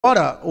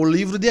agora o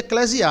livro de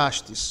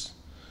Eclesiastes.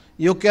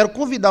 E eu quero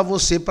convidar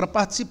você para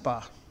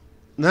participar,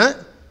 né?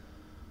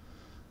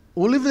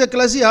 O livro de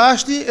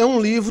Eclesiastes é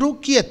um livro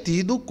que é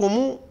tido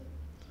como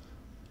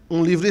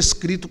um livro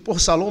escrito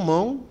por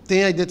Salomão,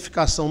 tem a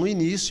identificação no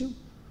início,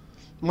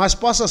 mas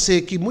possa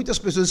ser que muitas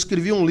pessoas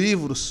escreviam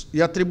livros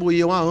e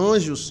atribuíam a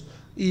anjos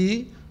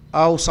e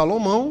ao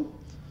Salomão,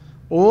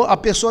 ou a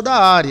pessoa da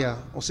área,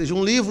 ou seja,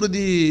 um livro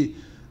de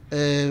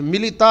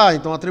militar,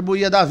 então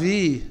atribuía a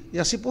Davi, e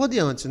assim por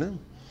diante, né?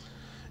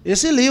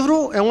 Esse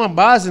livro é uma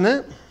base,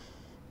 né,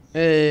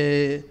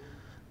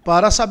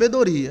 para a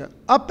sabedoria.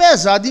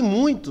 Apesar de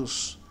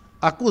muitos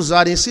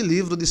acusarem esse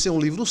livro de ser um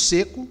livro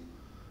seco,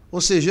 ou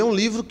seja, é um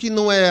livro que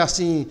não é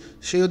assim,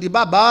 cheio de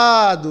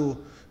babado,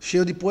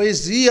 cheio de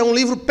poesia, é um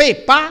livro pei,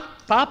 pá,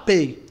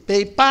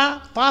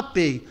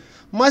 pei.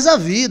 Mas a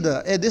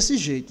vida é desse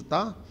jeito,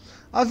 tá?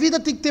 A vida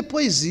tem que ter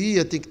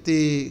poesia, tem que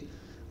ter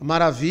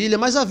maravilha,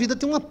 mas a vida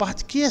tem uma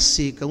parte que é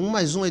seca, 1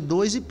 mais 1 é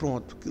 2 e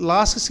pronto.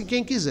 Lasca-se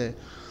quem quiser.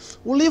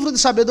 O livro de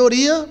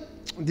sabedoria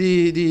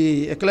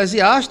de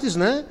Eclesiastes,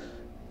 né?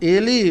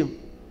 Ele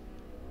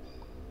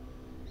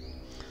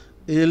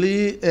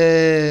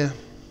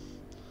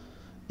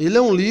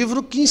é um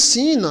livro que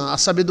ensina a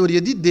sabedoria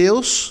de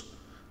Deus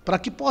para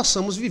que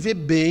possamos viver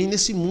bem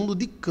nesse mundo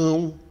de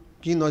cão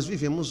que nós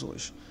vivemos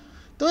hoje.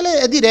 Então ele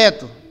é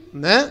direto,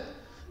 né?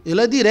 Ele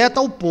é direto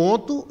ao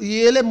ponto e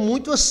ele é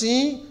muito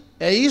assim,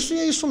 é isso e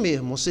é isso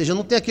mesmo. Ou seja,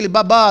 não tem aquele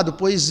babado,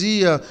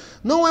 poesia.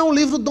 Não é um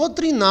livro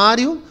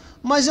doutrinário,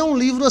 mas é um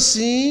livro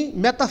assim,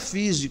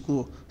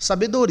 metafísico,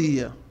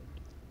 sabedoria,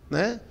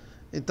 né?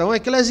 Então,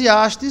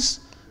 Eclesiastes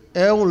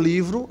é um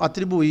livro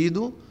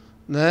atribuído,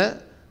 né,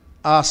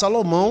 a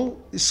Salomão,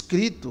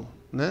 escrito,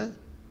 né,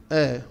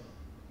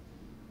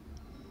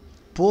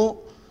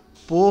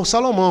 por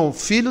Salomão,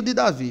 filho de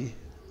Davi,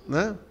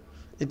 né?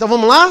 Então,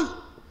 vamos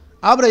lá?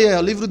 Abra aí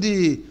o livro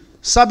de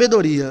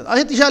sabedoria. A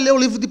gente já lê o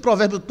livro de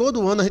Provérbios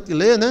todo ano, a gente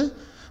lê, né?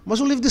 Mas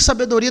o livro de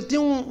sabedoria tem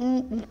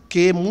um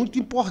quê muito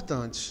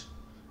importante.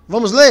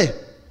 Vamos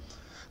ler?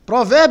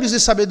 Provérbios e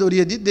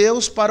sabedoria de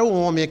Deus para o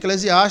homem.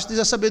 Eclesiastes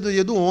é a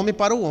sabedoria do homem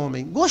para o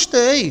homem.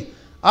 Gostei.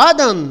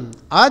 Adam,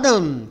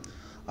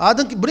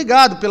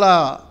 obrigado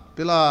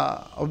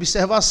pela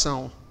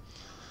observação.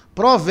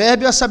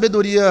 Provérbio é a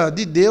sabedoria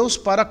de Deus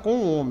para com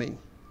o homem.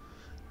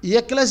 E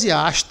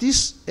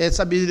Eclesiastes é a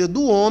sabedoria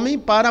do homem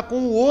para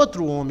com o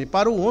outro homem,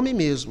 para o homem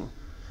mesmo.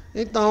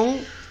 Então,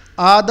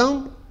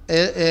 Adam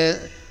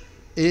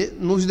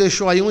nos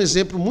deixou aí um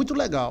exemplo muito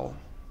legal,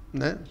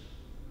 né?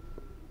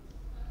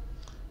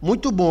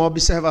 Muito bom a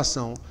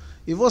observação.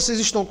 E vocês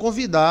estão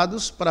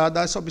convidados para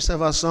dar essa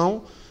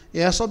observação, e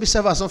essa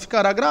observação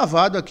ficará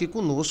gravada aqui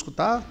conosco,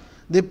 tá?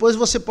 Depois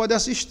você pode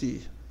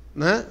assistir,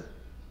 né?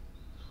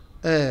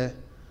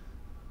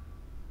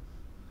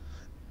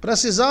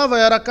 Precisava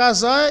era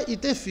casar e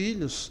ter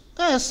filhos.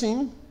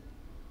 Sim.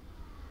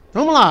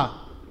 Vamos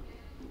lá.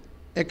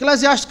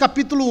 Eclesiastes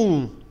capítulo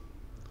 1.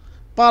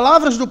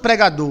 Palavras do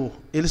pregador.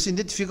 Ele se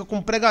identifica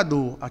como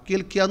pregador,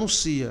 aquele que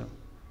anuncia.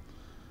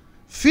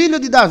 Filho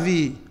de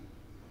Davi.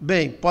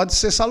 Bem, pode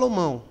ser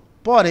Salomão.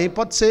 Porém,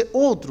 pode ser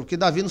outro, que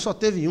Davi não só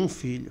teve um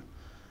filho.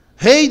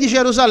 Rei de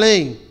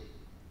Jerusalém.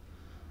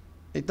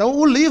 Então,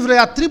 o livro é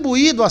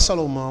atribuído a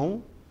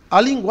Salomão.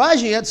 A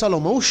linguagem é de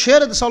Salomão. O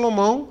cheiro é de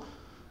Salomão.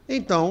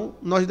 Então,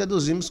 nós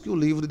deduzimos que o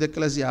livro de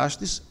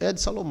Eclesiastes é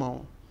de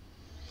Salomão.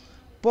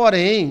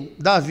 Porém,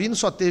 Davi não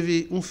só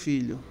teve um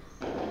filho.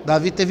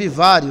 Davi teve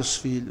vários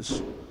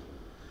filhos.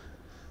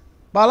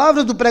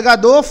 Palavras do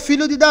pregador,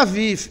 filho de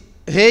Davi,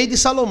 rei de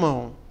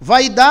Salomão.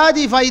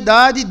 Vaidade,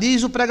 vaidade,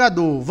 diz o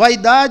pregador.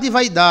 Vaidade,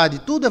 vaidade,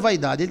 tudo é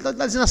vaidade. Ele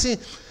está dizendo assim,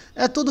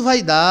 é tudo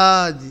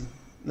vaidade,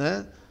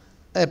 né?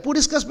 É por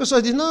isso que as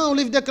pessoas dizem, não, o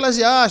livro de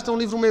Eclesiastes é um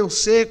livro meio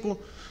seco,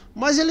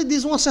 mas ele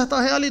diz uma certa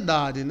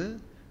realidade, né?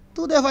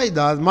 Tudo é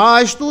vaidade,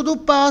 mas tudo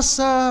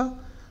passa,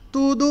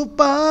 tudo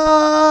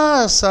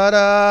passará,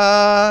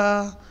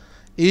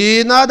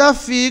 e nada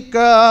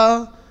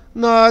fica,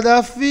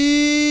 nada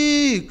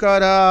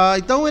ficará.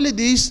 Então ele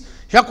diz,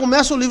 já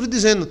começa o livro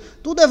dizendo,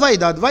 tudo é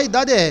vaidade.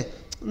 Vaidade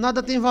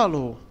nada tem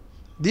valor.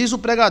 Diz o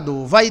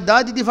pregador,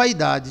 vaidade de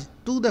vaidade,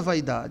 tudo é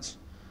vaidade.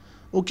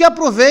 O que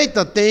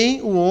aproveita tem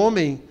o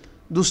homem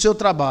do seu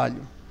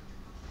trabalho?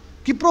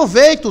 Que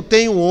proveito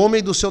tem o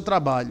homem do seu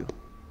trabalho?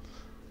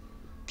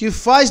 Que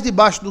faz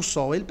debaixo do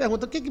sol? Ele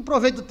pergunta, que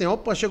proveito tem?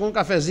 Opa, chegou um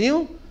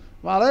cafezinho,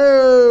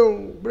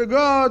 valeu,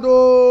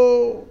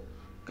 obrigado.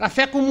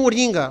 Café com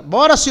moringa.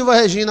 Bora, Silva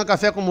Regina,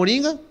 café com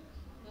moringa?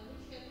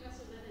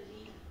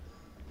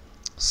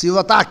 Silva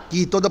está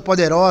aqui, toda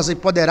poderosa,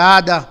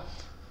 empoderada.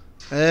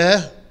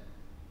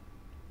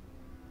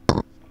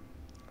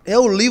 É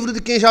o livro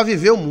de quem já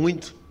viveu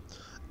muito.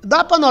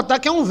 Dá para notar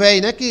que é um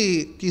velho, né?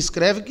 Que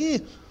escreve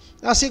que...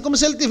 Assim como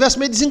se ele tivesse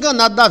meio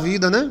desenganado da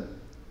vida, né?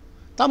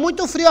 Tá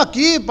muito frio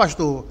aqui,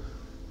 pastor.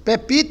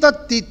 Pepita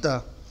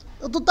Tita.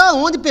 Tu tá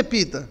onde,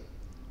 Pepita?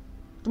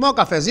 Tomar um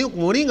cafezinho com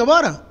moringa,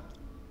 bora?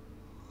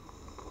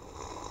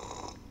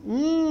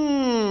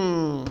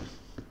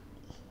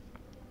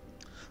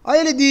 Aí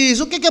ele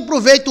diz, o que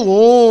aproveita o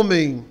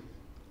homem?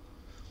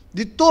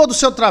 de todo o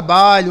seu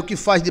trabalho que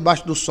faz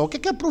debaixo do sol, o que é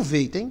que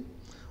aproveita, hein?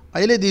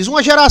 Aí ele diz,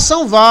 uma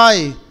geração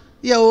vai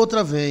e a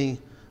outra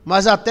vem,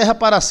 mas a terra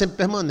para sempre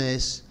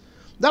permanece.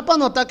 Dá para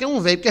notar que é um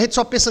velho, porque a gente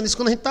só pensa nisso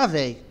quando a gente está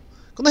velho.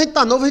 Quando a gente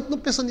está novo, a gente não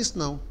pensa nisso,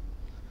 não.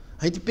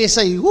 A gente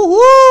pensa aí,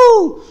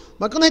 uhul!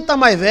 Mas quando a gente está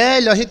mais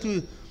velho, a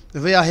gente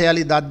vê a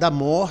realidade da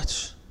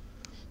morte,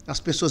 as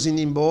pessoas indo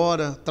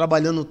embora,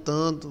 trabalhando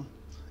tanto,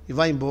 e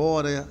vai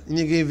embora, e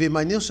ninguém vê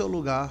mais nem o seu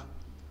lugar,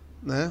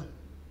 né?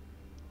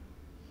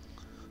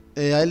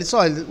 Aí ele diz,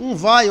 olha, um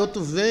vai,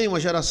 outro vem, uma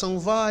geração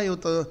vai,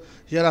 outra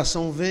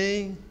geração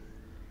vem,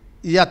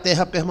 e a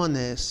terra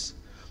permanece.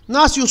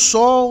 Nasce o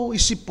sol e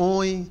se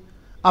põe,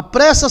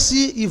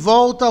 apressa-se e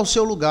volta ao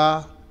seu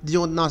lugar, de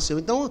onde nasceu.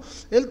 Então,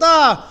 ele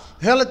está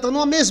relatando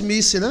uma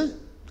mesmice, né?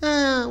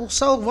 O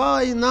sol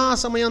vai,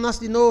 nasce, amanhã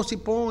nasce de novo, se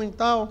põe e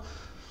tal.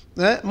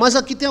 Né? Mas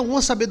aqui tem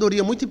alguma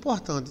sabedoria muito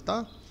importante,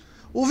 tá?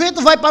 O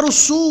vento vai para o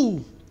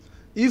sul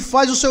e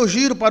faz o seu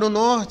giro para o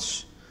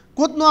norte.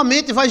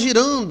 Continuamente vai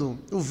girando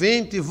o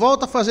vento e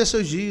volta a fazer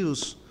seus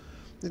giros.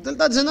 Então ele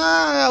está dizendo,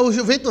 o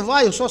vento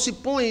vai, o sol se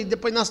põe,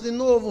 depois nasce de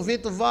novo, o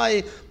vento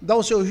vai, dá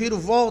o seu giro,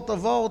 volta,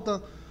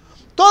 volta.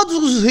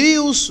 Todos os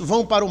rios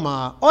vão para o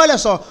mar. Olha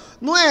só,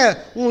 não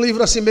é um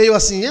livro assim, meio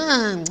assim,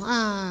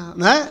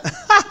 né?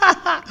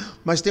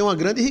 Mas tem uma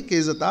grande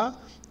riqueza, tá?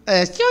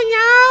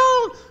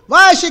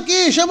 Vai,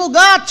 Chiquinho, chama o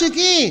gato,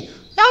 Chiquinho.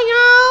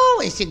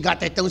 Esse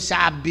gato é tão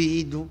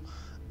sabido.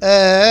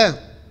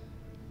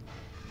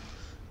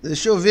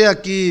 Deixa eu ver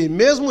aqui.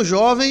 Mesmo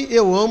jovem,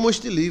 eu amo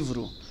este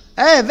livro.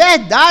 É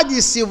verdade,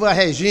 Silvia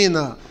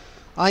Regina.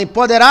 A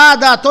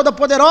empoderada, toda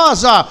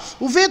poderosa.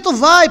 O vento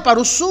vai para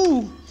o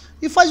sul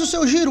e faz o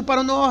seu giro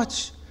para o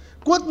norte.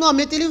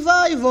 Continuamente ele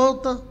vai e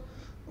volta.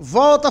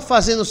 Volta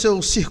fazendo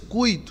seus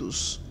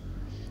circuitos.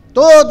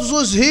 Todos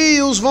os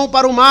rios vão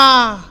para o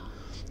mar.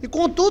 E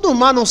contudo o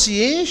mar não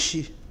se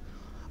enche.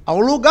 Ao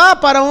lugar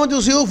para onde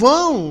os rios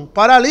vão,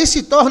 para ali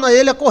se torna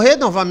ele a correr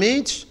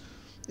novamente.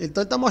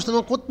 Então ele está mostrando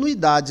uma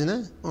continuidade,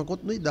 né? Uma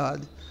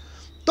continuidade.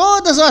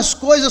 Todas as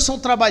coisas são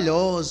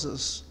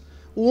trabalhosas.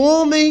 O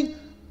homem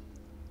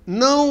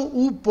não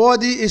o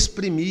pode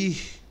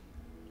exprimir.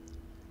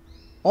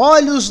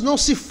 Olhos não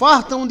se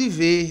fartam de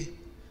ver,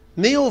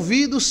 nem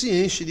ouvido se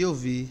enche de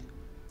ouvir.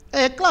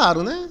 É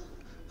claro, né?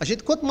 A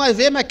gente quanto mais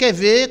vê, mais quer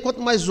ver,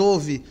 quanto mais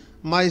ouve,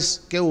 mais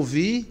quer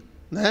ouvir,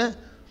 né?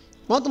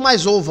 Quanto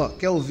mais ouva,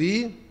 quer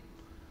ouvir.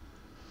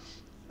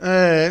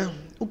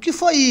 O que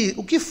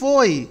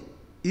foi?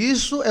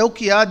 Isso é o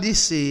que há de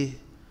ser.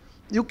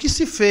 E o que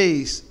se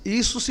fez,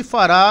 isso se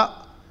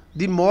fará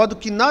de modo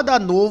que nada há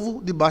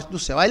novo debaixo do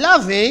céu. Aí lá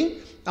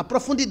vem a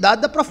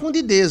profundidade da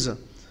profundideza.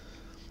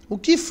 O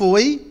que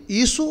foi,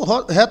 isso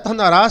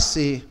retornará a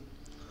ser.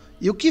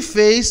 E o que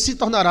fez, se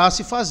tornará a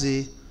se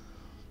fazer.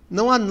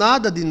 Não há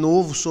nada de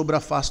novo sobre a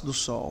face do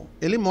sol.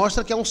 Ele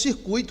mostra que é um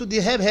circuito de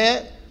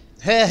repetição,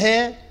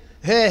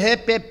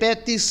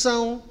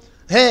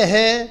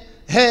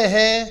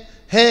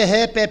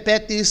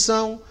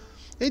 repetição.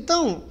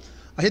 Então,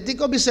 a gente tem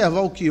que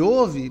observar o que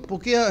houve,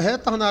 porque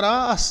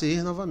retornará a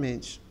ser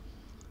novamente.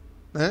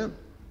 Né?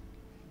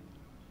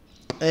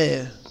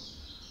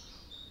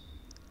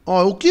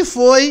 O que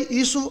foi,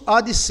 isso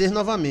há de ser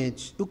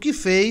novamente. O que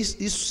fez,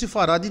 isso se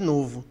fará de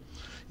novo.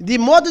 De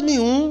modo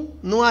nenhum,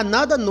 não há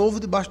nada novo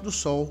debaixo do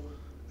sol.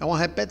 É uma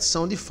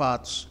repetição de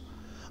fatos.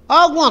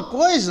 Há alguma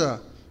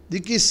coisa de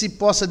que se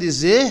possa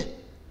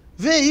dizer,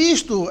 vê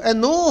isto, é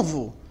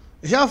novo,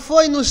 já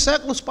foi nos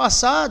séculos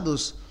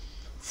passados,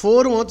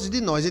 foram antes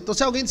de nós. Então,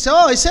 se alguém disser,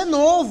 isso é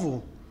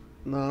novo.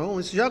 Não,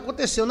 isso já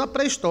aconteceu na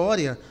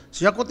pré-história.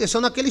 Isso já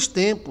aconteceu naqueles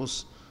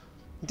tempos.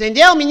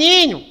 Entendeu,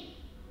 menino?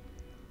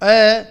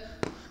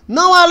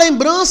 Não há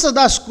lembrança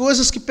das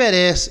coisas que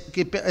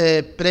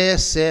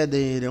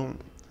precederam.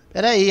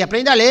 Peraí,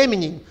 aprenda a ler,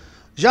 menino.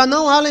 Já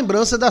não há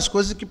lembrança das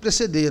coisas que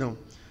precederam.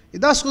 E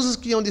das coisas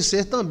que hão de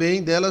ser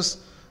também, delas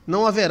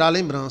não haverá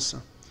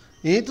lembrança.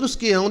 Entre os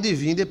que hão de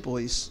vir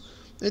depois.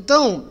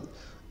 Então,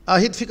 a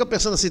gente fica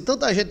pensando assim,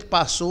 tanta gente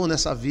passou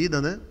nessa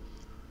vida, né?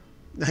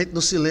 A gente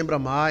não se lembra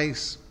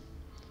mais,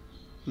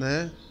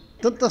 né?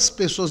 Tantas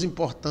pessoas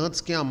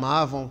importantes que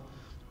amavam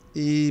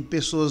e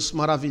pessoas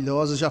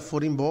maravilhosas já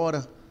foram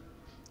embora.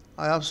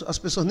 As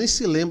pessoas nem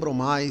se lembram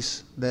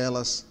mais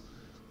delas.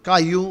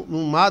 Caiu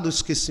no mar do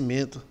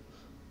esquecimento,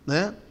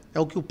 né? É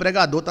o que o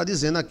pregador está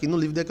dizendo aqui no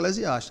livro de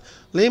Eclesiastes.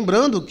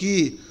 Lembrando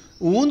que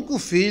o único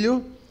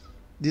filho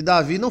de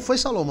Davi não foi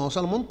Salomão.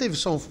 Salomão não teve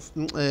só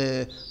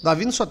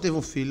Davi não só teve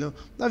um filho.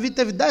 Davi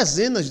teve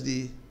dezenas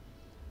de...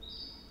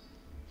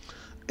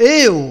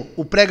 Eu,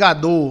 o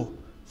pregador,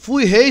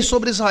 fui rei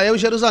sobre Israel e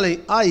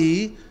Jerusalém.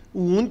 Aí,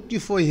 o único que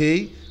foi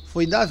rei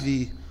foi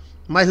Davi.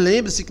 Mas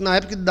lembre-se que na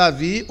época de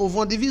Davi houve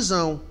uma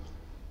divisão,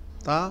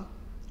 tá?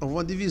 Houve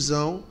uma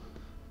divisão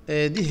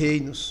de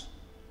reinos.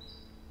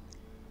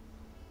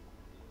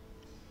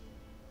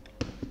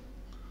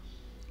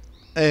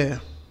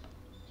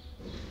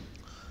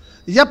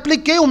 E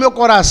apliquei o meu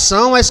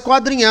coração a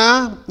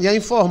esquadrinhar e a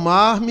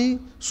informar-me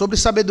sobre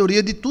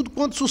sabedoria de tudo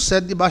quanto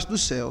sucede debaixo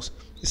dos céus.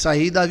 Isso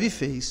aí Davi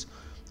fez.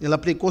 Ele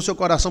aplicou o seu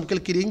coração porque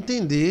ele queria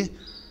entender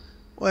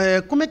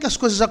como é que as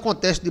coisas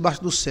acontecem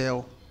debaixo do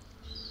céu.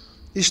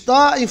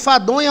 Está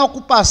enfadonha a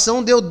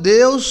ocupação, deu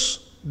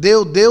Deus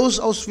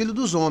aos filhos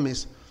dos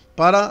homens,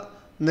 para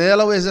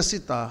nela o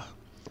exercitar.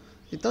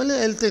 Então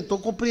ele tentou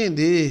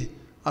compreender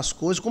as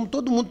coisas, como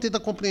todo mundo tenta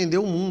compreender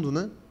o mundo,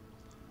 né?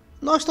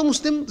 Nós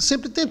estamos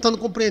sempre tentando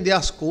compreender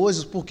as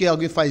coisas, porque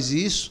alguém faz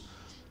isso,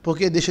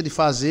 porque deixa de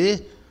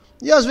fazer,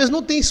 e às vezes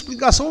não tem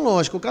explicação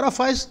lógica. O cara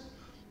faz,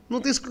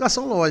 não tem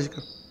explicação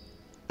lógica.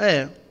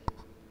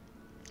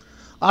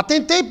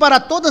 Atentei para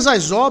todas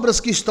as obras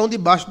que estão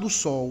debaixo do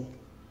sol,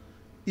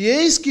 e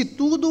eis que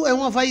tudo é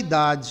uma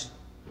vaidade,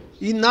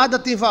 e nada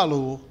tem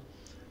valor.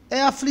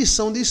 É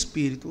aflição de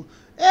espírito.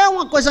 É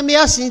uma coisa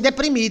meio assim,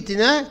 deprimido,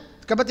 né?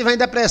 Acaba de tiver em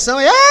depressão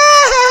e...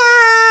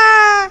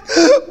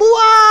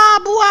 Buá,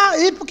 buá.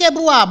 E por que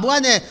buá? Buá,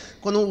 né?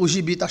 Quando o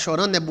gibi tá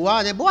chorando, né?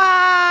 Buá, né?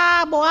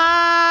 Buá,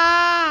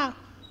 buá.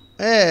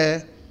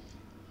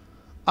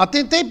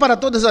 Atentei para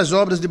todas as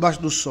obras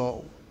debaixo do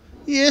sol,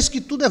 e eis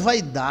que tudo é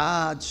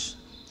vaidade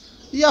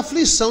e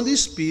aflição de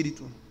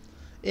espírito.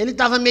 Ele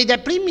estava meio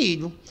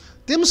deprimido.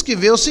 Temos que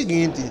ver o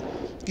seguinte,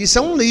 que isso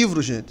é um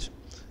livro, gente.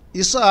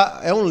 Isso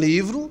é um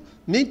livro,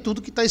 nem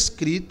tudo que está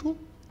escrito,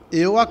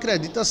 eu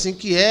acredito assim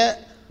que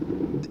é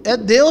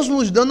Deus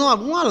nos dando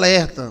algum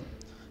alerta.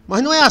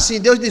 Mas não é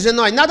assim, Deus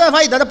dizendo, nada é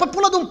vaidade, depois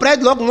pula de um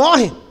prédio logo,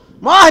 morre,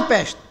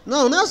 peste.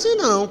 Não, não é assim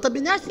não,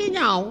 também não é assim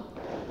não.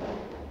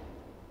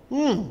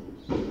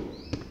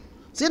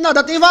 Se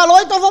nada tem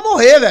valor, então eu vou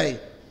morrer, velho.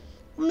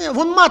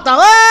 Vou me matar.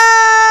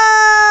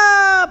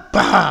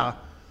 Pá!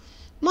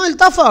 Não, ele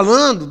está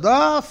falando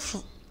da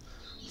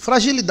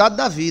fragilidade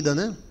da vida,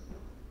 né?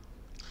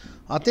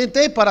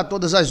 Atentei para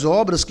todas as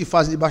obras que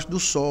fazem debaixo do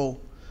sol,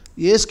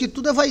 e eis que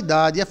tudo é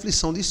vaidade e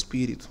aflição de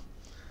espírito.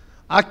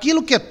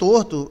 Aquilo que é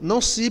torto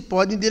não se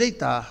pode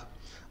endireitar.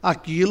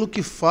 Aquilo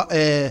que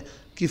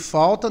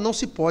falta não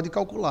se pode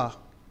calcular.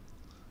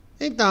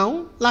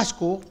 Então,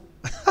 lascou.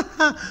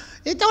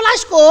 Então,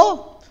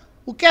 lascou.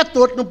 O que é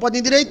torto não pode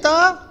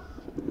endireitar,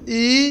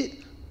 e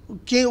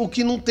o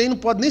que não tem não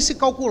pode nem se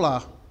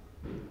calcular.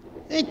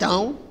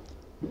 Então,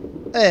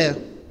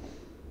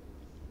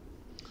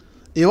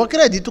 eu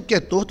acredito que é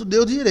torto,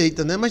 Deus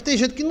direita, né? Mas tem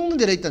gente que não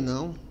endireita,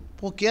 não.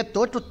 Porque é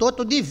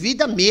torto de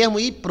vida mesmo,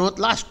 e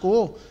pronto,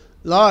 lascou.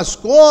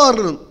 Lascou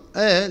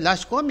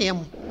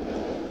mesmo.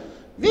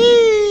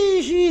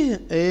 Vixe!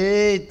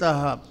 Eita,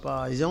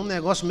 rapaz, é um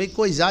negócio meio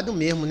coisado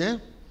mesmo,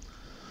 né?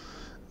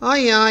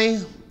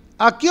 Ai.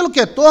 Aquilo que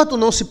é torto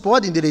não se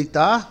pode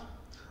endireitar,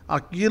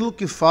 aquilo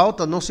que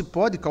falta não se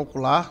pode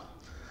calcular.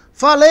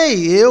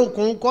 Falei eu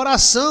com o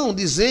coração,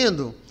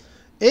 dizendo,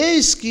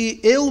 eis que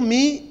eu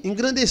me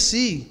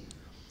engrandeci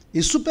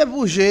e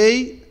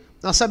superpujei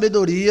na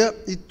sabedoria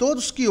e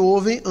todos que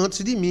ouvem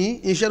antes de mim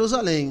em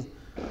Jerusalém.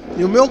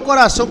 E o meu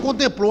coração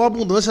contemplou a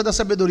abundância da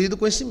sabedoria e do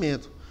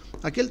conhecimento.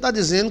 Aqui ele está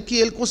dizendo que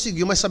ele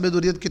conseguiu mais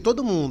sabedoria do que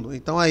todo mundo.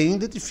 Então aí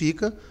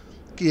identifica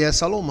que é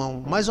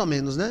Salomão, mais ou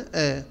menos, né?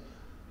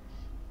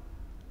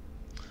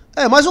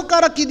 Mas o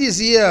cara que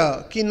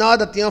dizia que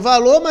nada tinha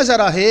valor, mas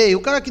era rei.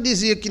 O cara que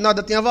dizia que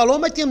nada tinha valor,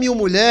 mas tinha 1000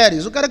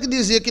 mulheres. O cara que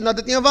dizia que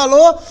nada tinha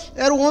valor,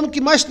 era o homem que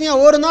mais tinha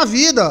ouro na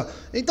vida.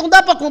 Então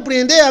dá para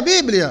compreender a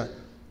Bíblia?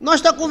 Nós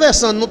estamos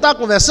conversando, não está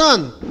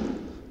conversando?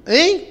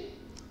 Hein?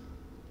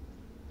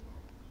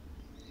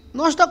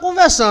 Nós estamos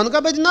conversando. O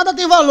cara de nada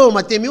tem valor,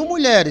 mas tem 1000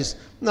 mulheres.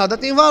 Nada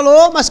tem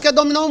valor, mas quer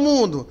dominar o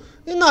mundo.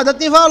 E nada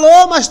tem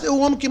valor, mas é o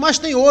homem que mais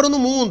tem ouro no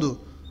mundo.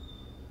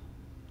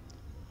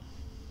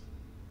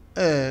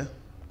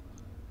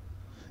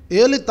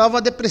 Ele estava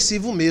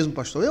depressivo mesmo,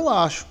 pastor, eu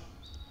acho.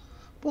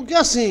 Porque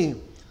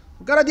assim,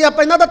 o cara diz,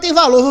 rapaz, nada tem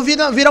valor, vou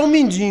virar um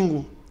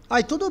mendigo.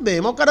 Aí tudo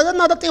bem, mas o cara diz,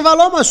 nada tem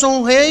valor, mas sou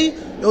um rei,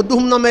 eu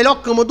durmo na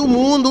melhor cama do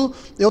mundo,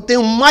 eu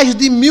tenho mais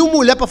de 1000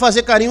 mulheres para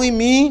fazer carinho em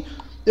mim,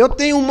 eu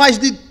tenho mais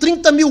de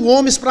 30.000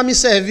 homens para me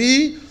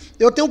servir,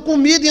 eu tenho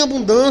comida em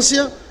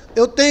abundância,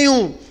 eu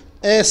tenho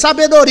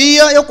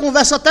sabedoria, eu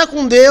converso até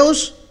com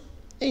Deus.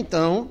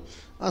 Então,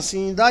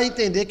 assim, dá a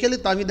entender que ele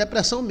estava em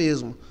depressão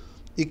mesmo.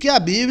 E que a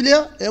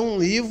Bíblia é um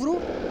livro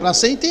para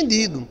ser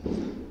entendido.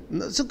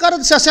 Se o cara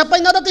disser assim,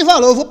 rapaz, nada tem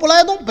valor, eu vou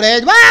pular de um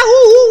prédio.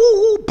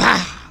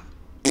 Pá!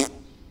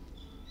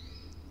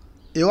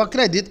 Eu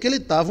acredito que ele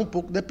estava um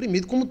pouco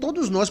deprimido, como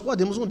todos nós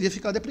podemos um dia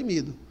ficar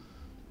deprimido,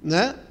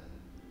 né?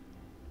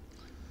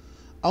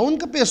 A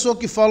única pessoa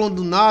que falam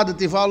do nada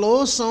tem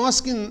valor são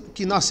as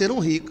que nasceram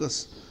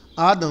ricas.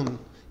 Adão.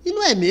 E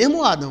não é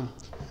mesmo, Adão?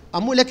 A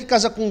mulher que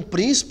casa com um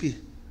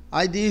príncipe,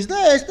 aí diz,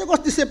 esse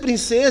negócio de ser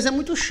princesa é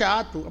muito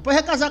chato. Depois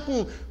vai casar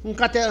com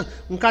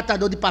um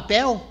catador de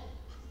papel,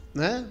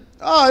 né?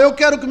 Eu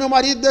quero que meu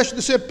marido deixe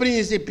de ser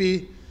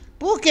príncipe.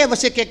 Por que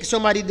você quer que seu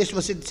marido deixe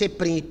você de ser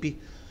príncipe?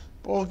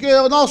 Porque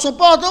eu não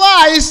suporto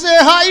mais ser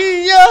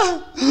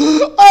rainha.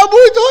 É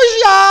muito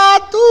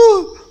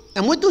chato.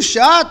 É muito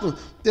chato.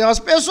 Tem as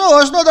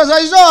pessoas todas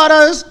as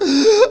horas,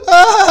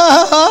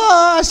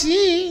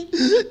 assim,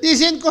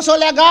 dizendo que eu sou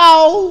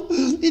legal,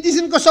 e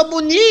dizendo que eu sou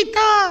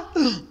bonita.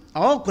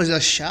 Coisa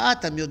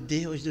chata, meu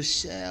Deus do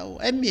céu.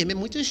 É mesmo, é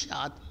muito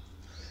chato.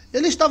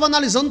 Ele estava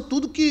analisando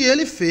tudo que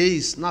ele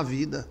fez na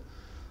vida.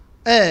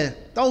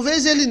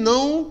 Talvez ele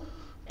não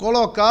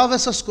colocava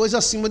essas coisas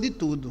acima de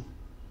tudo.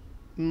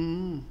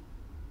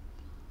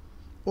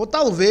 Ou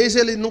talvez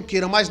ele não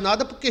queira mais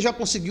nada porque já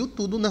conseguiu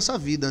tudo nessa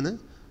vida, né?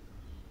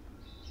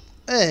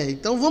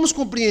 Então vamos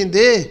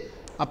compreender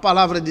a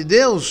palavra de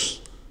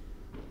Deus,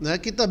 né?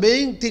 Que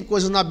também tem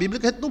coisas na Bíblia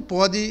que a gente não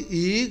pode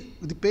ir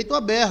de peito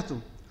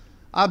aberto.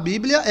 A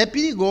Bíblia é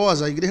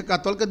perigosa. A Igreja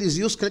Católica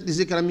dizia, os crentes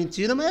diziam que era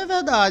mentira, mas é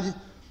verdade.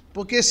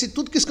 Porque se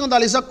tudo que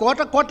escandaliza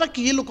corta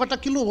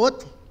aquilo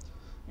outro.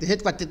 Tem gente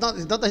que vai ter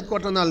tanta gente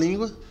cortando a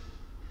língua.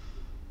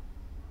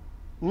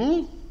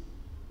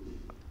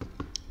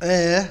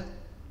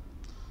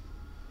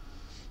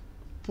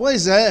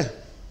 Pois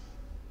é.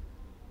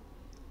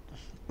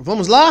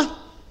 Vamos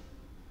lá?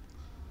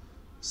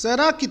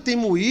 Será que tem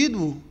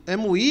moído? É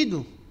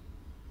moído?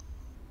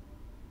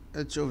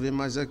 Deixa eu ver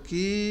mais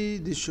aqui.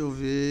 Deixa eu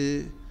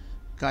ver.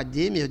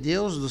 Cadê, meu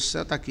Deus do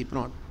céu? Está aqui,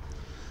 pronto.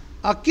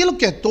 Aquilo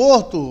que é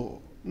torto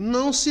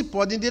não se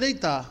pode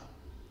endireitar.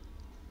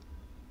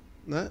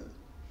 Né?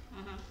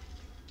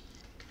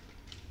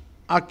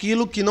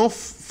 Aquilo que não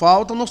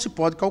falta não se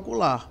pode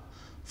calcular.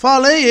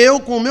 Falei eu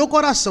com o meu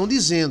coração,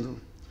 dizendo: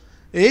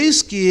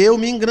 eis que eu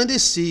me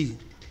engrandeci.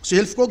 Ou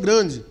seja, ele ficou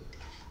grande.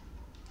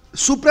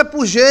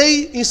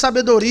 Suprepujei em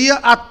sabedoria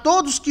a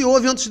todos que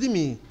houve antes de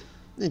mim.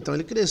 Então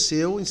ele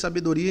cresceu em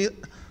sabedoria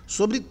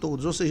sobre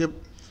todos. Ou seja,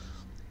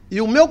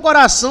 e o meu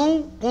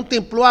coração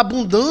contemplou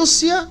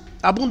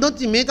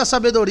abundantemente a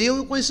sabedoria e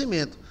o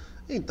conhecimento.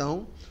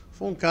 Então,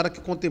 foi um cara que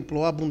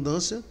contemplou a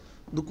abundância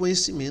do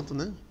conhecimento,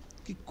 né?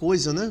 Que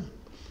coisa, né?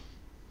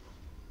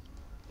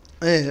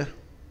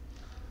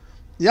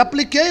 E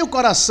apliquei o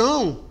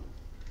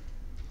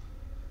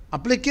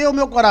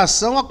meu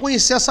coração a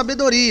conhecer a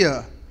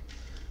sabedoria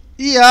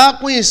e a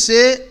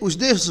conhecer os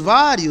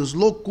desvários,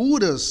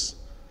 loucuras.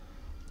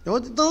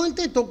 Então ele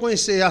tentou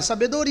conhecer a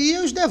sabedoria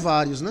e os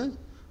desvários, né?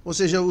 Ou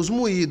seja, os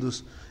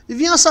moídos. E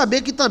vinha a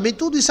saber que também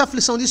tudo isso é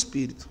aflição de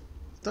espírito.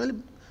 Então ele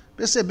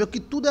percebeu que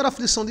tudo era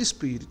aflição de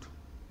espírito,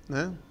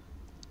 né?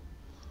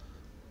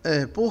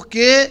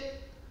 Porque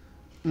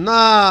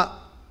na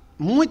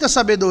muita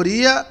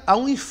sabedoria há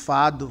um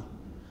enfado.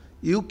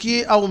 E o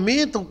que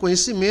aumenta o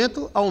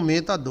conhecimento,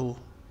 aumenta a dor.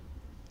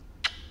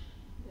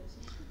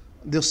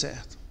 Deu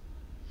certo.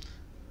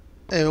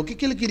 O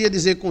que ele queria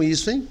dizer com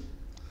isso, hein?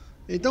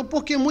 Então,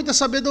 porque muita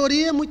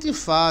sabedoria é muito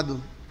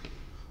enfado.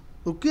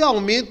 O que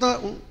aumenta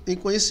em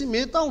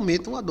conhecimento,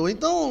 aumenta uma dor.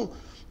 Então,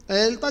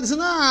 ele está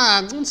dizendo,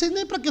 não sei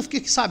nem para que eu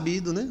fiquei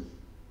sabido, né?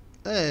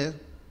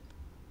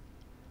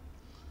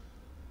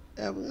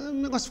 O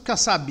negócio de ficar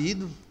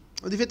sabido.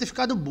 Eu devia ter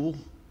ficado burro.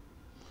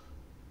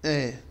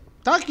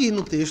 Está aqui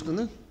no texto,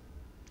 né?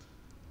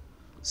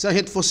 Se a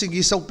gente for seguir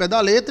isso ao pé da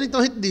letra, então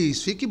a gente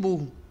diz, fique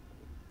burro.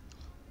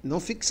 Não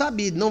fique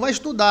sabido, não vai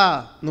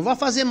estudar. Não vai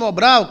fazer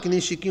Mobral, que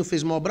nem Chiquinho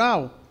fez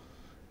Mobral.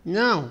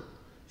 Não,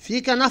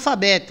 fique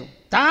analfabeto,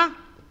 tá?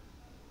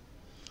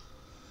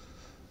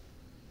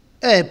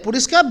 Por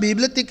isso que a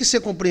Bíblia tem que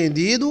ser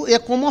compreendido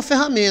como uma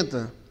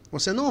ferramenta.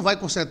 Você não vai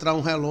consertar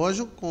um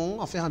relógio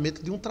com a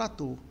ferramenta de um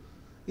trator.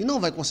 E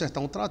não vai consertar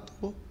um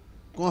trator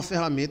com a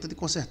ferramenta de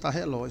consertar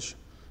relógio.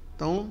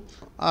 Então,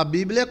 a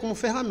Bíblia é como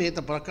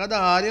ferramenta. Para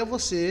cada área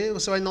você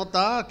vai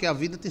notar que a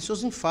vida tem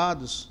seus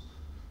enfados,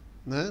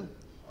 né?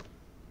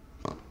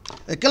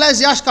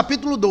 Eclesiastes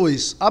capítulo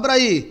 2. Abra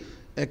aí.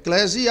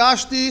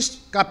 Eclesiastes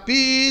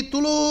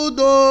capítulo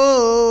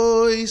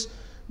 2.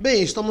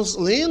 Bem, estamos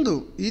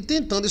lendo e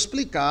tentando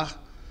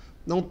explicar.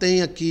 Não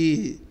tem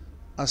aqui,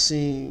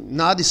 assim,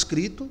 nada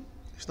escrito.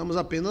 Estamos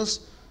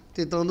apenas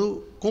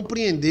tentando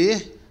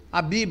compreender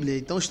a Bíblia.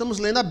 Então, estamos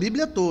lendo a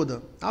Bíblia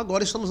toda.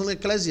 Agora estamos lendo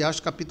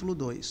Eclesiastes capítulo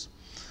 2.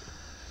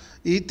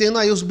 E tendo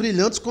aí os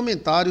brilhantes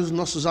comentários dos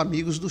nossos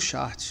amigos do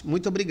chat.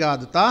 Muito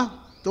obrigado,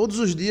 tá? Todos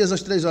os dias,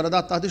 às 3 horas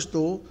da tarde,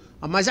 estou.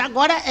 Mas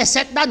agora é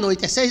 7 da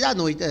noite, é 6 da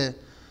noite.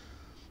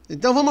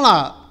 Então, vamos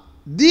lá.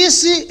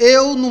 Disse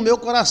eu no meu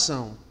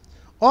coração: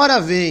 ora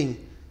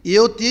vem, e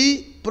eu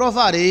te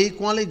provarei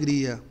com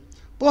alegria.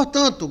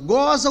 Portanto,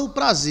 goza o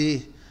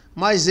prazer,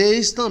 mas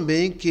eis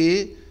também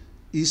que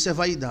isso é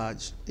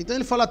vaidade. Então,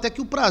 ele fala até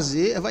que o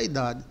prazer é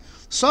vaidade.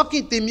 Só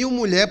quem tem 1000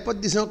 mulheres pode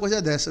dizer uma coisa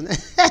dessa, né?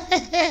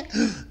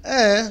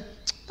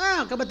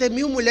 Acaba de ter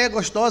 1000 mulheres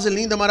gostosas,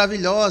 linda,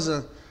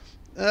 maravilhosa.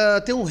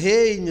 Tem um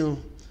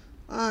reino.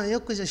 É uma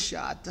coisa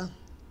chata.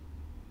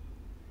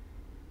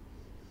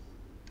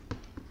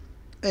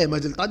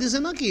 Mas ele está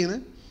dizendo aqui,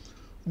 né?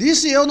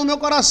 Disse eu no meu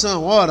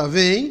coração: ora,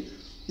 vem,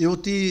 eu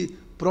te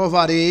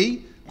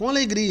provarei com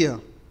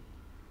alegria.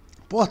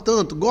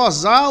 Portanto,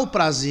 gozar o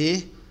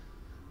prazer,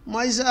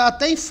 mas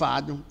até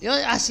enfado. Eu,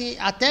 assim,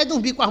 até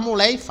dormir com as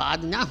mulheres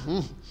enfado, né?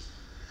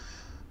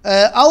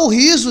 Ao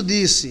riso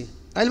disse.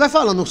 Aí ele vai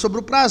falando sobre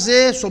o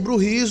prazer, sobre o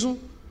riso.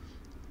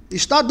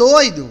 Está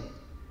doido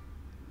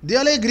de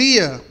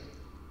alegria.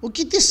 O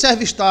que te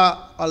serve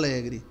estar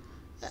alegre?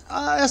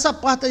 Essa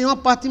parte aí é uma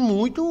parte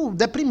muito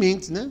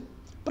deprimente, né?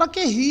 Para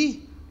que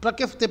rir? Para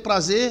que ter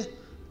prazer?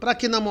 Para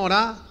que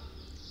namorar?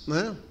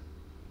 Né?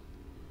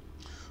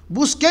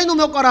 Busquei no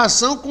meu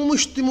coração como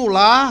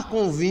estimular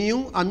com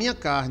vinho a minha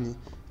carne.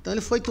 Então ele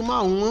foi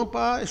tomar uma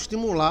para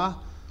estimular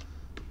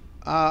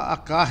a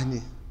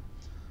carne.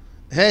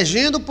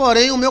 Regendo,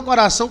 porém, o meu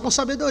coração com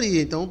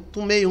sabedoria. Então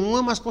tomei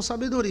uma, mas com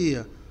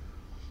sabedoria.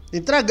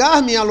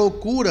 Entregar-me à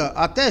loucura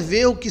até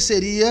ver o que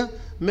seria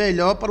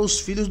melhor para os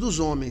filhos dos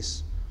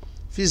homens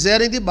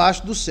fizerem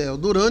debaixo do céu,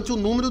 durante o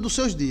número dos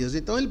seus dias.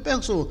 Então ele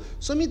pensou,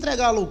 se eu me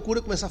entregar à loucura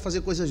e começar a fazer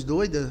coisas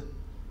doidas,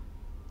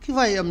 que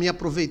vai me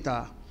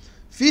aproveitar?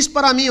 Fiz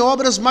para mim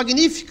obras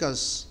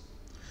magníficas,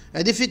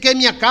 edifiquei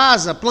minha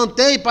casa,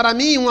 plantei para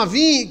mim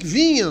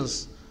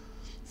vinhas,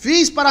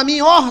 fiz para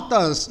mim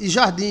hortas e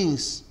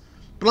jardins,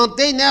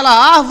 plantei nela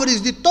árvores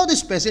de toda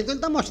espécie. Então ele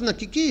está mostrando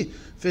aqui que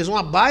fez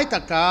uma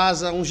baita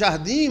casa, um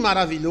jardim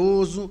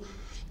maravilhoso,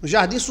 um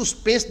jardim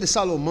suspenso de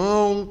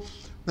Salomão,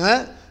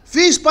 né?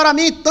 Fiz para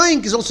mim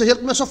tanques, ou seja,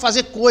 ele começou a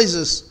fazer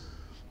coisas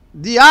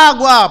de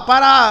água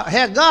para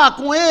regar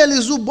com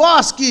eles o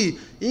bosque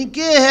em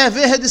que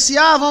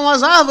reverdeceavam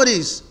as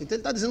árvores. Então ele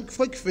está dizendo que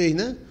foi que fez,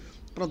 né?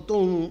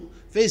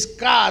 Fez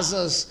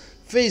casas,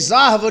 fez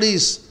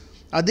árvores,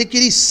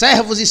 adquiri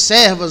servos e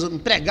servas,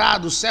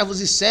 empregados, servos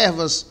e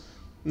servas,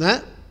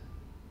 né?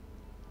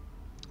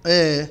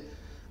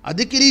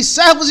 Adquiri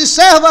servos e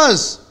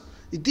servas,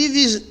 e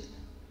tive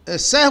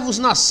servos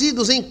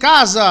nascidos em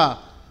casa.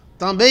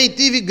 Também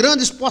tive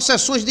grandes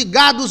possessões de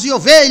gados e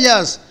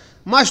ovelhas,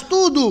 mas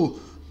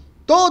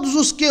todos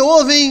os que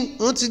ouvem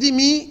antes de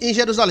mim em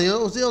Jerusalém.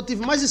 Eu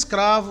tive mais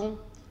escravo,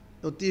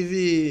 eu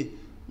tive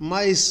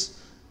mais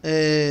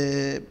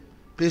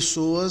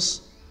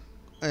pessoas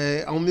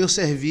ao meu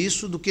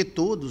serviço do que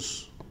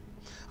todos.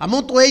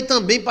 Amontoei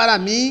também para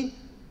mim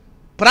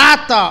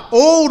prata,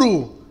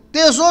 ouro,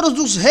 tesouros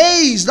dos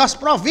reis, das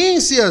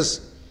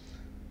províncias.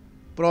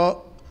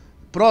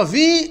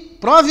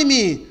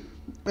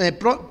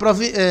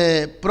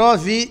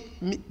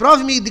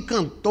 Prove-me de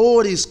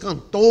cantores,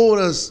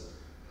 cantoras,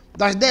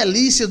 das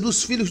delícias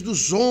dos filhos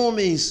dos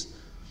homens,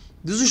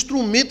 dos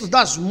instrumentos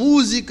das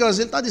músicas.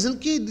 Ele está dizendo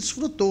que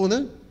desfrutou,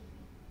 né?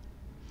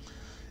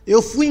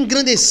 Eu fui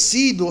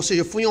engrandecido, ou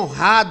seja, eu fui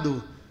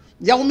honrado,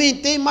 e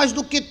aumentei mais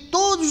do que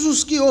todos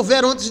os que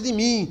houveram antes de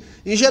mim.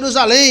 Em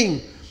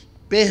Jerusalém,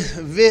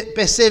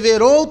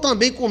 perseverou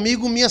também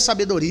comigo minha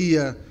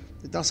sabedoria.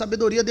 Então a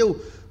sabedoria deu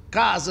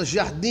casas,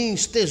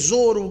 jardins,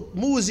 tesouro,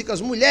 músicas,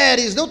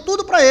 mulheres, deu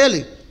tudo para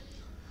ele.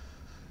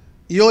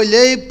 E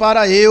olhei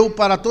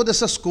para todas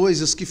essas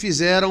coisas que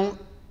fizeram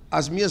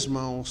as minhas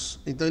mãos.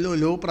 Então ele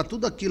olhou para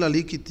tudo aquilo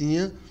ali que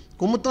tinha,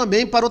 como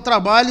também para o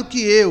trabalho que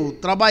eu,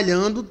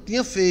 trabalhando,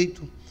 tinha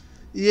feito.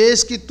 E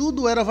eis que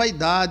tudo era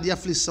vaidade e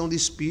aflição de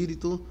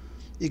espírito,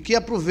 e que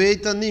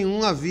aproveita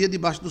nenhum havia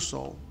debaixo do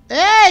sol.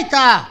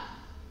 Eita!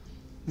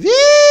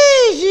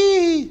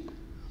 Vige!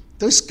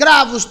 Então,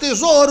 escravos,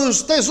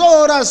 tesouros,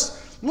 tesouras,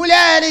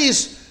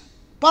 mulheres,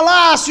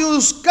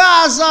 palácios,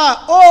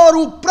 casa,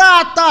 ouro,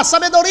 prata,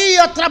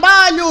 sabedoria,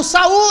 trabalho,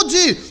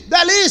 saúde,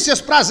 delícias,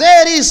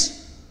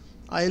 prazeres.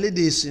 Aí ele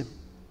disse,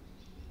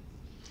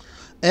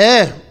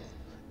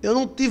 eu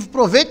não tive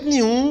proveito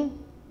nenhum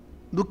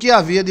do que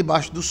havia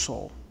debaixo do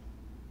sol.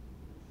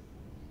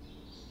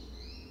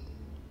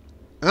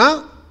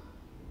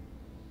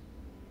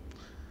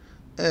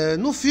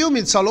 No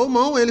filme de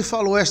Salomão, ele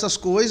falou essas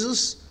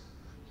coisas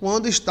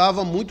quando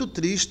estava muito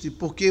triste,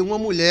 porque uma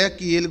mulher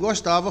que ele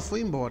gostava foi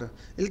embora.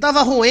 Ele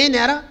estava ruim, né?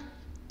 Era?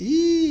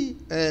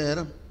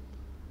 Era.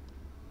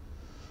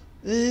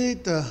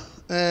 Eita,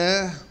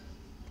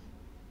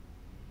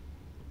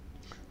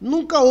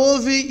 Nunca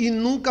houve e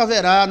nunca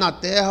haverá na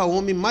terra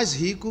homem mais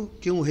rico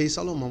que um rei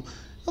Salomão.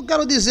 Eu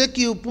quero dizer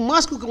que, por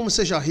mais que o homem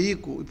seja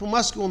rico, e por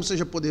mais que o homem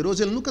seja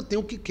poderoso, ele nunca tem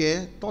o que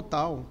quer,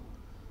 total.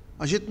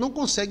 A gente não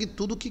consegue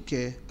tudo o que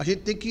quer. A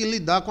gente tem que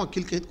lidar com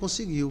aquilo que a gente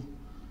conseguiu.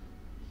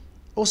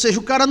 Ou seja,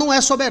 o cara não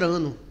é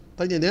soberano.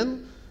 Está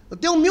entendendo? Eu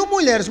tenho 1000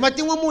 mulheres, mas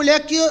tem uma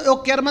mulher que eu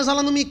quero, mas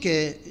ela não me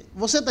quer.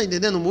 Você está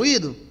entendendo,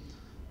 moído?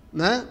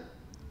 Né?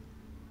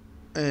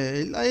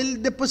 Aí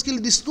depois que ele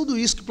disse tudo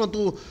isso, que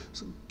plantou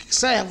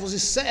servos e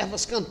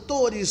servas,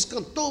 cantores,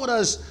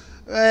 cantoras,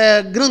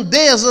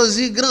 grandezas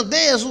e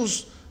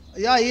grandezos,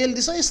 e aí ele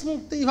disse, isso não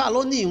tem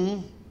valor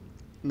nenhum,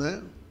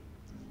 né?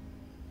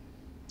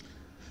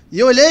 E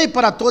eu olhei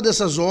para todas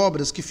essas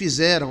obras que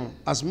fizeram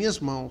as minhas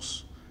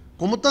mãos,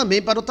 como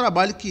também para o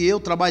trabalho que eu,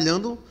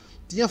 trabalhando,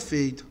 tinha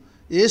feito.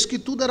 Eis que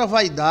tudo era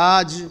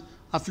vaidade,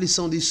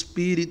 aflição de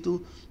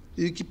espírito,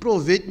 e que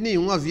proveito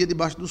nenhum havia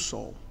debaixo do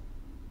sol.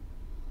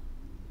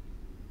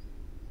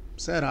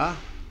 Será?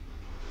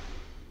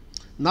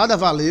 Nada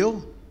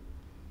valeu?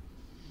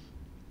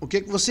 O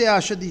que você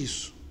acha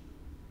disso?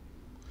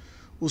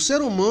 O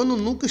ser humano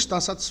nunca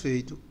está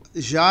satisfeito.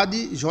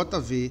 Jade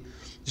JV.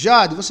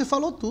 Jade, você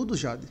falou tudo,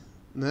 Jade,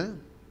 né?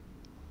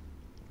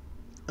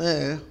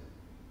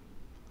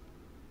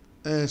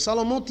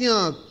 Salomão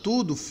tinha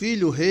tudo,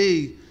 filho,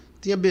 rei,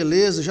 tinha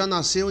beleza, já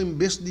nasceu em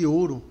berço de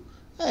ouro.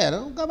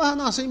 O cara já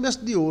nasceu em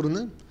berço de ouro,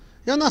 né?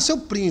 Já nasceu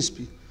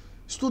príncipe,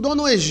 estudou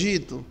no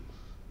Egito,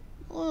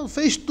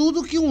 fez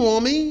tudo que um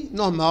homem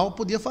normal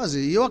podia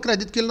fazer. E eu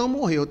acredito que ele não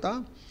morreu,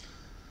 tá?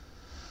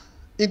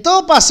 Então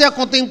eu passei a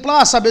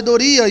contemplar a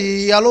sabedoria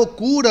e a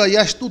loucura e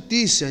a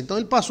astutícia. Então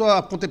ele passou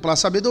a contemplar a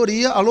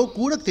sabedoria, a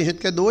loucura, que tem gente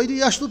que é doida,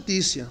 e a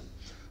astutícia.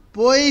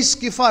 Pois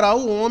que fará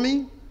o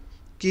homem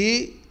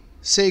que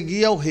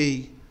seguia o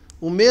rei,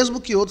 o mesmo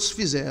que outros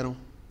fizeram.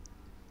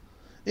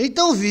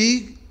 Então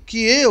vi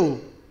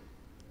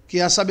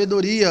que a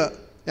sabedoria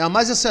é a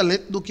mais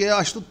excelente do que a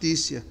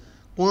astutícia,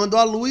 quando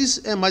a luz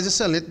é mais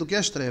excelente do que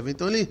as trevas.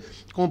 Então ele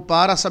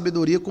compara a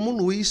sabedoria como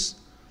luz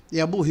e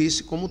a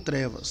burrice como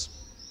trevas.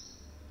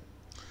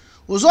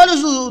 Os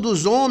olhos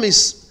dos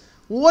homens,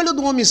 o olho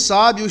do homem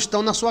sábio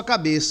estão na sua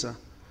cabeça,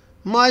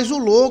 mas o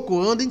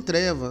louco anda em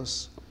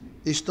trevas.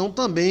 E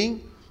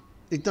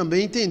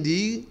também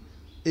entendi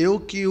eu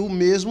que o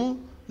mesmo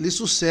lhe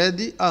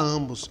sucede a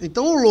ambos.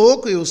 Então o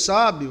louco e o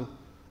sábio,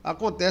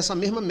 acontece a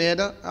mesma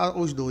merda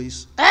aos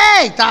dois.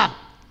 Eita!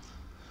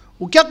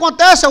 O que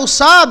acontece ao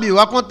sábio,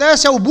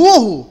 acontece ao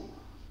burro.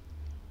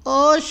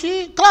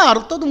 Oxi,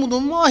 claro, todo mundo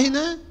morre,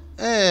 né?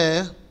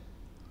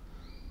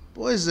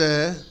 Pois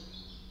é.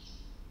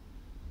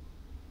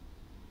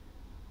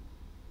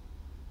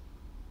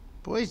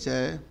 Pois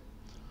é.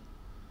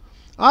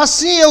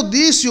 Assim eu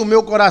disse o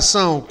meu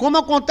coração, como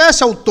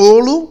acontece ao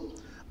tolo,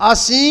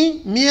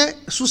 assim me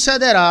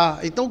sucederá.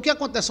 Então o que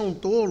acontece a um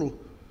tolo,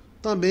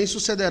 também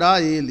sucederá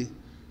a ele.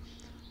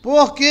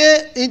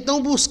 Porque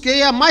então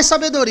busquei a mais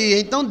sabedoria,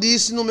 então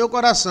disse no meu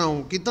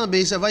coração, que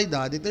também isso é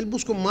vaidade. Então ele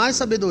buscou mais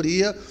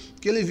sabedoria,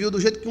 que ele viu do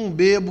jeito que um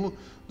bebo,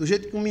 do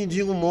jeito que um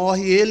mendigo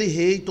morre, ele,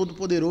 rei,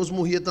 todo-poderoso,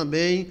 morria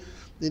também.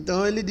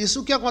 Então ele disse,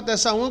 o que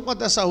acontece a um,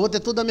 acontece a outro, é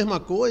tudo a mesma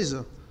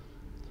coisa.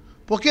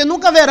 Porque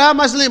nunca haverá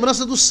mais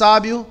lembrança do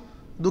sábio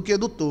do que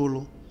do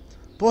tolo.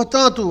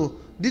 Portanto,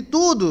 de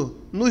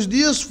tudo, nos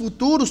dias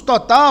futuros,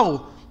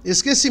 total,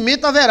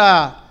 esquecimento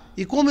haverá.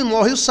 E como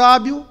morre o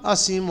sábio,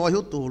 assim morre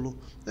o tolo.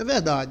 É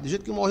verdade, do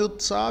jeito que morre o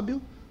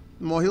sábio,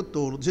 morre o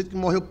tolo. Do jeito que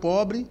morre o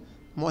pobre,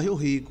 morre o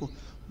rico.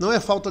 Não é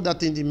falta de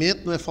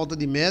atendimento, não é falta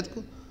de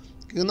médico,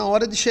 que na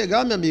hora de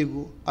chegar, meu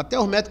amigo, até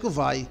os médicos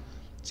vai.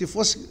 Se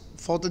fosse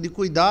falta de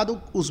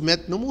cuidado, os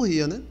médicos não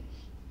morriam, né?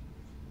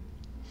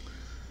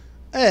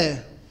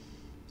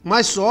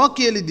 Mas só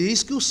que ele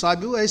diz que o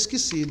sábio é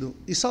esquecido.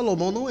 E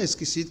Salomão não é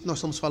esquecido, nós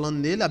estamos falando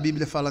nele, a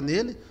Bíblia fala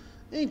nele.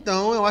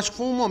 Então, eu acho que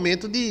foi um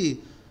momento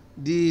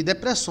de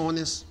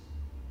depressões.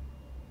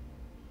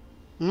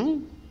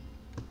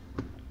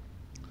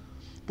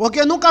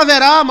 Porque nunca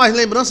haverá mais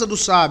lembrança do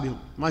sábio,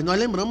 mas nós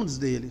lembramos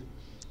dele,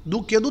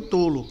 do que do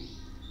tolo.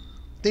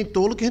 Tem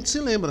tolo que a gente se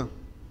lembra.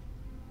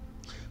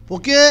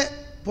 Porque,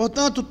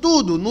 portanto,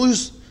 tudo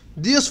nos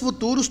dias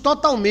futuros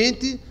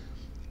totalmente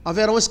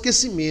haverá um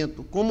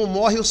esquecimento. Como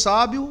morre o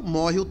sábio,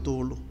 morre o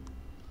tolo.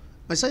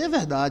 Mas isso aí é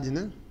verdade,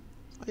 né?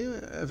 Aí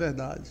é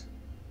verdade.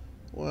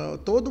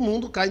 Todo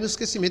mundo cai no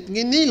esquecimento.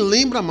 Ninguém nem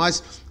lembra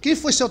mais. Quem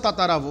foi seu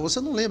tataravô? Você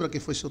não lembra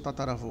quem foi seu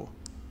tataravô.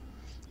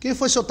 Quem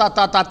foi seu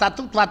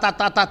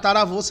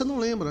tataravô? Você não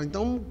lembra.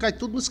 Então cai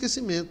tudo no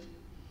esquecimento.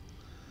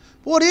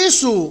 Por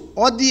isso,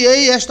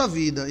 odiei esta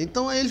vida.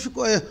 Então ele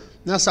ficou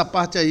nessa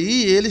parte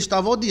aí, ele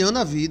estava odiando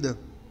a vida.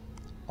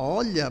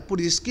 Olha, por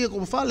isso que,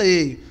 como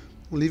falei,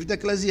 o livro de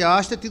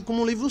Eclesiastes é tido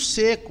como um livro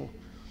seco.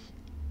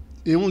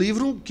 É um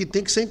livro que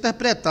tem que ser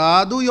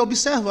interpretado e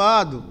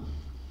observado.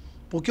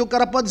 Porque o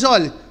cara pode dizer,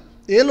 olha,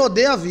 ele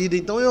odeia a vida,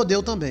 então eu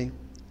odeio também.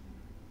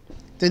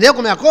 Entendeu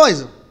como é a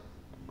coisa?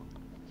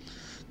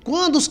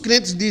 Quando os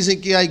crentes dizem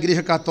que a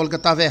Igreja Católica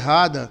estava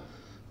errada,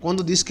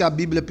 quando diz que a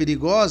Bíblia é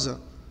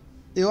perigosa,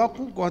 eu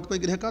concordo com a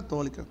Igreja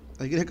Católica.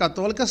 A Igreja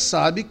Católica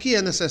sabe que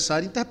é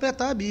necessário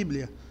interpretar a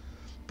Bíblia.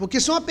 Porque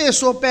se uma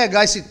pessoa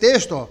pegar esse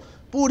texto,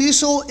 por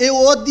isso eu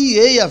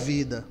odiei a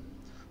vida.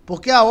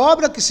 Porque a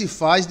obra que se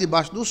faz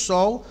debaixo do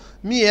sol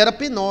me era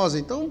penosa.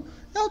 Então,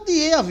 eu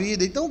odiei a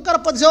vida. Então, o cara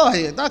pode dizer,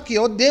 olha, tá aqui,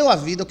 eu odeio a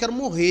vida, eu quero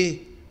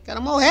morrer. Quero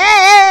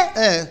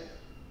morrer!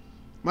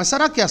 Mas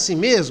será que é assim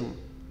mesmo?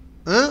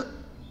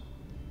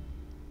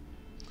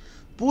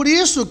 Por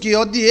isso que eu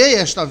odiei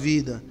esta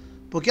vida.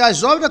 Porque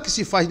as obras que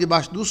se faz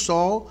debaixo do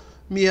sol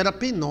me era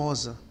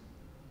penosa.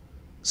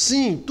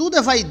 Sim, tudo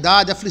é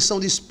vaidade, aflição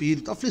de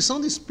espírito. Aflição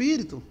de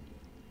espírito.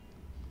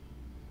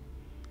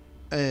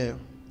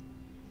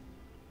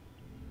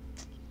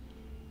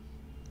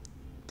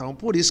 Então,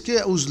 por isso que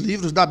os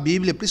livros da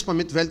Bíblia,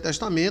 principalmente o Velho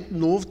Testamento,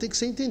 Novo, tem que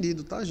ser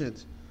entendido, tá,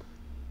 gente?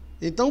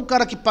 Então, o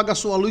cara que paga a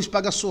sua luz,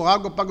 paga a sua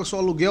água, paga o seu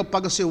aluguel,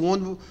 paga seu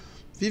ônibus,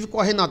 vive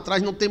correndo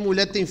atrás, não tem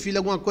mulher, tem filho,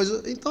 alguma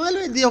coisa. Então,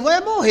 ele diz, eu vou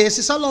morrer.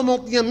 Se Salomão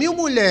tinha 1000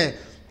 mulheres,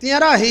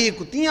 era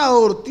rico, tinha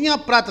ouro, tinha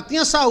prata,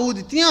 tinha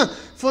saúde, tinha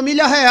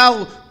família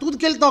real, tudo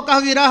que ele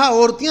tocava virava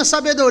ouro, tinha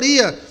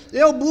sabedoria.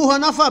 Eu, burro,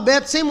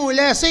 analfabeto, sem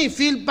mulher, sem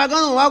filho,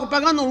 pagando água,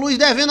 pagando luz,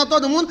 devendo a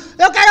todo mundo,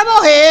 eu quero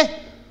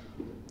morrer.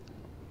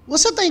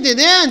 Você está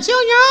entendendo? Sim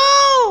ou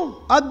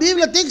não? A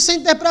Bíblia tem que ser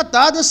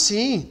interpretada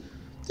assim.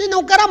 Senão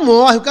o cara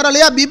morre, o cara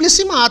lê a Bíblia e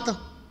se mata.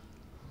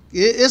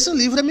 Esse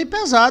livro é meio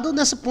pesado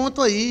nesse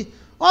ponto aí.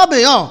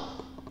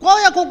 Qual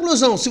é a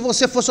conclusão se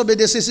você fosse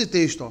obedecer esse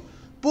texto?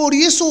 Por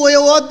isso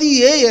eu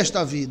odiei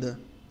esta vida.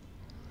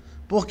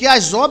 Porque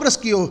as obras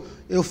que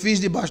eu fiz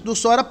debaixo do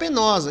sol era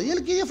penosa. E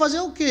ele queria fazer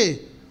o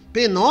quê?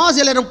 penosa,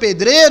 ele era um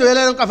pedreiro, ele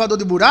era um cavador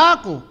de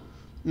buraco?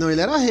 Não,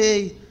 ele era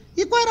rei.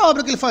 E qual era a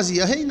obra que ele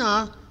fazia?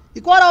 Reinar. E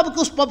qual era a obra que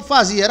os pobres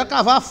faziam? Era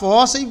cavar a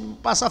fossa e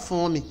passar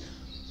fome.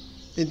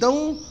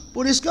 Então,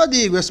 por isso que eu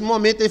digo, esse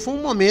momento aí foi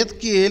um momento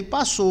que ele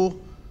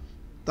passou,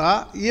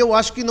 tá? E eu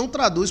acho que não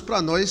traduz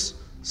para nós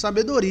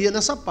sabedoria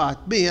nessa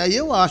parte. Bem, aí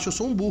eu acho, eu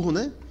sou um burro,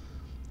 né?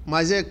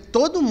 Mas é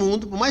todo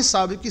mundo, por mais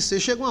sábio que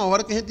seja, chega uma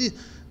hora que a gente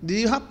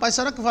diz, rapaz,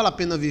 será que vale a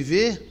pena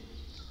viver?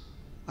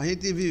 A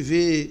gente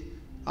viver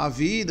a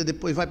vida,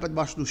 depois vai para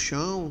debaixo do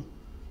chão.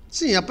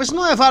 Sim, a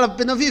pessoa não vale a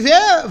pena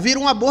viver, vira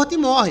um aborto e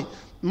morre.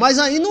 Mas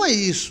aí não é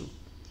isso.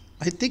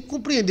 A gente tem que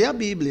compreender a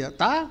Bíblia,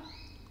 tá?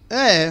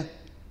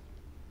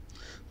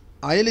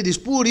 Aí ele diz,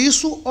 por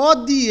isso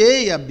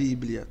odiei a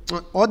Bíblia,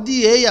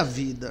 odiei a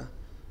vida.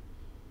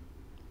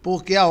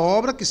 Porque a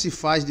obra que se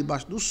faz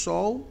debaixo do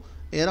sol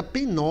era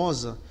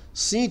penosa.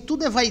 Sim,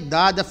 tudo é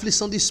vaidade,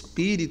 aflição de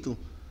espírito.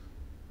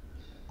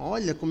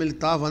 Olha como ele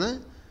estava, né?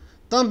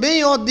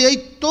 Também odiei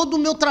todo o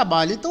meu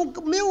trabalho. Então,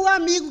 meu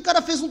amigo, o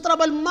cara fez um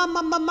trabalho...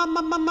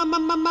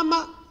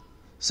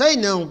 Sei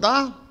não,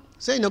 tá?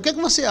 Sei não. O que é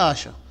que você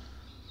acha?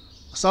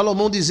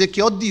 Salomão dizer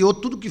que odiou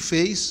tudo que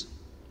fez.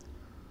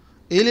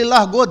 Ele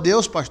largou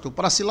Deus, pastor,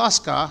 para se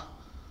lascar.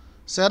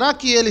 Será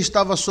que ele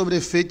estava sob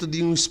efeito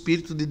de um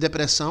espírito de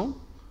depressão?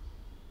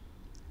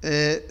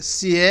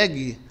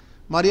 Ciegue.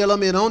 Maria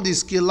Lameirão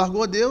diz que ele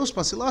largou Deus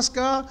para se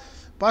lascar.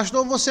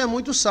 Pastor, você é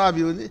muito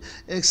sábio.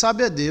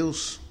 Sábio é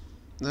Deus,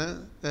 né?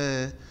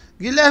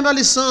 Guilherme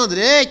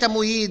Alexandre, eita,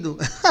 moído.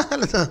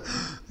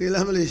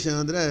 Guilherme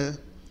Alexandre,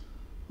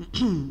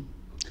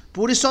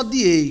 Por isso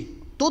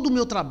odiei todo o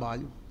meu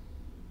trabalho.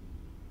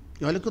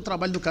 E olha que o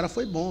trabalho do cara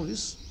foi bom, viu?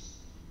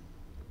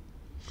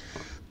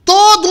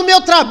 Todo o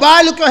meu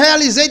trabalho que eu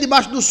realizei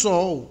debaixo do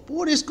sol.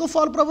 Por isso que eu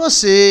falo para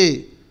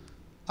você.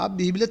 A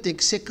Bíblia tem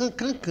que ser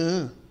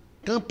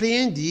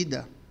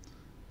compreendida.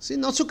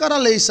 Senão, se o cara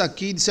ler isso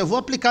aqui e disser, eu vou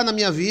aplicar na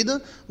minha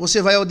vida,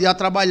 você vai odiar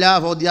trabalhar,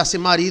 vai odiar ser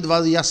marido,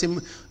 vai odiar ser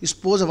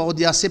esposa, vai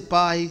odiar ser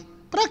pai.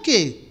 Para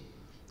quê?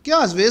 Porque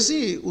às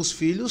vezes os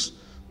filhos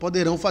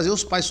poderão fazer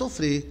os pais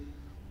sofrer,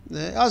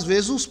 né? Às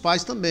vezes os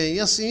pais também. E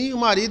assim o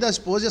marido, a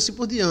esposa e assim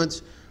por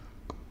diante.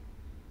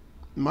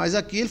 Mas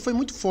aqui ele foi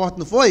muito forte,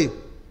 não foi?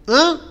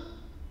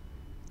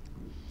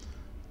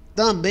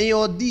 Também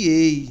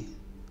odiei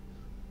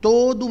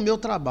todo o meu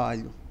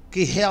trabalho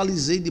que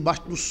realizei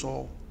debaixo do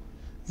sol,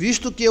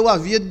 visto que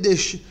havia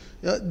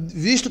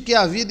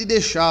de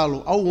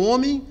deixá-lo ao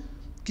homem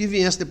que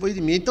viesse depois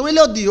de mim. Então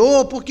ele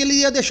odiou porque ele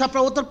ia deixar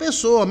para outra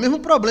pessoa. Mesmo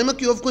problema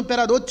que houve com o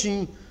imperador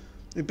Tim.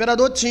 O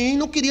imperador Tim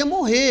não queria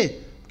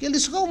morrer, porque ele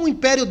disse, um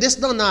império desse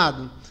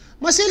danado.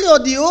 Mas se ele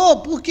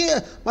odiou,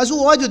 mas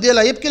o ódio dele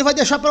aí é porque ele vai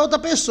deixar para outra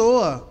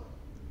pessoa.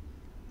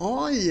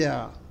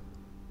 Olha,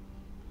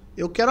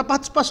 eu quero a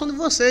participação de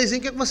vocês, hein?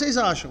 O que é que vocês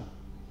acham?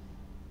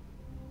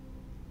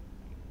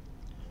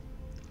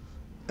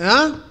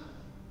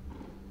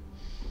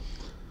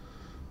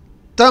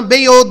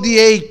 Também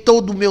odiei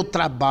todo o meu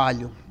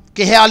trabalho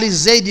que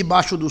realizei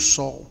debaixo do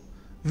sol,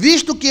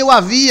 visto que eu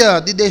havia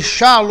de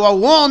deixá-lo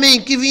ao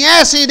homem que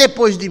viesse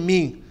depois de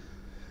mim.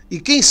 E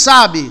quem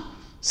sabe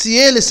se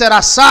ele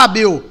será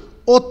sábio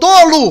ou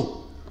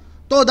tolo,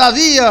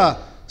 todavia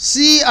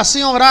se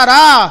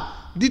assenhorará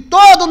de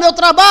todo o meu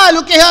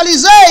trabalho que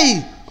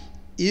realizei.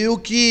 E o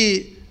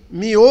que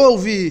me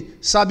ouve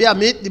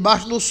sabiamente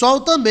debaixo do sol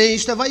também,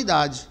 isto é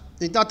vaidade.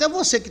 Então até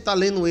você que está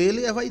lendo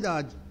ele é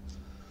vaidade.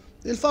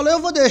 Ele falou,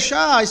 eu vou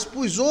deixar,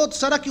 expus outro,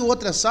 será que o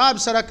outro é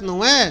sábio, será que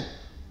não é?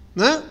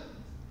 Né?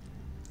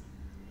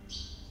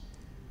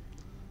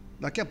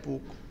 Daqui a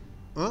pouco.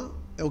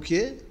 É o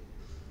quê?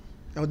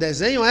 É o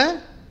desenho, é?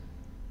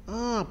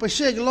 Pois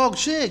chegue logo,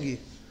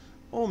 chegue.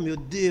 Oh, meu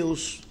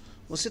Deus.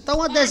 Você tá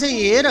uma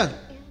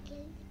desenheira.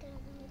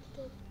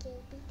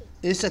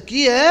 Esse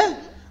aqui é?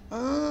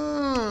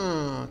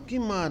 Que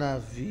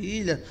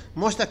maravilha.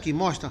 Mostra aqui,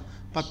 mostra.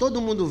 Para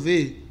todo mundo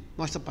ver.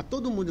 Mostra para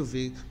todo mundo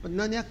ver.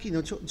 Não é nem aqui,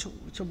 não. Deixa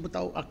eu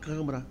botar a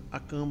câmera. A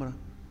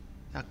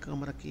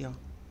câmera aqui, ó.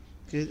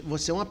 Porque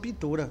você é uma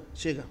pintora.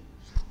 Chega.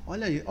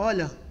 Olha aí,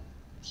 olha.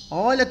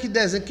 Olha que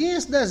desenho. Quem é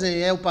esse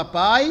desenho? É o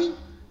papai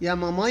e a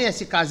mamãe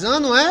se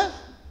casando, é?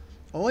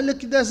 Olha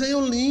que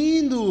desenho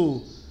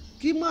lindo.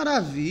 Que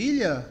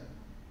maravilha.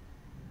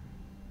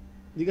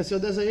 Diga assim, eu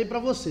desenhei para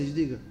vocês,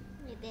 diga.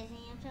 Eu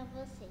desenhei para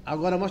vocês.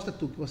 Agora mostra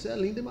tu, que você é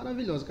linda e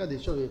maravilhosa. Cadê?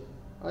 Deixa eu ver.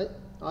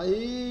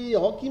 Aí,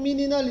 ó, que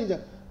menina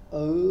linda.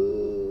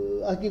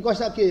 Aqui,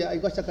 encosta aqui,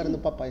 encosta a cara no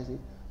papai, assim.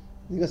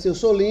 Diga assim, eu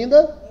sou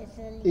linda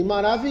e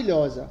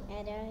maravilhosa.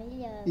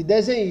 E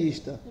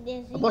desenhista.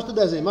 Mostra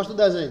o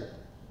desenho.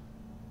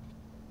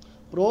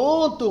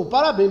 Pronto,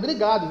 parabéns,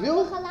 obrigado, viu?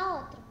 Vou colar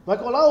outro. Vai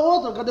colar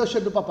outro. Cadê o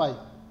cheiro do papai?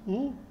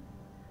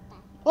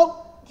 Oh.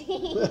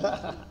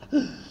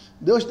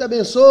 Deus te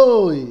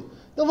abençoe.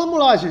 Então vamos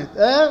lá, gente.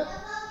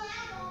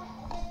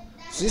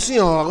 Sim,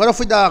 senhor. Agora eu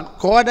fui dar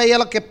corda e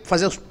ela quer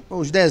fazer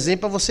os desenhos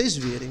para vocês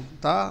verem,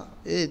 tá?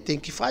 Tem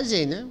que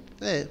fazer, né?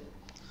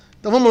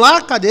 Então vamos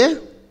lá, cadê?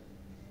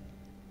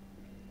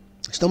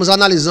 Estamos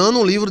analisando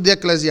o livro de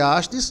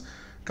Eclesiastes,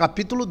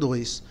 capítulo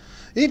 2.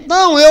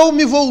 Então eu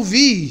me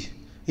envolvi,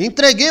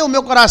 entreguei o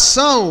meu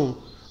coração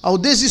ao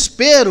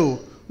desespero,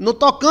 no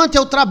tocante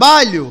ao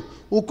trabalho,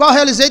 o qual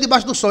realizei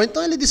debaixo do sol.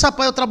 Então ele disse,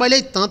 rapaz, eu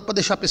trabalhei tanto para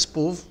deixar para esse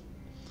povo.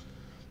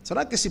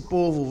 Será que esse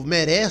povo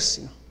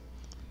merece?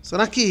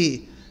 Será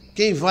que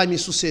quem vai me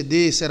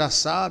suceder será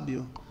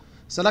sábio?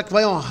 Será que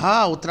vai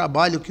honrar o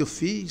trabalho que eu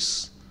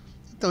fiz?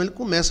 Então ele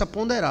começa a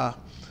ponderar.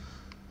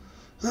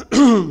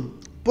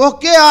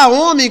 Porque há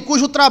homem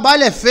cujo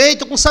trabalho é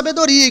feito com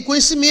sabedoria e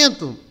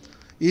conhecimento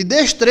e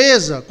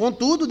destreza,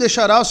 contudo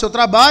deixará o seu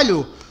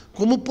trabalho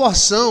como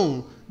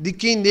porção de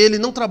quem nele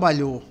não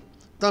trabalhou.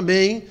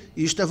 Também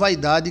isto é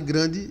vaidade e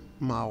grande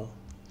mal.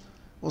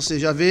 Ou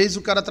seja, às vezes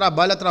o cara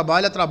trabalha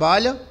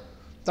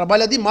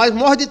demais,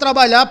 morre de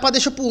trabalhar para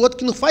deixar para o outro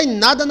que não faz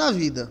nada na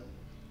vida,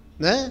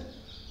 né?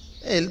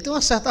 Ele tem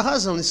uma certa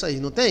razão nisso aí,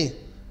 não tem?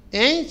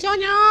 Hein,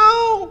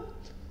 sonhão?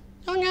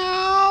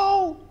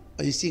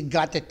 Esse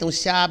gato é tão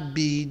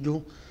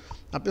sabido.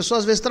 A pessoa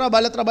às vezes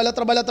trabalha.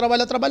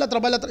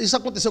 Isso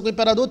aconteceu com o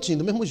imperador Tim,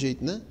 do mesmo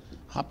jeito, né?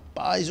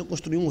 Rapaz, eu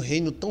construí um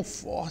reino tão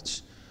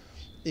forte.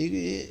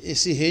 E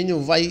esse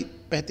reino vai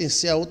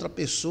pertencer a outra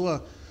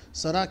pessoa.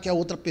 Será que a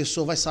outra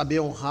pessoa vai saber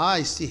honrar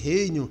esse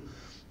reino?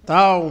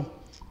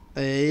 Tal.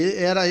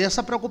 Era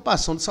essa a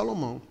preocupação de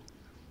Salomão.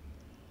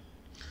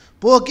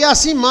 Porque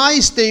assim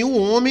mais tem o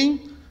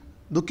homem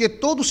do que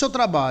todo o seu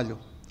trabalho,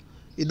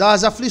 e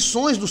das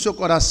aflições do seu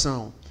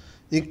coração,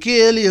 em que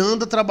ele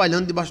anda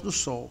trabalhando debaixo do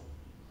sol.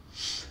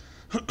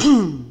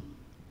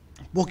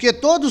 Porque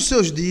todos os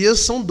seus dias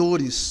são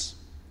dores,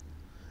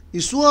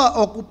 e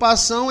sua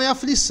ocupação é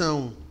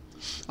aflição.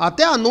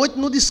 Até a noite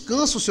não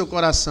descansa o seu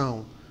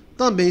coração.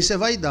 Também isso é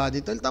vaidade.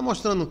 Então ele está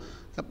mostrando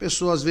que a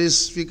pessoa às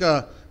vezes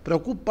fica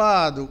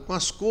preocupado com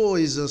as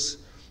coisas,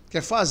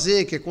 quer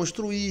fazer, quer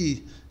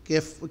construir,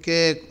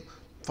 quer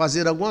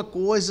fazer alguma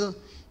coisa.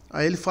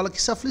 Aí ele fala que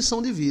isso é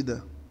aflição de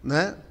vida,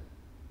 né?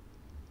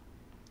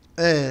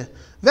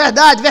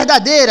 Verdade,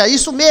 verdadeira,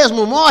 isso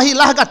mesmo, morre e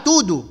larga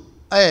tudo.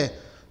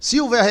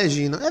 Silvia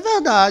Regina, é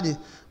verdade,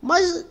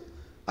 mas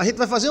a gente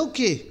vai fazer o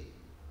quê?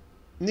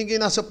 Ninguém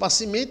nasceu para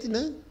semente,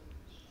 né?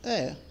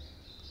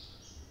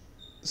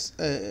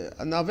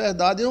 Na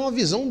verdade é uma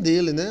visão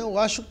dele, né? Eu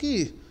acho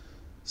que,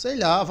 sei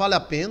lá, vale a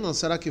pena,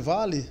 será que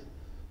vale?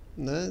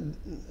 Né?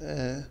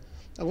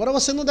 Agora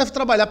você não deve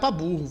trabalhar para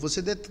burro,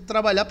 você deve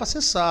trabalhar para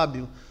ser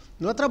sábio.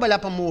 Não é trabalhar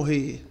para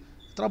morrer,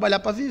 é trabalhar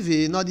para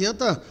viver. Não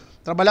adianta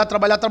trabalhar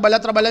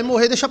e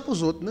morrer e deixar para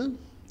os outros, né?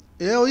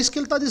 É isso que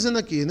ele está dizendo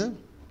aqui, né?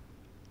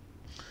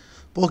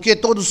 Porque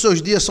todos os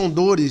seus dias são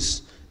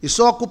dores, e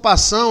sua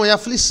ocupação é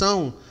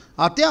aflição.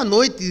 Até a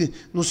noite,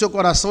 no seu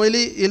coração,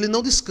 ele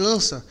não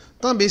descansa.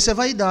 Também isso é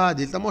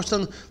vaidade. Ele está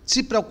mostrando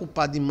se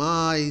preocupar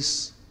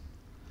demais.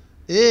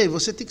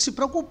 Você tem que se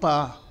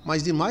preocupar,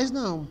 mas demais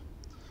não.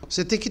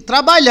 Você tem que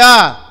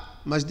trabalhar,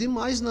 mas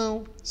demais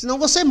não. Senão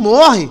você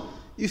morre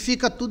e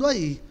fica tudo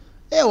aí.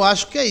 Eu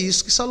acho que é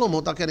isso que Salomão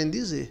está querendo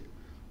dizer.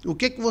 O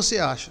que você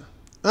acha?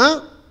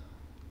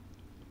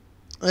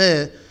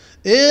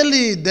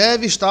 Ele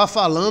deve estar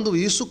falando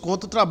isso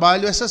contra o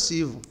trabalho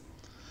excessivo.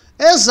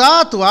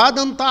 Exato,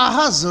 Adam está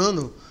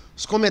arrasando.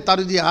 Os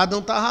comentários de Adam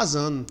estão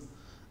arrasando.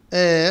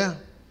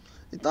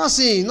 Então,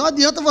 assim, não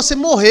adianta você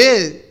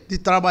morrer de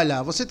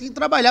trabalhar. Você tem que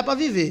trabalhar para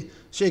viver.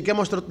 Quer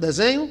mostrar outro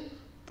desenho?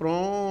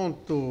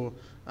 Pronto.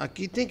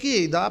 Aqui tem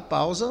que dar a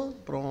pausa.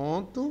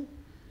 Pronto.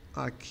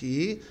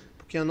 Aqui.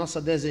 Porque a nossa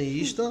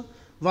desenhista...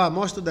 Vá,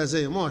 mostra o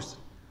desenho, mostra.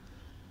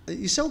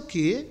 Isso é o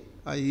quê?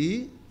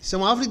 Aí, isso é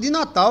uma árvore de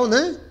Natal,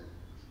 né?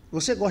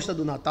 Você gosta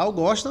do Natal?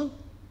 Gosta?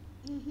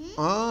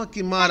 Uhum.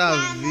 Que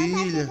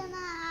maravilha.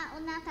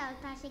 O Natal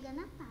está chegando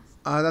a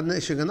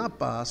Páscoa. Chegando a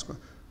Páscoa.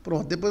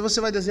 Pronto, depois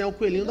você vai desenhar o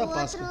coelhinho da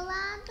Páscoa. Do outro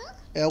lado...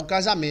 É o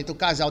casamento, o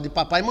casal de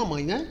papai e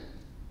mamãe, né?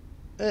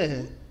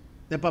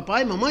 É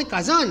papai e mamãe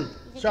casando?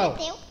 Tchau.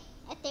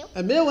 É teu.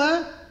 É meu,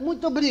 é?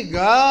 Muito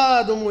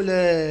obrigado,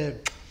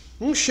 mulher.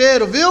 Um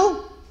cheiro,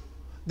 viu?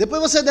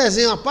 Depois você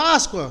desenha a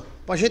Páscoa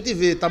pra gente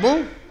ver, tá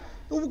bom?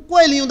 O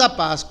coelhinho da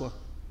Páscoa,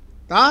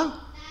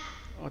 tá?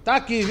 Tá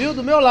aqui, viu?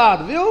 Do meu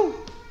lado,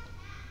 viu?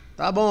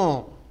 Tá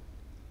bom.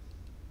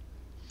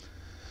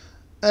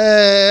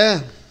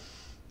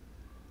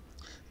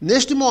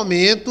 Neste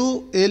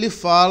momento, ele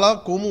fala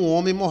como um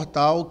homem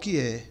mortal que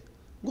é.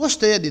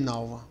 Gostei,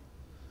 Adinalva.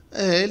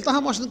 Ele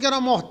estava mostrando que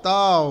era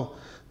mortal,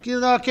 que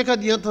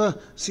adianta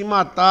se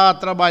matar,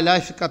 trabalhar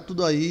e ficar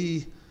tudo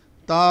aí,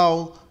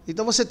 tal.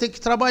 Então você tem que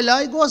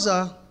trabalhar e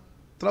gozar.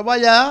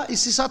 Trabalhar e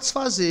se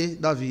satisfazer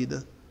da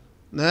vida,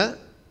 né?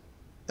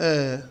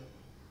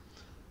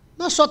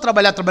 Não é só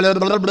trabalhar.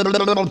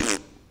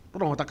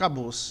 Pronto,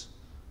 acabou-se.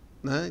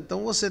 Né?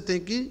 Então você tem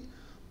que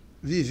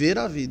viver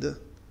a vida.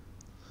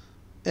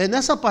 É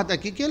nessa parte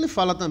aqui que ele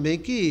fala também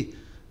que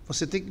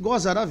você tem que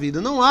gozar a vida.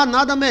 Não há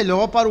nada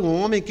melhor para o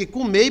homem que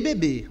comer e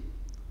beber.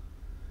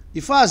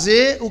 E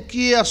fazer o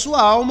que a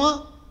sua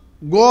alma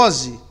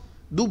goze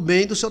do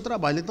bem do seu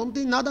trabalho. Então não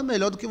tem nada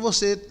melhor do que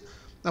você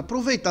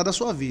aproveitar da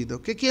sua vida. O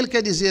que ele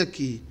quer dizer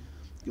aqui?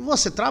 Que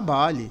você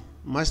trabalhe,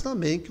 mas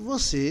também que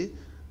você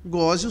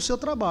goze o seu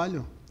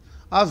trabalho.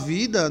 A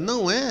vida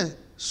não é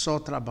só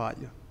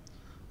trabalho.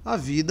 A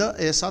vida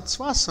é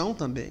satisfação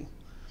também.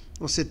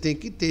 Você tem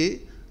que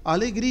ter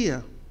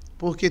alegria,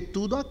 porque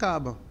tudo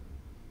acaba.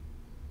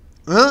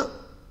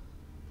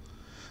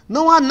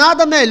 Não há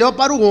nada melhor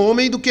para o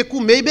homem do que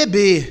comer e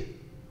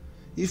beber,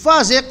 e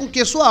fazer com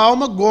que sua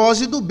alma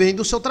goze do bem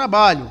do seu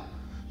trabalho.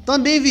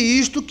 Também vi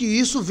isto, que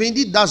isso vem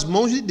das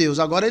mãos de Deus.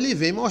 Agora ele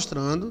vem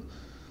mostrando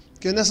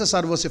que é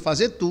necessário você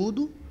fazer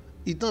tudo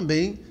e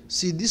também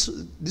se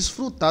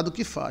desfrutar do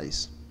que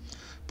faz.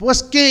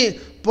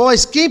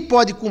 Pois quem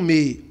pode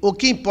comer ou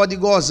quem pode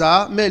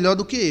gozar melhor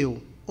do que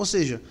eu? Ou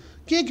seja,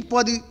 quem é que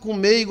pode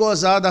comer e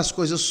gozar das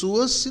coisas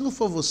suas se não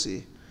for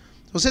você?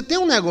 Você tem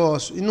um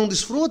negócio e não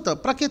desfruta,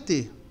 para que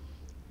ter?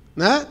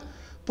 Né?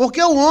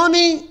 Porque o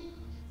homem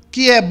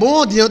que é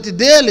bom diante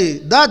dele,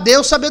 dá a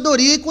Deus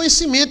sabedoria e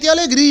conhecimento e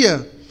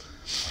alegria.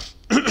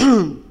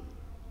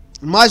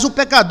 Mas o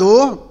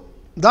pecador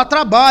dá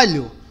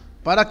trabalho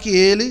para que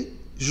ele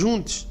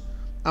junte,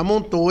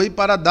 amontoe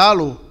para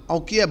dá-lo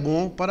ao que é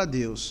bom para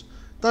Deus.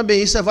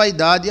 Também isso é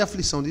vaidade e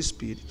aflição de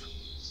espírito.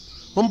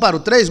 Vamos para o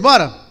 3,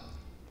 bora?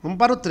 Vamos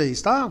para o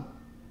 3, tá?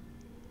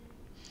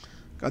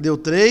 Cadê o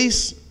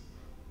 3?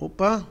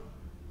 Opa,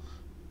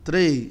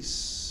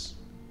 3.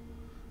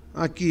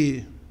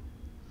 Aqui.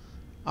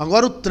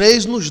 Agora o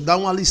 3 nos dá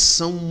uma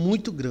lição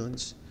muito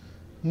grande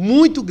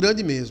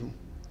mesmo.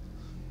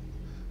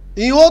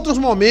 Em outros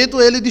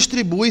momentos ele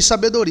distribui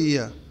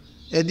sabedoria.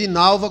 É de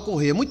Nalva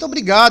Corrêa. Muito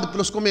obrigado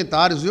pelos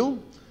comentários, viu?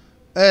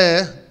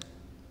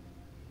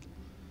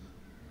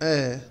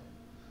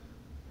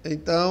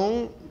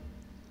 Então,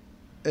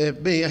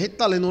 bem, a gente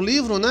está lendo um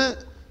livro, né?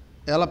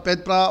 Ela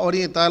pede para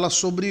orientar ela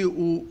sobre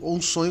um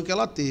sonho que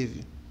ela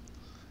teve.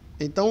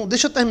 Então,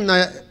 deixa eu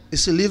terminar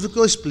esse livro que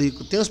eu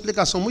explico. Tem uma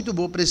explicação muito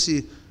boa para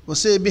esse...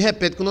 Você me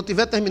repete, quando eu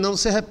estiver terminando,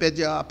 você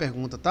repete a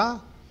pergunta,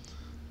 tá?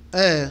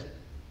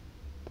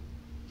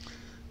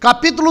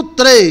 Capítulo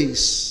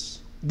 3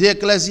 de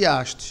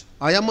Eclesiastes.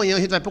 Aí amanhã a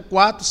gente vai para o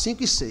 4,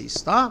 5 e 6,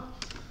 tá?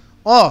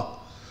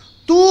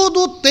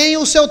 Tudo tem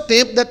o seu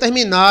tempo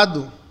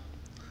determinado.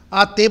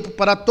 Há tempo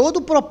para todo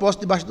o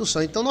propósito debaixo do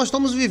céu. Então nós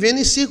estamos vivendo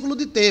em círculo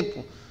de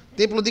tempo.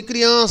 Tempo de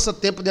criança,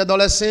 tempo de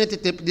adolescente,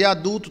 tempo de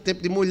adulto,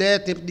 tempo de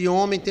mulher, tempo de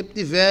homem, tempo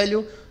de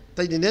velho.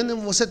 Está entendendo?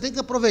 Você tem que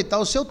aproveitar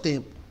o seu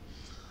tempo.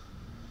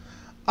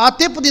 Há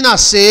tempo de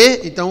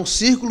nascer, então o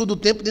círculo do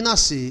tempo de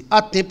nascer.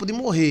 Há tempo de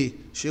morrer.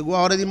 Chegou a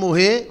hora de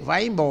morrer,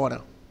 vai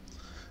embora.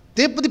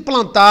 Tempo de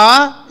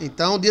plantar,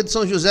 então o dia de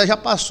São José já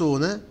passou,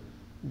 né?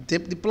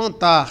 Tempo de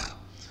plantar.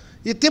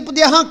 E tempo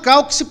de arrancar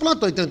o que se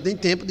plantou, então tem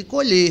tempo de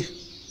colher.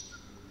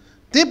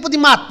 Tempo de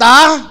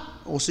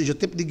matar, ou seja,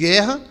 tempo de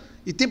guerra,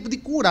 e tempo de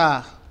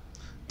curar.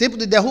 Tempo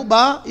de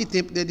derrubar e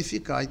tempo de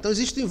edificar. Então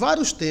existem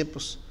vários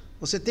tempos.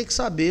 Você tem que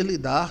saber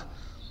lidar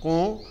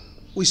com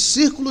os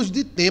círculos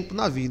de tempo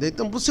na vida.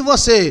 Então, se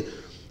você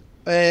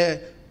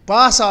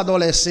passa a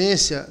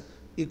adolescência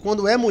e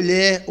quando é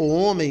mulher ou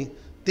homem,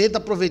 tenta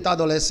aproveitar a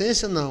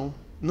adolescência, não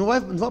vai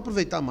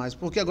aproveitar mais,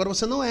 porque agora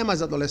você não é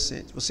mais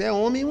adolescente, você é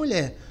homem e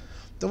mulher.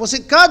 Então,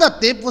 cada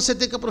tempo você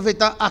tem que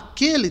aproveitar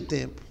aquele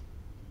tempo.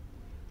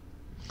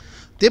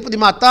 Tempo de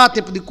matar,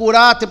 tempo de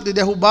curar, tempo de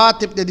derrubar,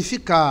 tempo de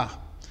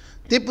edificar.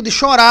 Tempo de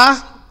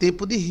chorar,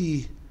 tempo de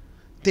rir.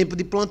 Tempo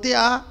de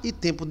plantear e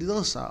tempo de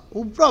dançar.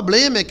 O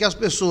problema é que as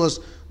pessoas,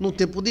 no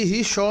tempo de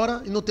rir,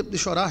 choram, e no tempo de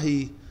chorar,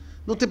 rir.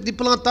 No tempo de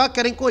plantar,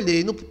 querem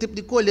colher, e no tempo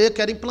de colher,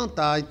 querem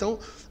plantar. Então,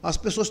 as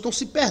pessoas estão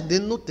se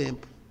perdendo no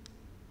tempo.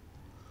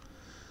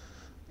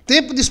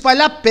 Tempo de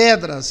espalhar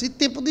pedras e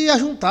tempo de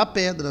ajuntar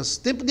pedras.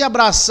 Tempo de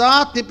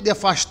abraçar, tempo de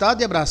afastar,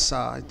 de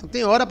abraçar. Então,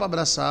 tem hora para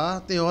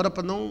abraçar, tem hora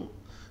para não...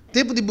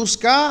 Tempo de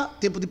buscar,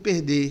 tempo de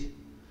perder.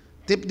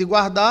 Tempo de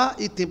guardar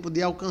e tempo de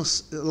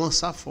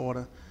lançar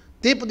fora.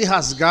 Tempo de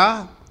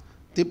rasgar,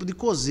 tempo de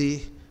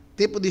coser,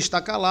 tempo de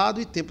estar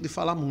calado e tempo de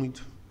falar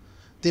muito.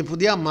 Tempo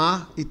de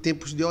amar e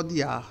tempos de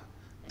odiar.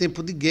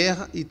 Tempo de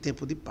guerra e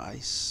tempo de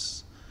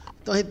paz.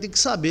 Então a gente tem que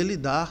saber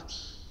lidar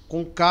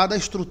com cada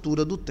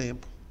estrutura do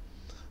tempo.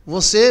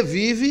 Você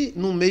vive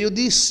no meio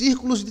de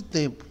círculos de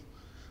tempo.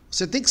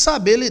 Você tem que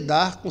saber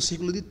lidar com o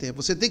círculo de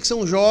tempo. Você tem que ser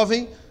um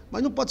jovem,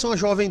 mas não pode ser uma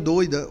jovem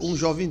doida, um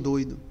jovem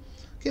doido,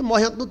 que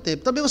morre antes do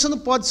tempo. Também você não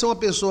pode ser uma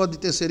pessoa de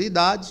terceira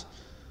idade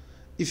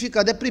e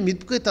ficar deprimido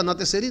porque está na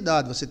terceira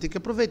idade. Você tem que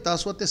aproveitar a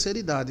sua terceira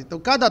idade. Então,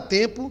 cada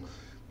tempo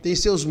tem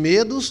seus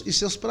medos e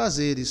seus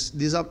prazeres,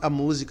 diz a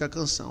música, a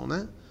canção,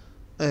 né?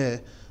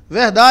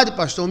 Verdade,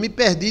 pastor, eu me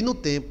perdi no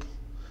tempo.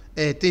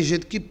 Tem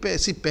gente que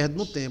se perde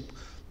no tempo.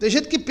 Tem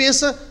gente que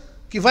pensa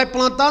que vai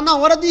plantar na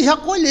hora de já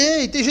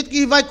colher, e tem gente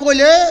que vai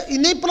colher e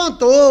nem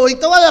plantou.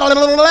 Então,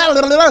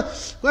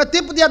 é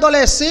tempo de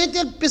adolescente,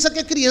 ele pensa que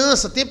é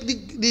criança. Tempo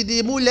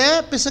de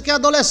mulher, pensa que é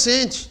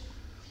adolescente.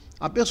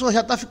 A pessoa já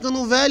está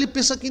ficando velha e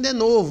pensa que ainda é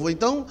novo.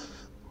 Então,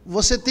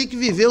 você tem que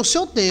viver o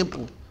seu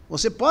tempo.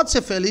 Você pode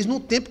ser feliz no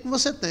tempo que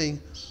você tem.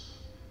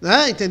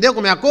 Né? Entendeu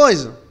como é a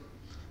coisa?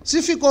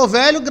 Se ficou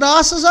velho,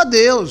 graças a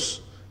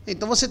Deus.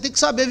 Então, você tem que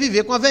saber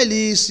viver com a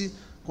velhice,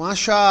 com a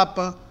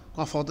chapa,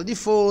 com a falta de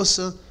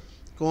força,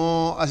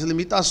 com as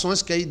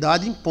limitações que a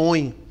idade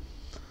impõe.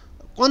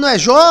 Quando é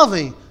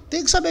jovem,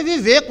 tem que saber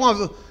viver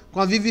com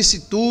a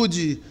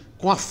vicissitude,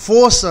 com a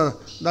força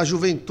da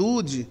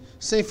juventude,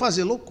 sem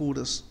fazer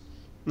loucuras,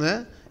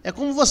 né? É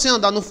como você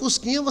andar no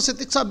fusquinha, você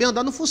tem que saber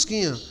andar no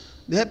fusquinha.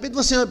 De repente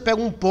você pega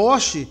um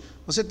poste,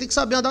 você tem que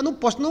saber andar no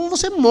poste. Não,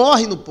 você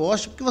morre no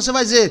poste, porque você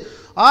vai dizer,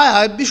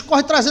 o bicho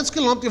corre 300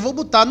 quilômetros, eu vou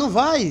botar. Não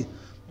vai.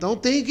 Então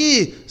tem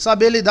que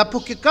saber lidar,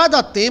 porque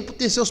cada tempo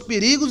tem seus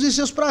perigos e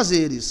seus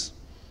prazeres.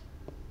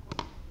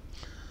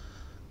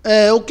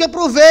 O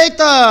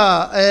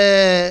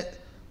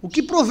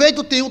que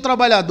proveito tem o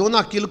trabalhador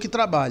naquilo que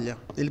trabalha?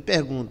 Ele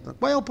pergunta.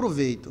 Qual é o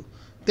proveito?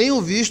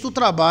 Tenho visto o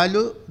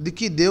trabalho de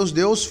que Deus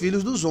deu aos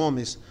filhos dos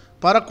homens,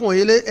 para com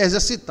ele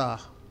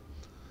exercitar.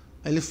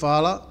 Ele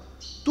fala,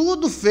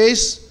 tudo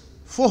fez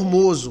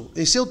formoso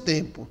em seu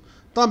tempo.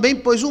 Também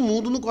pôs o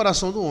mundo no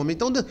coração do homem.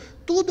 Então,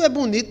 tudo é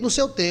bonito no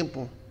seu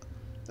tempo.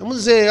 Vamos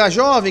dizer, a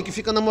jovem que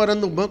fica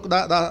namorando no banco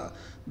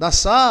da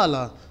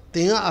sala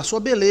tem a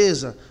sua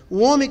beleza. O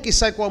homem que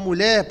sai com a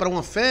mulher para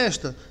uma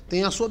festa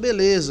tem a sua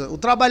beleza. O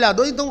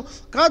trabalhador, então,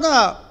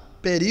 cada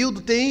período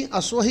tem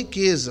a sua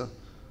riqueza.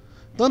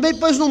 Também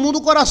pôs no mundo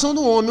o coração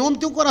do homem. O homem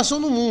tem o coração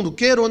no mundo.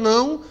 Queira ou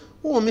não,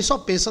 o homem só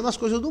pensa nas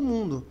coisas do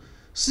mundo.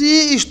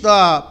 Sem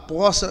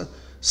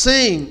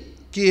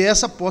que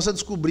essa possa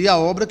descobrir a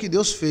obra que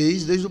Deus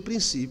fez desde o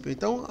princípio.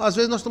 Então, às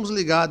vezes nós estamos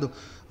ligados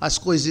às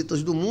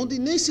coisitas do mundo e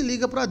nem se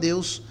liga para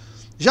Deus.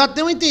 Já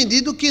tenho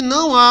entendido que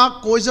não há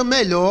coisa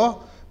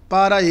melhor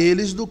para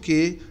eles do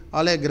que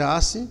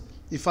alegrar-se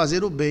e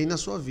fazer o bem na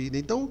sua vida.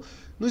 Então,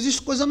 não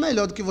existe coisa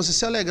melhor do que você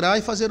se alegrar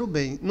e fazer o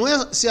bem. Não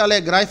é se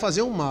alegrar e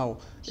fazer o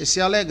mal, é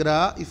se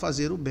alegrar e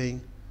fazer o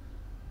bem.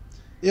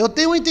 Eu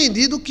tenho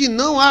entendido que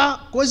não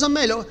há coisa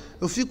melhor.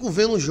 Eu fico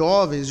vendo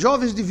jovens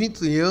de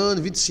 20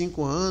 anos,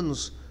 25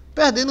 anos,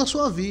 perdendo a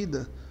sua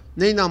vida.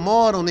 Nem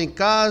namoram, nem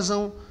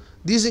casam,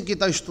 dizem que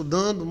estão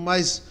estudando,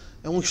 mas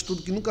é um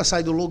estudo que nunca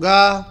sai do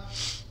lugar.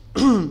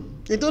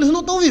 Então eles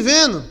não estão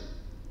vivendo.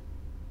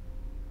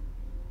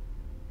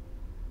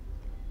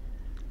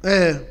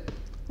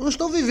 Não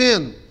estão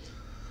vivendo.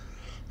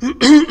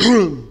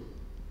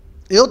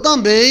 Eu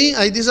também,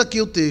 aí diz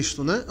aqui o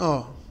texto, né?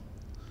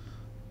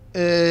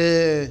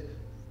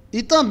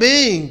 E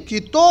também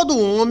que todo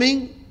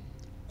homem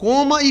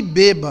coma e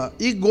beba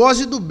e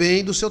goze do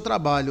bem do seu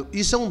trabalho.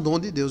 Isso é um dom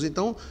de Deus.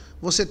 Então,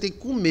 você tem que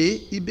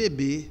comer e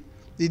beber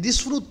e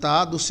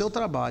desfrutar do seu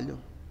trabalho.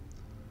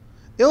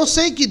 Eu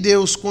sei que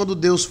Deus, quando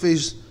Deus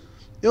fez...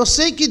 Eu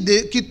sei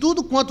que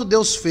tudo quanto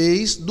Deus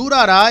fez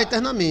durará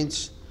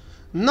eternamente.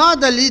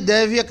 Nada lhe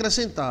deve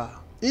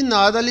acrescentar e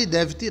nada lhe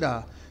deve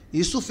tirar.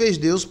 Isso fez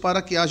Deus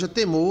para que haja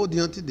temor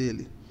diante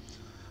dele.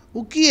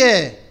 O que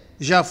é,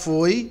 já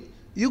foi,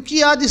 e o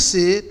que há de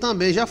ser,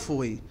 também já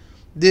foi.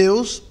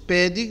 Deus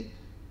pede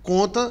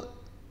conta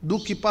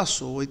do que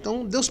passou.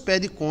 Então, Deus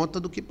pede conta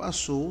do que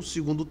passou,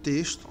 segundo o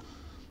texto.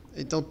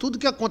 Então, tudo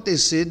que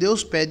acontecer,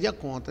 Deus pede a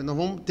conta. Nós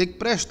vamos ter que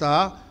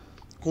prestar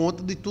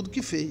conta de tudo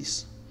que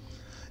fez.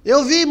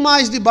 Eu vi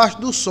mais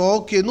debaixo do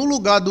sol que no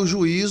lugar do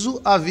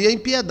juízo havia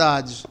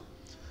impiedade,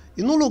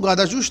 e no lugar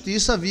da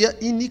justiça havia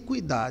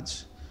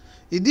iniquidade.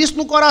 E disse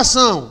no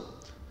coração,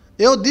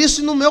 eu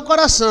disse no meu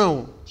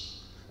coração,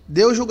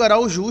 Deus julgará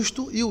o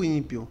justo e o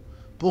ímpio,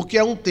 porque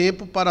é um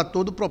tempo para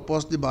todo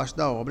propósito debaixo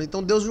da obra.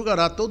 Então Deus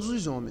julgará todos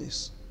os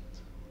homens.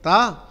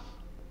 Tá?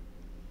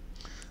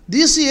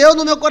 Disse eu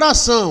no meu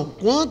coração,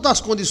 quanto às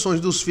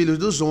condições dos filhos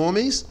dos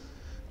homens,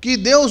 que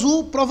Deus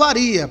o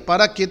provaria,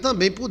 para que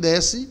também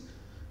pudesse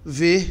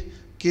ver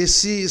que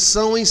se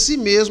são em si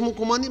mesmo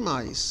como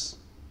animais.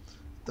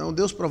 Então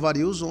Deus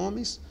provaria os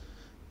homens,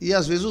 e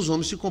às vezes os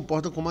homens se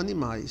comportam como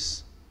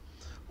animais.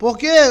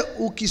 Porque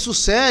o que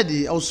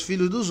sucede aos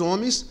filhos dos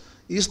homens,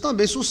 isso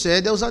também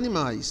sucede aos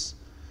animais.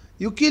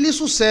 E o que lhe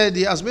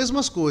sucede, as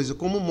mesmas coisas,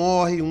 como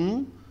morre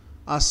um,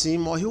 assim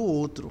morre o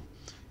outro.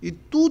 E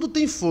tudo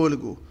tem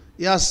fôlego,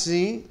 e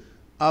assim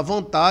a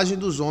vantagem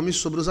dos homens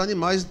sobre os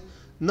animais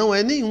não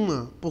é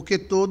nenhuma, porque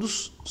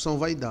todos são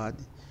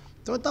vaidade.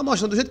 Então ele está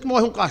mostrando, do jeito que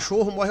morre um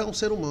cachorro, morre um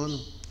ser humano.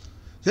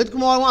 Do jeito que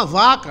morre uma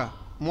vaca,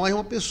 morre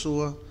uma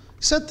pessoa.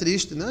 Isso é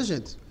triste, né,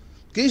 gente?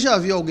 Quem já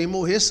viu alguém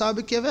morrer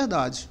sabe que é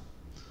verdade,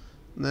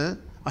 né?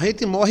 A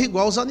gente morre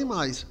igual os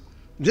animais.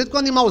 Do jeito que o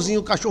animalzinho,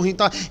 o cachorrinho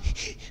está...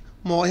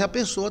 morre a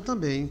pessoa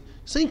também.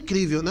 Isso é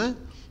incrível, né?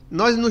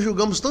 Nós nos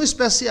julgamos tão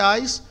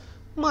especiais,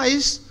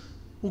 mas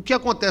o que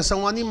acontece a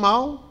um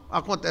animal,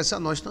 acontece a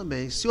nós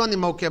também. Se o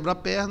animal quebra a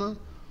perna,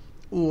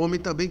 o homem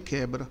também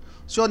quebra.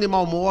 Se o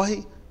animal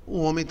morre, o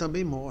homem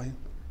também morre.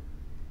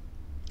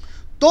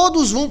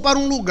 Todos vão para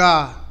um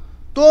lugar,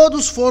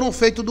 todos foram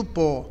feitos do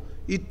pó,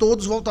 e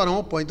todos voltarão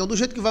ao pó. Então, do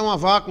jeito que vai uma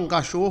vaca, um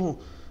cachorro,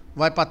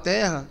 vai para a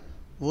terra,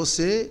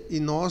 você e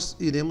nós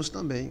iremos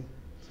também.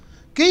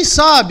 Quem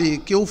sabe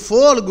que o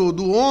fôlego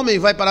do homem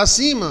vai para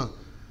cima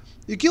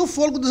e que o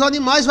fôlego dos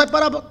animais vai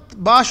para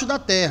baixo da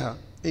terra?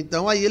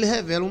 Então, aí ele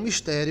revela um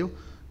mistério,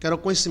 que era o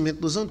conhecimento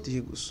dos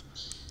antigos.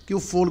 Que o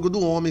fôlego do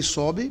homem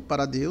sobe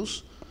para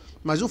Deus,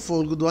 mas o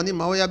fôlego do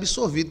animal é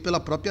absorvido pela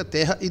própria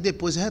terra e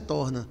depois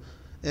retorna.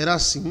 Era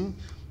assim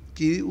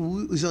que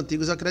os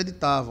antigos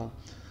acreditavam.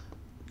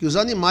 que os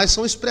animais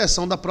são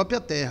expressão da própria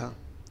terra.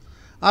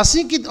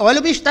 Assim que, olha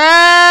o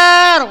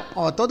mistério!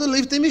 Ó, todo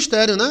livro tem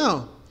mistério,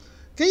 né?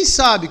 Quem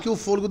sabe que o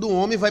fôlego do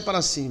homem vai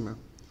para cima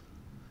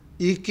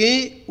e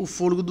quem o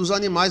fôlego dos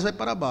animais vai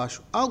para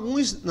baixo?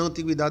 Alguns na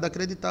antiguidade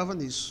acreditavam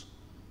nisso,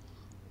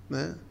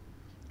 né?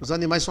 Os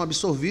animais são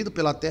absorvidos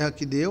pela terra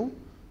que deu,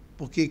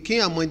 porque quem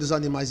é a mãe dos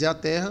animais é a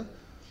terra,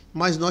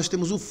 mas nós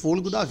temos o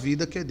fôlego da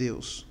vida, que é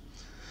Deus.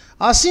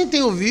 Assim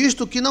tenho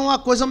visto que não há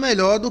coisa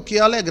melhor do que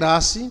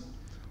alegrar-se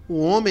o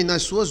homem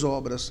nas suas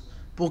obras,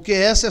 porque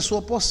essa é a sua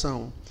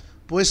porção.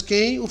 Pois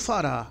quem o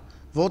fará,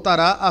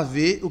 voltará a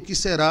ver o que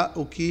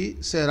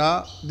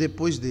será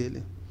depois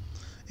dele.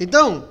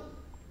 Então,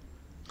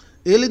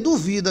 ele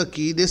duvida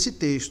aqui desse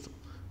texto,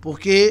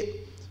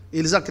 porque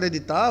eles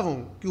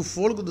acreditavam que o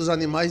fôlego dos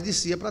animais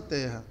descia para a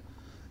terra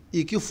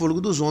e que o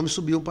fôlego dos homens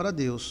subiu para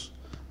Deus.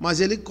 Mas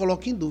ele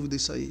coloca em dúvida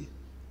isso aí.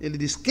 Ele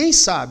diz, quem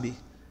sabe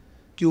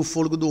que o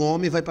fôlego do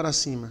homem vai para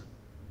cima?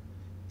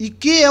 E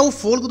que é o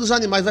fôlego dos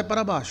animais vai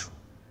para baixo?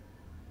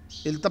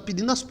 Ele está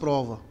pedindo as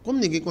provas. Como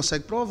ninguém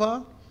consegue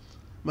provar,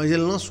 mas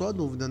ele lançou a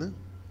dúvida, né?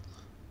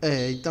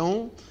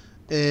 Então,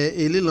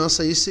 ele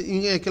lança isso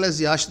em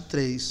Eclesiastes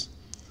 3.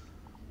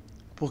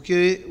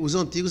 Porque os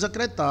antigos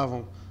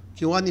acreditavam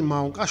que um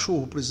animal, um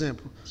cachorro, por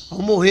exemplo,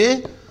 ao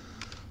morrer,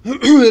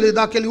 ele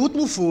dá aquele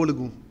último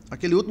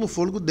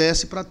fôlego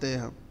desce para a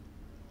terra.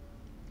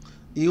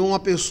 E uma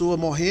pessoa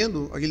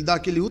morrendo, ele dá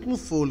aquele último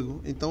fôlego,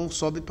 então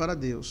sobe para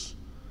Deus.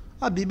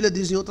 A Bíblia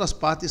diz em outras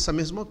partes essa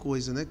mesma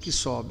coisa, né? Que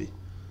sobe.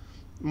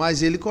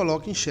 Mas ele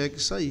coloca em xeque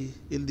isso aí.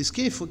 Ele diz,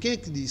 quem é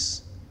que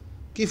disse?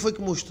 Quem foi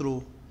que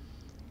mostrou?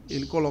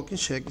 Ele coloca em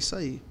xeque isso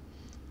aí.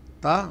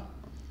 Tá?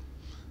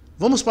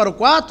 Vamos para o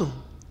 4?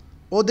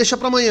 Ou deixa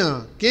para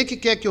amanhã? Quem é que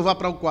quer que eu vá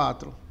para o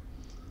 4?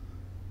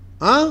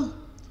 Hã?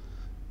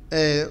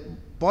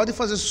 Pode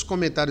fazer seus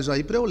comentários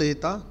aí para eu ler,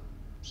 tá?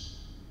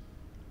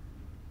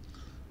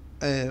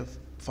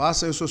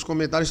 Faça aí os seus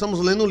comentários.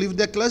 Estamos lendo o livro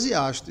de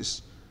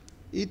Eclesiastes.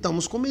 E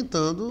estamos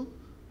comentando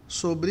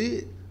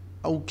sobre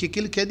o que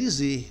ele quer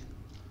dizer.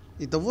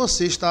 Então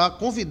você está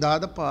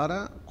convidada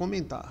para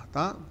comentar,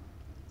 tá?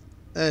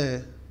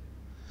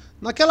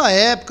 Naquela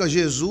época,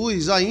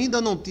 Jesus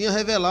ainda não tinha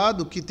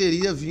revelado que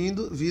teria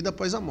vida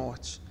após a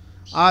morte.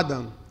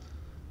 Adam,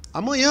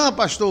 amanhã,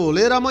 pastor,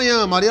 ler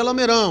amanhã, Maria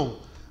Lameirão.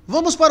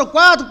 Vamos para o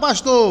 4,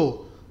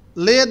 pastor?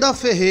 Leda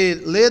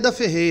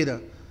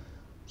Ferreira.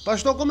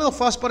 Pastor, como eu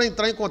faço para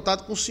entrar em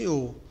contato com o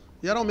senhor?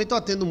 Geralmente eu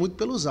atendo muito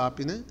pelo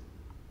zap, né?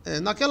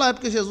 Naquela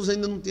época Jesus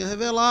ainda não tinha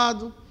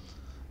revelado.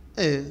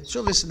 Deixa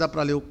eu ver se dá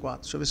para ler o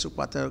 4. Deixa eu ver se o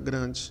 4 é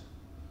grande.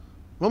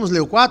 Vamos ler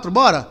o 4?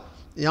 Bora?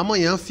 E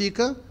amanhã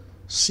fica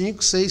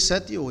 5, 6,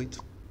 7 e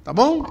 8. Tá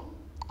bom?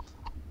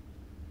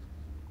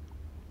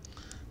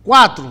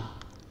 4.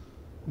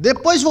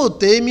 Depois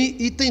voltei-me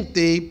e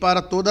tentei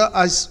para todas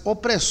as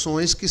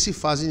opressões que se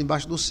fazem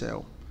debaixo do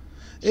céu.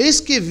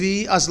 Eis que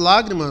vi as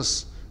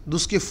lágrimas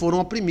dos que foram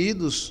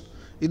oprimidos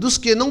e dos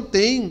que não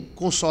têm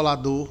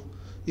consolador,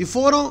 e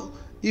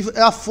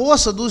a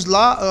força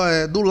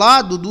do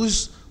lado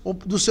dos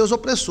seus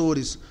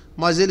opressores,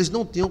 mas eles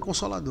não tinham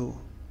consolador.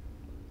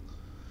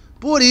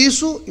 Por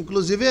isso,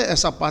 inclusive,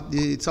 essa parte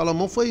de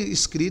Salomão foi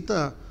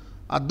escrita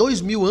há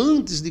 2000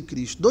 antes de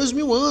Cristo,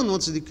 2000 anos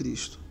antes de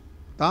Cristo,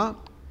 tá?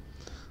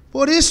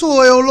 Por isso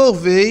eu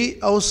louvei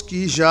aos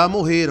que já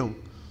morreram,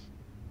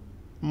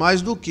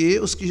 mais do que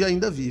os que já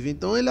ainda vivem.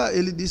 Então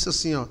ele disse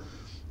assim, ó,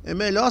 é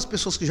melhor as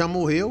pessoas que já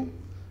morreram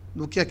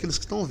do que aqueles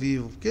que estão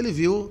vivos, porque ele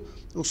viu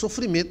o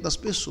sofrimento das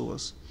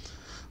pessoas.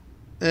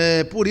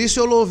 Por isso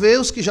eu louvei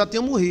os que já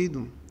tinham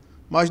morrido,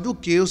 mais do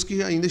que os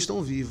que ainda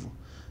estão vivos.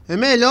 É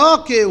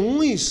melhor que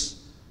uns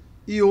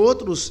e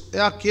outros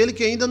é aquele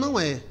que ainda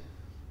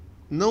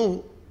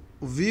não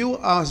viu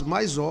as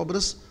mais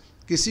obras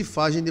que se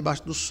fazem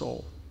debaixo do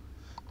sol.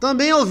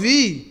 Também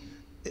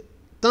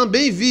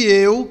vi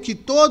eu que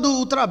todo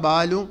o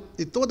trabalho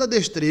e toda a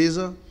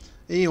destreza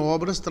em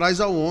obras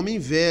traz ao homem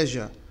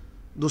inveja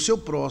do seu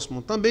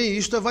próximo. Também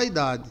isto é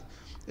vaidade.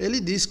 Ele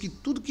diz que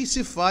tudo que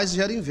se faz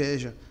gera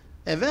inveja.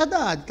 É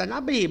verdade, está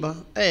na Bíblia.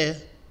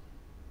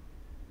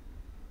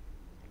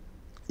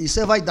 Isso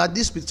é vaidade de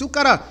espírito. Se o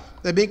cara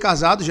é bem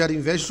casado, gera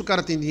inveja. Se o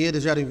cara tem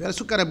dinheiro, gera inveja.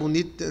 Se o cara é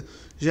bonito,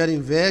 gera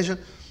inveja.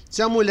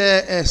 Se a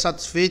mulher é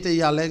satisfeita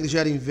e alegre,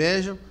 gera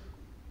inveja.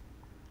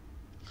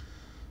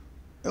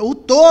 O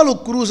tolo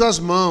cruza as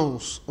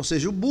mãos, ou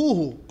seja, o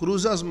burro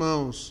cruza as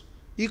mãos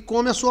e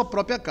come a sua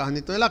própria carne.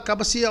 Então ele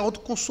acaba se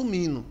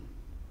autoconsumindo.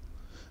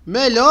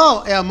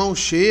 Melhor é a mão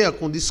cheia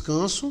com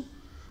descanso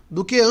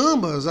do que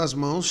ambas as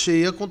mãos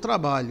cheias com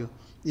trabalho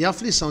e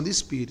aflição de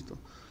espírito.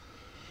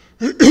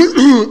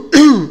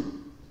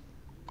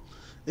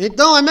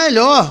 Então é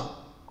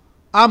melhor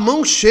a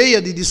mão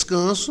cheia de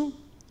descanso,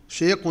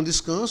 cheia com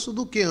descanso,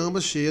 do que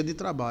ambas cheias de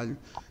trabalho.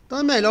 Então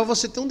é melhor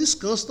você ter um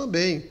descanso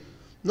também.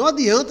 Não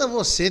adianta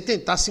você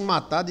tentar se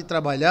matar de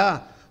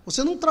trabalhar.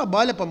 Você não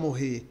trabalha para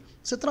morrer,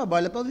 você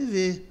trabalha para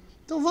viver.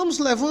 Então vamos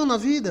levando a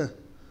vida.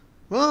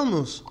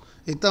 Vamos.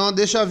 Então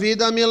deixa a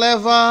vida me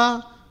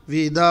levar,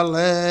 vida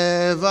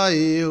leva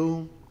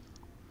eu.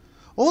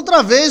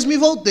 Outra vez me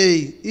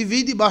voltei e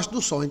vi debaixo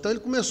do sol. Então ele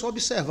começou a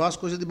observar as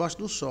coisas debaixo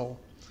do sol.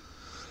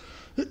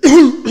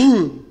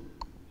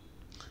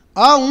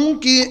 Há um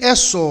que é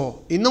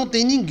só e não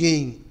tem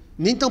ninguém,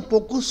 nem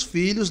tampouco os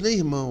filhos, nem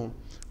irmão.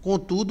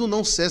 Contudo,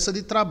 não cessa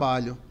de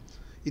trabalho.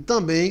 E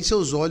também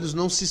seus olhos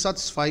não se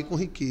satisfazem com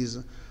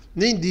riqueza.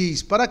 Nem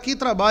diz, para que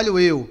trabalho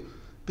eu,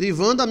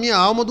 privando a minha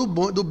alma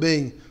do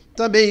bem?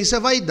 Também isso é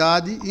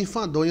vaidade e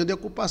enfadonho de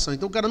ocupação.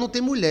 Então o cara não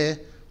tem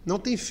mulher, não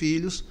tem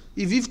filhos,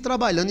 e vive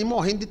trabalhando e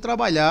morrendo de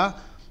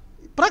trabalhar.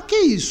 Para que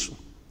isso?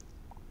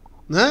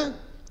 Né?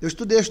 Eu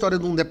estudei a história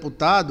de um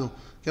deputado,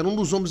 que era um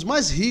dos homens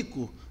mais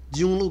ricos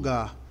de um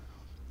lugar.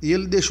 E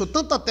ele deixou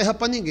tanta terra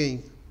para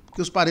ninguém,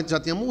 porque os parentes já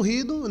tinham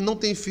morrido, não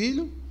tem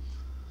filho,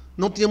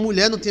 não tinha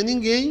mulher, não tinha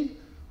ninguém,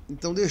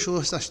 então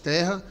deixou essas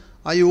terras.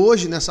 Aí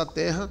hoje, nessa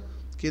terra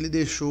que ele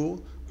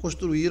deixou,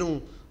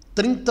 construíram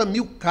 30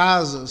 mil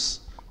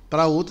casas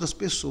para outras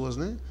pessoas,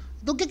 né?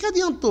 Então o que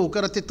adiantou o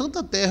cara ter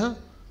tanta terra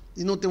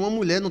e não ter uma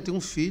mulher, não ter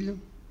um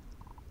filho?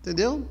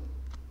 Entendeu?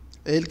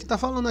 É ele que está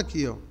falando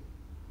aqui, ó.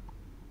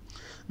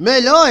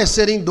 Melhor é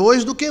serem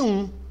dois do que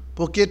um,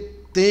 porque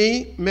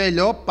tem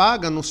melhor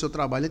paga no seu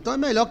trabalho. Então é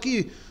melhor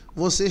que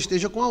você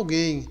esteja com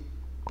alguém,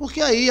 porque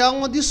aí há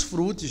uma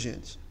desfrute,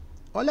 gente.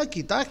 Olha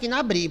aqui, tá aqui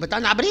na Bíblia. Tá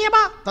na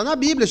Bíblia? Tá na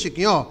Bíblia,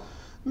 Chiquinho, ó.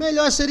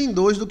 Melhor é serem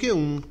dois do que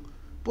um,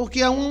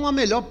 porque é uma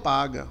melhor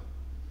paga.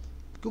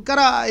 Porque o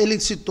cara, ele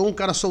citou um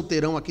cara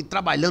solteirão aqui,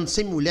 trabalhando,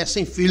 sem mulher,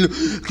 sem filho.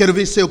 Quero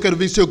vencer, eu quero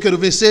vencer, eu quero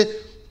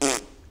vencer.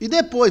 E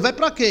depois, vai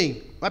para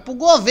quem? Vai pro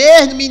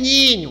governo,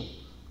 menino.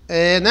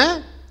 É,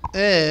 né?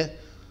 É.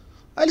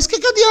 Aí eles, o que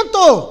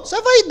adiantou? Isso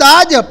é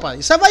vaidade, rapaz.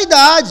 Isso é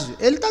vaidade.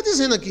 Ele está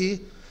dizendo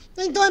aqui.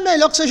 Então é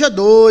melhor que seja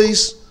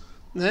dois.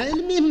 Né?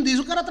 Ele mesmo diz,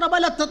 o cara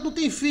trabalha tanto, não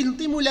tem filho, não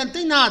tem mulher, não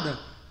tem nada.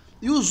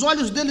 E os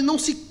olhos dele não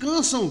se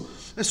cansam.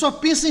 Só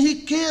pensa em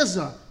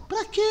riqueza.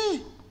 Para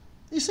quê?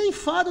 Isso é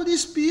enfado de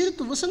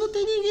espírito. Você não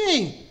tem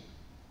ninguém.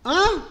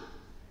 Hã?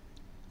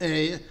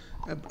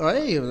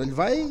 Aí, ele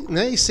vai,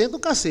 né, e senta o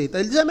cacete.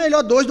 Ele diz, é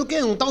melhor dois do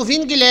que um. Tá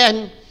ouvindo,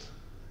 Guilherme?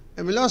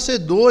 É melhor ser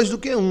dois do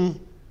que um.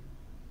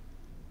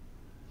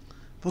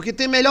 Porque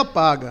tem melhor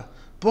paga.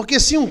 Porque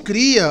se um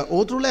cria,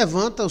 outro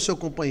levanta o seu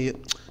companheiro.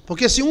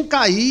 Porque se um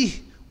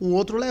cair, o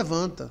outro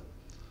levanta.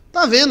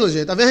 Tá vendo,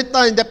 gente? Tá vendo? A gente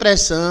tá em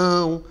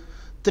depressão,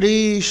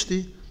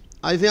 triste.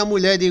 Aí vem a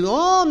mulher e diz,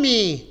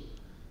 homem,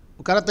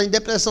 o cara tá em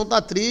depressão,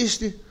 tá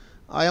triste.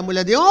 Aí a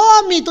mulher diz,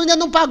 homem, tu ainda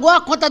não pagou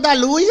a conta da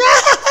luz.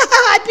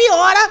 Aí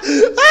piora.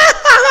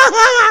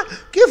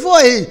 Que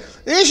foi?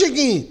 Hein,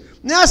 Chiquinho?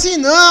 Não é assim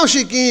não,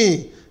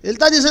 Chiquinho. Ele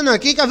tá dizendo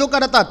aqui que a ver o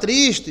cara tá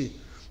triste.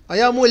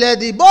 Aí a mulher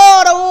diz,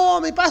 bora,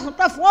 homem,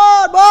 pra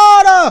fora,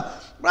 bora,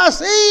 pra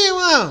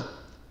cima.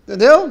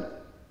 Entendeu?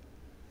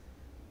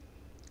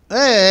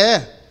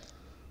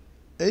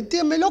 Ele tem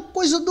a melhor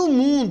coisa do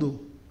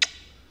mundo.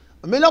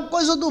 A melhor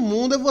coisa do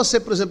mundo é você,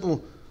 por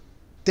exemplo,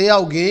 ter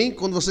alguém,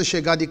 quando você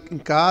chegar em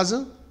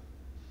casa,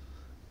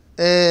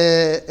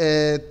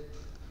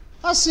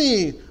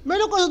 assim, a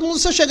melhor coisa do mundo é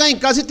você chegar em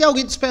casa e ter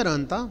alguém te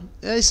esperando, tá?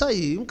 É isso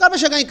aí. Um cara vai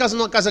chegar em casa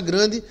numa casa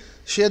grande,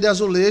 cheia de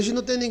azulejo e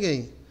não tem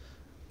ninguém.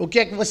 O que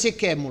é que você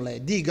quer, mulher?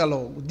 Diga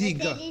logo,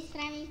 diga. Você disse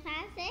pra mim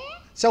fazer.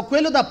 Se é o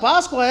coelho da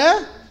Páscoa,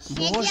 é?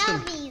 Mostra.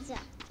 Avisa.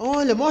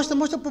 Olha,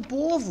 mostra pro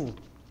povo.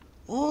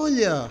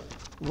 Olha,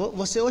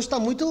 você hoje está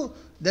muito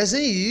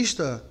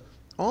desenhista.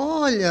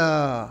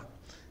 Olha.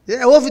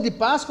 É ovo de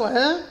Páscoa,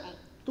 é?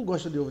 Tu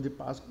gosta de ovo de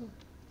Páscoa?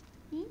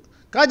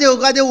 Cadê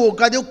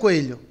o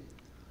coelho?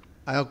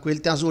 Aí o coelho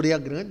tem as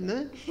orelhas grandes,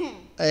 né?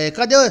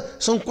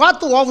 São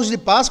 4 ovos de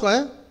Páscoa,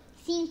 é?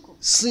 5.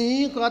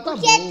 5, tá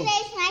porque bom. 3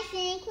 mais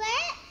 5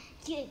 é...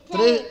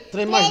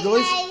 3 mais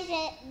 2?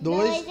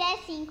 2 é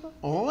 5.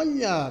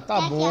 Olha, tá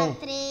aqui, bom.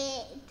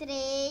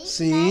 3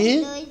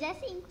 Sim. mais 2 é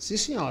 5. Sim,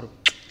 senhora.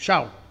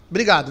 Tchau.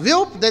 Obrigado,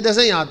 viu? Por ter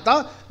desenhado,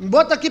 tá? Me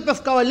bota aqui pra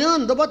ficar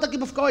olhando. Bota aqui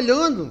pra ficar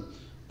olhando.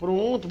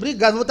 Pronto.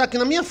 Obrigado. Vou botar aqui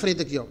na minha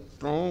frente aqui, ó.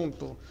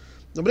 Pronto.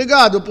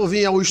 Obrigado por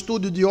vir ao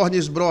estúdio de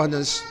Ornes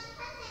Brornas.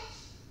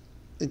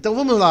 Então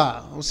vamos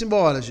lá. Vamos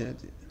embora,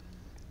 gente.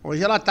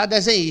 Hoje ela tá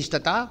desenhista,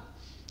 tá?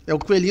 É o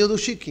coelhinho do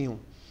Chiquinho.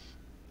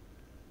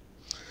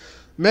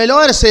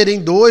 Melhor é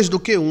serem 2 do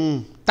que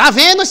 1. Tá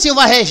vendo,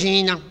 Silva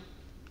Regina?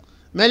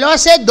 Melhor é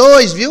ser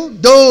 2, viu?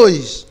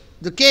 2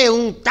 do que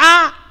 1,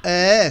 tá?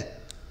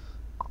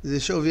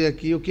 Deixa eu ver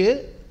aqui o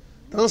quê?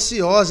 Tá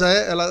ansiosa,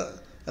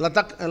 ela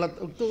tá...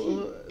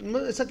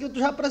 Isso aqui tu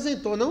já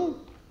apresentou, não?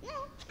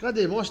 Não.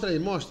 Cadê? Mostra aí,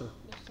 mostra.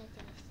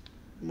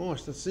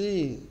 Mostra,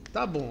 sim.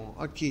 Tá bom,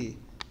 aqui.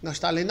 Nós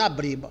tá lendo a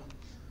briba.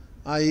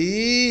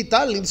 Aí,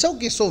 tá lindo. Isso é o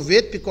quê?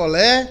 Sorvete,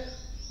 picolé?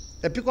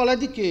 É picolé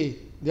de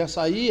quê? De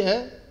açaí,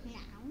 é?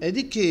 É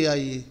de quê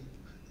aí?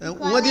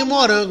 Uma de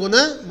morango,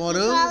 né?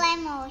 Morango. Picolé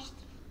monstro.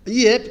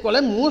 E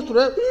picolé monstro,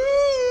 né?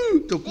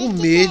 Tô com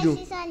medo.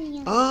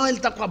 Ele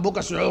tá com a boca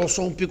assim, eu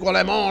sou um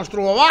picolé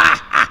monstro.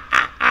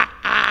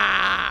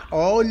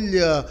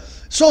 Olha.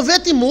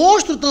 Sorvete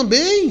monstro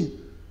também?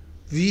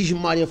 Virgem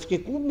Maria, fiquei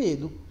com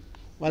medo.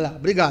 Vai lá,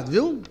 obrigado,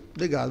 viu?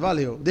 Obrigado,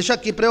 valeu. Deixa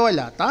aqui pra eu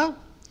olhar, tá?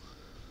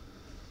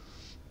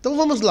 Então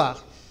vamos lá.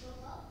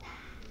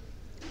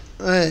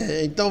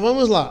 Então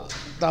vamos lá,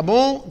 tá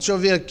bom? Deixa eu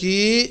ver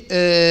aqui.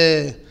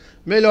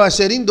 Melhor é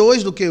ser em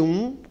dois do que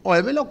um. Olha,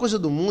 a melhor coisa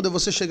do mundo é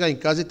você chegar em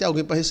casa e ter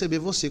alguém para receber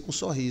você com um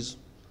sorriso,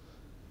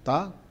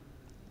 tá?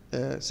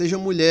 Seja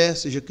mulher,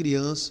 seja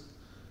criança,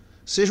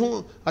 seja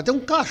até um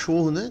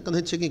cachorro, né? Quando a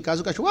gente chega em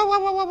casa, o cachorro...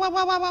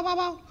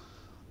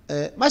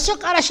 Mas se o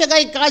cara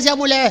chegar em casa e a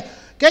mulher...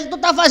 O que tu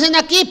tá fazendo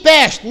aqui,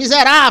 peste?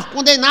 Miserável,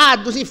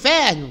 condenado dos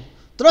infernos.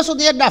 Trouxe o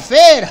dinheiro da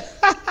feira.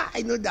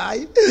 Aí não dá,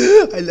 aí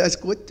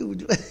lascou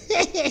tudo.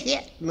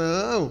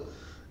 Não.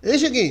 Ei,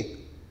 Chiquinho.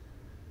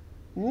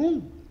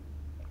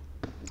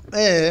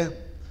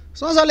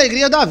 São as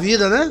alegrias da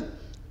vida, né?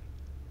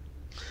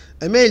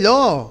 É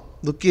melhor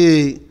do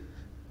que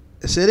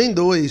serem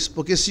dois,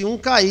 porque se um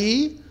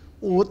cair,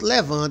 o outro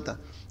levanta.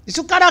 E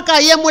se o cara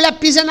cair, a mulher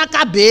pisa na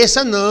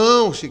cabeça.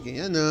 Não,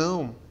 Chiquinho,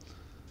 não.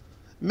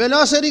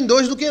 Melhor serem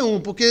dois do que um,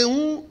 porque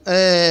um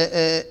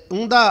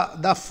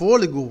dá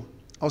fôlego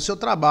ao seu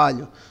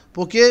trabalho.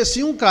 Porque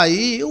se um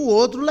cair, o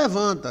outro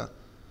levanta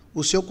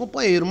o seu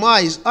companheiro.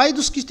 Mas, aí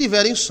dos que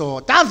estiverem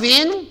só. Tá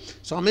vendo?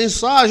 Isso é uma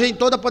mensagem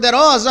toda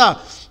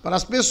poderosa para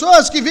as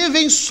pessoas que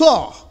vivem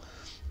só.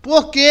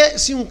 Porque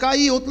se um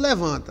cair, outro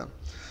levanta.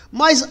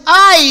 Mas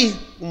ai,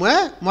 como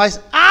é? Mas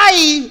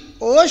ai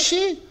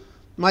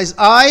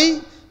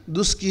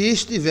dos que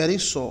estiverem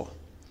só.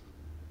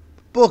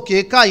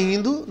 Porque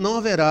caindo não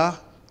haverá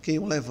quem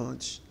o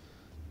levante.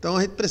 Então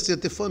a gente precisa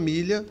ter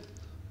família,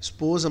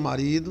 esposa,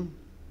 marido,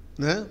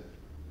 né?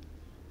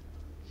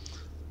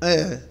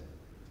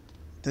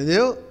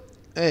 Entendeu?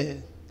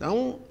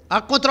 Então há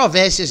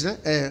controvérsias, né?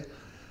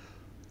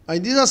 Aí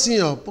diz assim,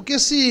 ó, porque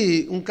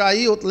se um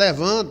cair, outro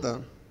levanta,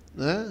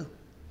 né?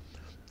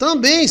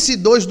 Também, se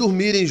dois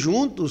dormirem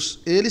juntos,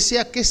 eles se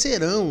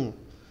aquecerão.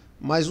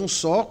 Mas um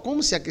só,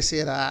 como se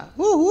aquecerá?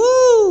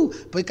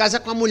 Foi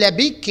casar com uma mulher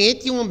bem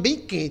quente e uma bem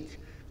quente.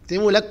 Tem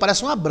mulher que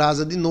parece uma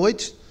brasa. De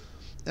noite,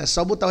 é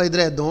só botar o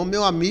edredom,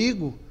 meu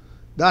amigo,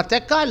 dá até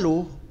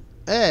calor.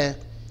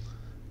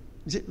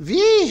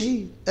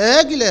 Virgem.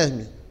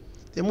 Guilherme.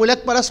 Tem mulher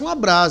que parece uma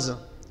brasa.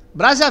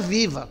 Brasa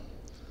viva.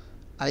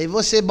 Aí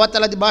você bota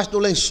ela debaixo do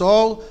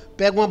lençol,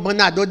 pega um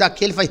abanador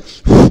daquele e faz...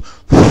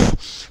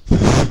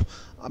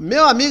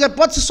 Meu amigo,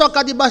 pode se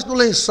socar debaixo do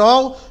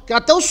lençol, que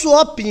até o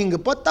suor pinga,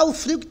 pode estar o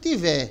frio que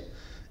tiver.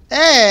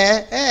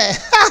 É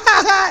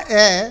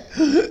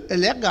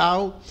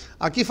legal.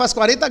 Aqui faz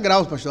 40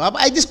 graus, pastor.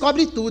 Aí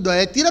descobre tudo,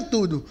 tira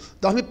tudo,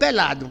 dorme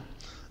pelado.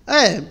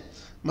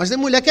 Mas tem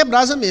mulher que é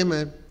brasa mesmo,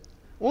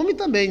 Homem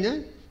também,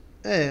 né?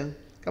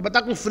 Acaba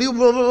tá com frio,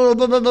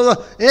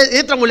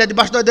 entra a mulher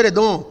debaixo do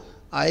edredom,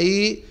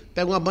 aí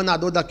pega um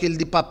abanador daquele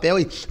de papel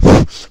e...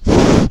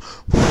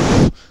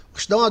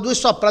 Se dá uma duas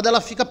sopradas, ela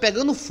fica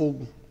pegando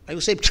fogo. Aí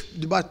você,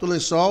 debaixo do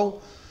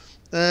lençol,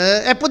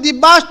 por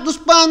debaixo dos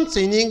panos,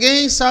 sem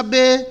ninguém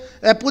saber,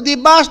 por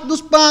debaixo dos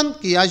panos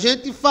que a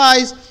gente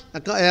faz.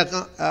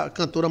 A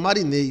cantora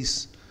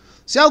Marinês.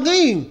 Se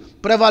alguém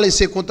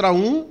prevalecer contra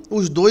um,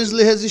 os dois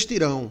lhe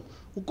resistirão.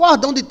 O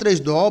cordão de 3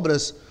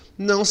 dobras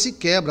não se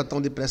quebra tão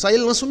depressa. Aí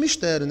ele lança um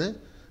mistério, né?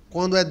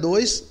 Quando é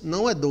 2,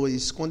 não é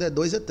 2. Quando é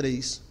 2, é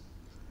 3.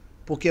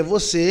 Porque é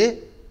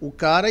você, o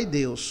cara e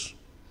Deus.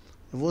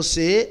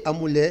 Você, a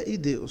mulher e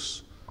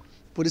Deus.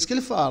 Por isso que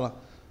ele fala.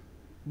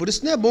 Por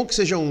isso não é bom que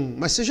seja um,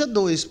 mas seja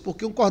 2.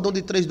 Porque um cordão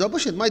de 3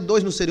 dobras, mas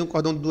 2 não seria um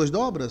cordão de 2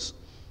 dobras?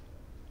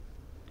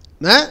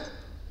 Né?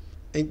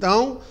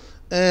 Então,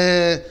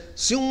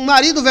 se um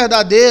marido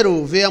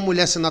verdadeiro vê a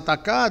mulher sendo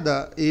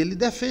atacada, ele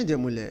defende a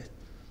mulher.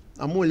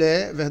 A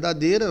mulher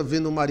verdadeira,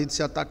 vendo o marido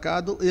ser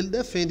atacado, ele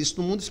defende.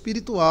 Isso no mundo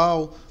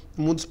espiritual,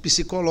 no mundo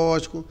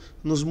psicológico,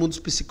 nos mundos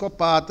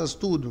psicopatas,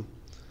 tudo.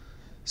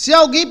 Se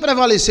alguém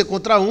prevalecer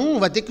contra um,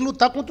 vai ter que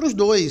lutar contra os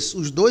dois.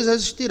 Os dois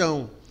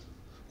resistirão.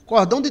 O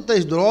cordão de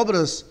 3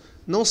 dobras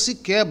não se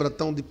quebra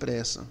tão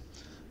depressa.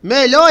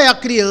 Melhor é a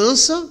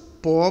criança,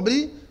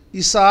 pobre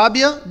e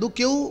sábia, do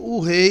que o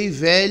rei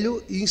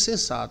velho e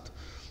insensato.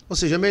 Ou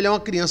seja, melhor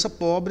uma criança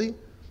pobre,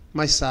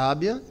 mas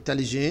sábia,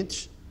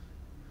 inteligente,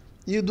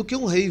 e do que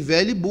um rei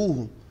velho e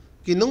burro,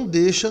 que não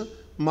deixa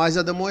mais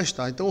a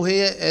demonstrar. Então o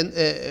rei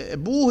é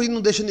burro e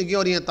não deixa ninguém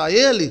orientar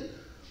ele,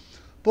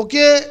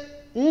 porque...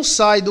 um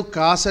sai do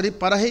cárcere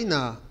para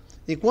reinar,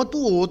 enquanto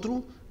o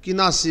outro, que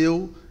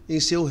nasceu em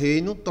seu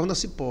reino,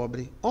 torna-se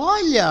pobre.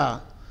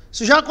 Olha,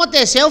 isso já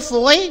aconteceu,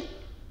 foi?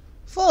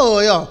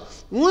 Foi, ó.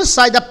 Um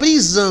sai da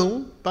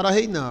prisão para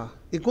reinar,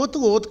 enquanto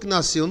o outro, que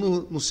nasceu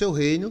no seu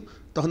reino,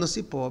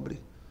 torna-se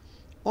pobre.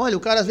 Olha, o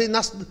cara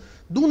nasce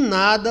do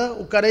nada,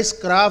 o cara é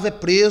escravo, é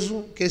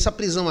preso, que essa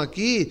prisão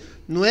aqui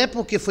não é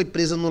porque foi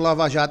presa no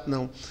Lava Jato,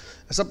 não.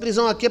 Essa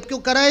prisão aqui é porque o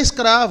cara é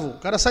escravo. O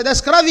cara sai da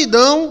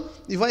escravidão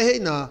e vai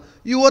reinar.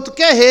 E o outro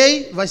que é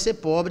rei vai ser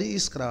pobre e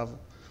escravo.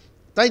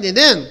 Tá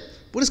entendendo?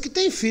 Por isso que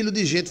tem filho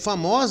de gente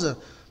famosa,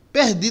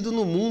 perdido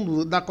no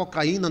mundo da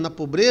cocaína, na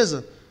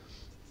pobreza,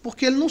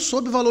 porque ele não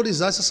soube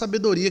valorizar essa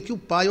sabedoria que o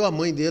pai ou a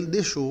mãe dele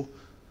deixou.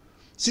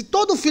 Se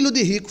todo filho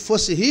de rico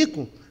fosse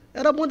rico,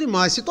 era bom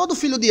demais. Se todo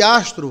filho de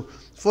astro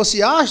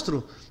fosse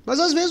astro, mas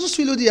às vezes os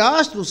filhos de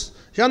astros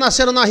já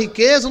nasceram na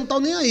riqueza, não estão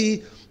nem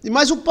aí. E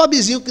mais o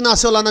pobrezinho que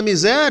nasceu lá na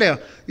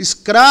miséria,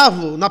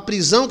 escravo, na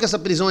prisão, que essa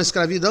prisão é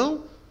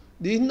escravidão,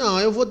 diz, não,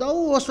 eu vou dar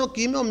o osso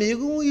aqui, meu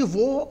amigo, e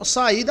vou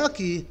sair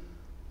daqui.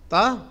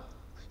 Tá?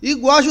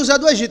 Igual a José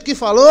do Egito, que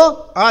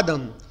falou,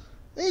 Adam.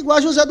 É igual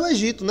a José do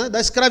Egito, né? Da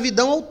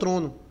escravidão ao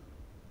trono.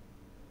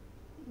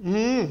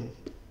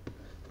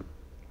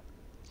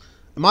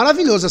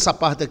 Maravilhoso essa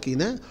parte aqui,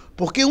 né?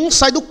 Porque um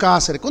sai do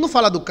cárcere. Quando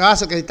fala do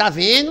cárcere, que ele tá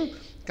vendo,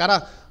 o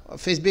cara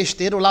fez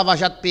besteira, o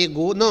lava-jato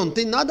pegou. Não, não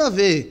tem nada a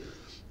ver.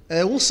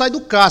 Um sai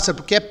do cárcere,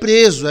 porque é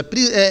preso,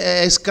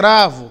 é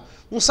escravo.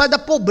 Um sai da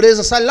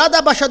pobreza, sai lá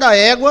da baixa da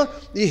égua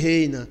e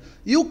reina.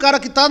 E o cara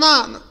que está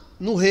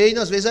no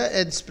reino, às vezes,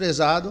 é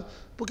desprezado,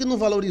 porque não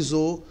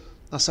valorizou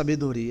a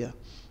sabedoria.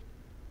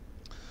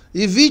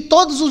 E vi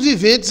todos os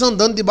viventes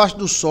andando debaixo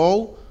do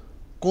sol,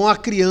 com a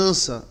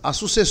criança, a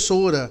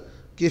sucessora,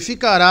 que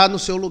ficará no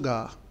seu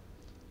lugar.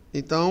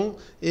 Então,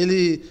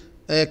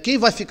 quem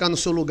vai ficar no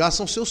seu lugar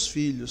são seus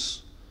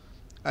filhos.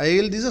 Aí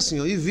ele diz assim,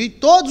 ó, e vi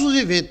todos os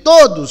viventes,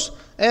 todos,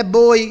 é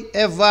boi,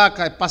 é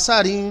vaca, é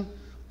passarinho,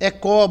 é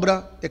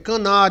cobra, é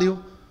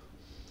canário.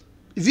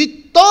 Vi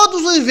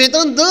todos os viventes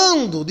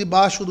andando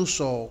debaixo do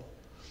sol,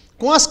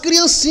 com as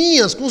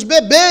criancinhas, com os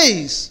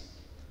bebês,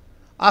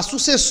 a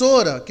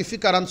sucessora que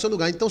ficará no seu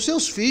lugar. Então,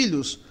 seus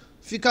filhos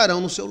ficarão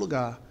no seu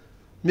lugar.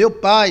 Meu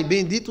pai,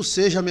 bendito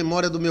seja a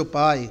memória do meu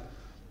pai.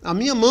 A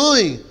minha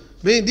mãe,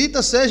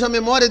 bendita seja a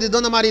memória de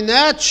Dona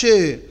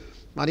Marinete.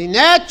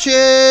 Marinete!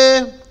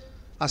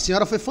 A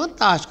senhora foi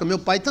fantástica, meu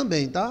pai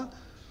também, tá?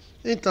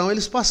 Então,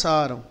 eles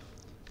passaram.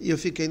 E eu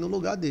fiquei no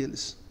lugar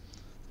deles.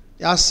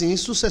 Assim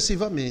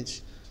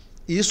sucessivamente.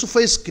 Isso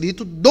foi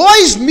escrito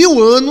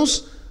 2000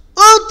 anos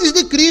antes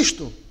de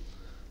Cristo.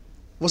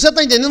 Você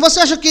está entendendo? Você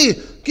acha que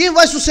quem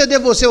vai suceder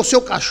você, o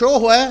seu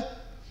cachorro, é?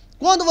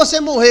 Quando você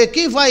morrer,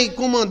 quem vai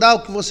comandar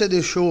o que você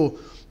deixou?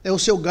 É o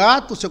seu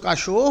gato, o seu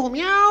cachorro?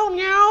 Miau,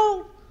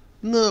 miau.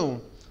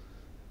 Não.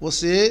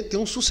 Você tem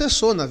um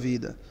sucessor na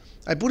vida.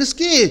 É por isso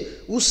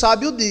que o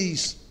sábio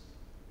diz,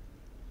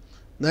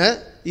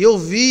 né? E eu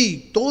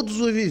vi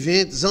todos os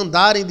viventes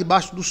andarem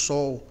debaixo do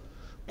sol,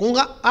 com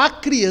a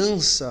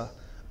criança,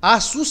 a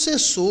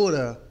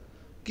sucessora,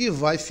 que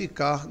vai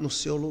ficar no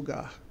seu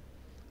lugar.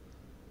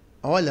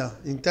 Olha,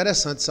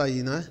 interessante isso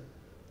aí, né?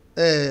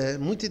 É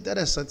muito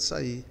interessante isso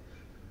aí.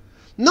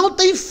 Não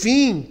tem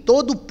fim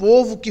todo o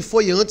povo que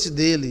foi antes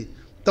dele,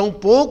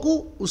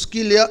 tampouco os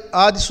que lhe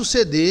há de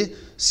suceder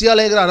se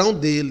alegrarão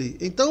dele.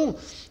 Então,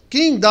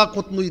 quem dá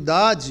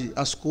continuidade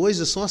às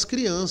coisas são as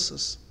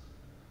crianças.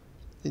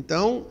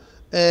 Então,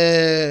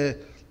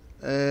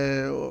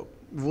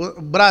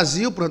 o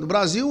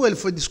Brasil ele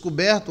foi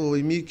descoberto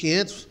em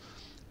 1500,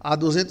 há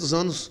 200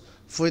 anos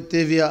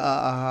teve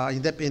a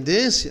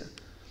independência,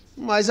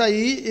 mas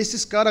aí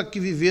esses caras que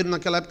viveram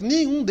naquela época,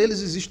 nenhum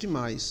deles existe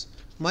mais,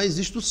 mas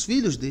existem os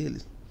filhos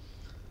deles.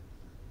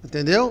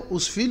 Entendeu?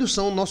 Os filhos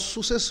são nossos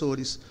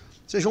sucessores,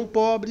 sejam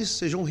pobres,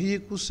 sejam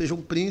ricos,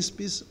 sejam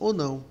príncipes ou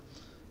não.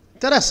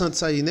 Interessante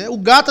isso aí, né? O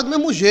gato é do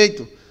mesmo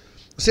jeito.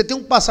 Você tem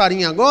um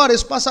passarinho agora,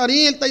 esse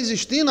passarinho está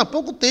existindo há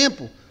pouco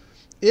tempo.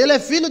 Ele é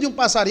filho de um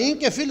passarinho,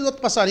 que é filho de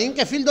outro passarinho,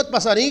 que é filho de outro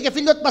passarinho, que é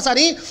filho de outro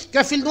passarinho, que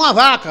é filho de uma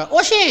vaca.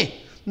 Oxê!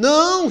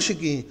 Não,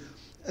 Chiquinho.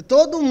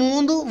 Todo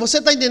mundo... Você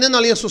está entendendo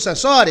a linha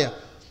sucessória?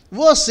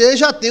 Você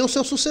já tem o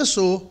seu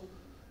sucessor.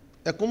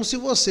 É como se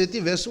você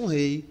tivesse um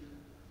rei.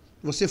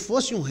 Você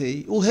fosse um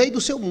rei, o rei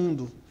do seu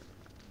mundo.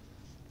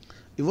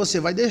 E você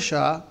vai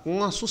deixar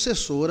uma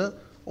sucessora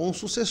ou um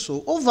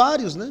sucessor. Ou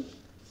vários, né?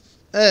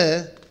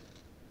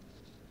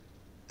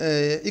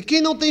 E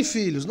quem não tem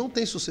filhos, não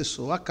tem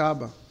sucessor,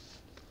 acaba.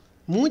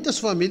 Muitas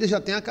famílias já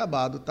têm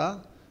acabado,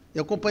 tá?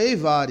 Eu acompanhei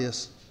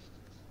várias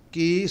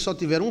que só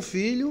tiveram um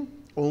filho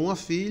ou uma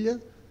filha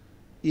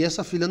e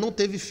essa filha não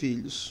teve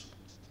filhos.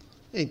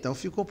 Então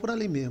ficou por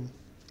ali mesmo.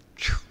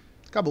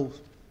 Acabou,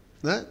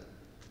 né?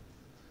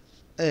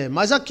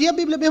 Mas aqui a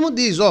Bíblia mesmo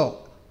diz,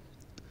 ó,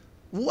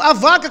 a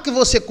vaca que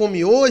você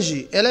come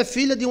hoje, ela é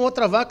filha de uma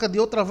outra vaca, de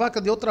outra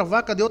vaca, de outra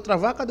vaca, de outra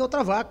vaca, de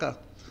outra vaca.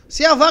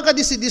 Se a vaca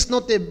decidisse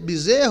não ter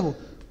bezerro,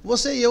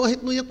 você e eu, a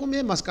gente não ia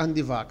comer mais carne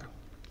de vaca.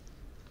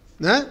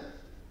 Né?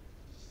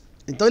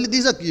 Então ele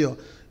diz aqui, ó,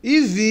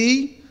 e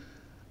vi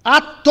a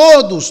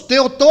todos,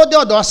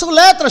 teotododós, são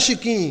letras,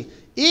 Chiquinho,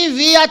 e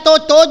vi a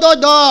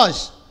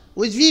totododós,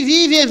 os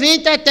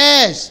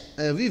viventes,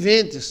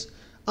 viventes,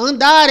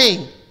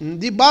 andarem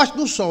debaixo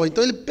do sol.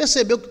 Então ele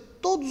percebeu que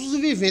todos os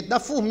viventes,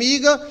 da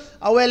formiga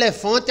ao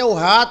elefante, ao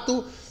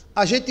rato,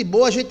 a gente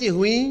boa, a gente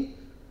ruim,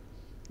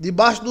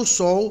 debaixo do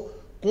sol,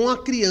 com a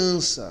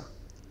criança.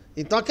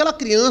 Então aquela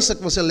criança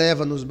que você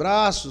leva nos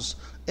braços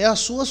é a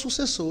sua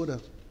sucessora.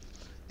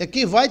 É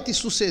quem vai te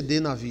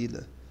suceder na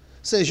vida,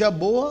 seja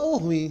boa ou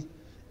ruim.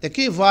 É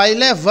quem vai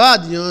levar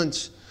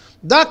adiante.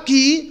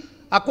 Daqui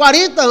a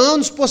 40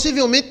 anos,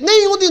 possivelmente,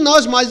 nenhum de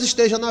nós mais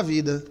esteja na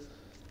vida,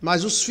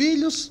 mas os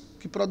filhos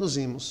que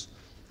produzimos.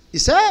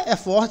 Isso é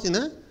forte,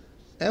 né?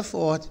 É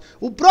forte.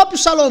 O próprio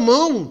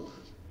Salomão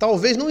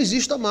talvez não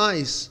exista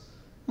mais,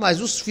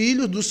 mas os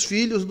filhos dos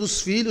filhos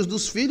dos filhos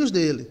dos filhos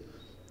dele.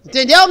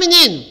 Entendeu,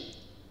 menino?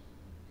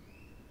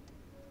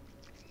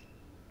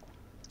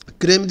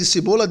 Creme de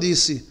Cebola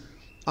disse: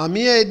 a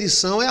minha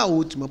edição é a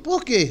última.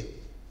 Por quê?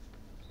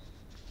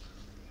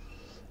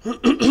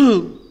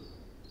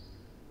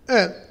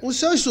 Os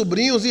seus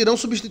sobrinhos irão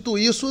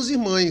substituir suas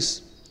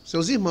irmãs,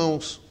 seus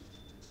irmãos,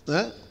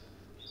 né?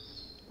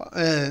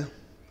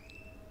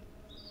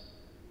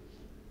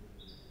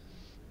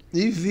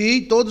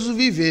 Envie todos os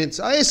viventes.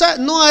 Isso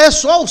não é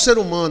só o ser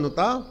humano,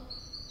 tá?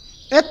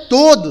 É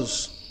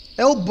todos.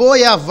 É o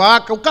boi, é a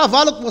vaca, o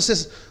cavalo que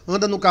você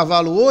anda no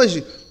cavalo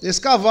hoje. Esse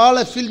cavalo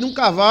é filho de um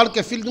cavalo, que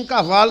é filho de um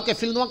cavalo, que é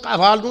filho de um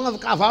cavalo,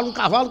 um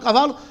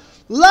cavalo.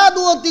 Lá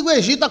do Antigo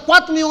Egito, há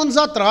 4.000 anos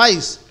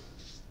atrás.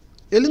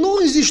 Ele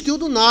não existiu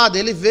do nada,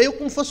 ele veio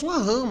como se fosse uma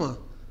rama,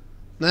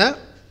 né?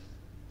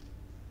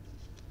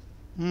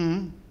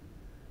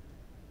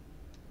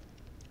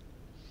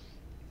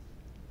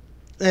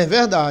 É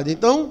verdade.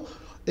 Então,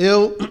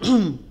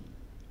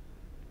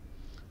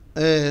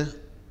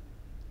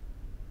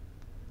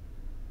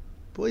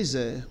 pois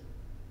é.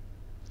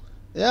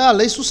 É a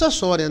lei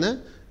sucessória, né?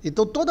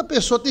 Então, toda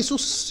pessoa tem seu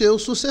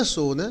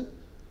sucessor, né?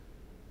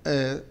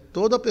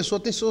 Toda pessoa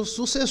tem seu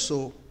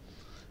sucessor.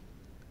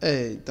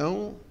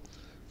 Então,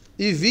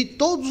 e vi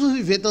todos os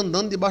viventes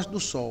andando debaixo do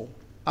sol.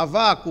 A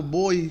vaca, o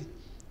boi,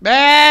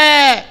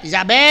 bé,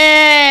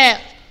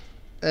 Isabé,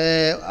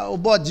 o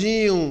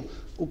bodinho,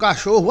 o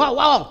cachorro, uau,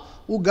 uau,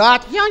 o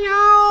gato, nhau,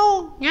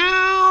 nhau,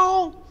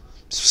 nhau.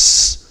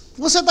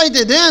 Você está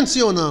entendendo,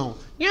 sim ou não?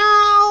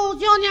 Nhau,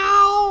 nhau,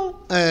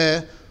 nhau.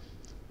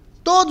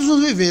 Todos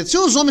os viventes. Se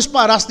os homens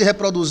parassem de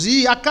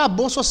reproduzir,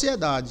 acabou a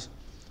sociedade.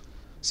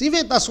 Se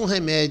inventasse um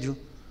remédio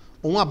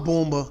ou uma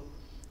bomba,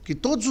 que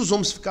todos os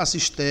homens ficassem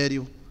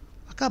estéreis,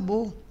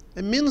 acabou.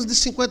 Menos de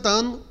 50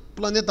 anos, o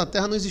planeta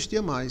Terra não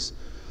existia mais.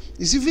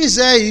 E se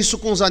fizer isso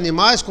com os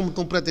animais, como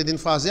estão pretendendo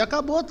fazer,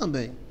 acabou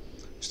também.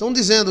 Estão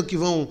dizendo que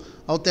vão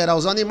alterar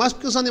os animais,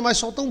 porque os animais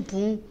soltam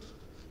pum.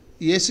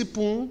 E esse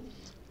pum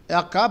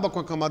acaba com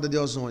a camada de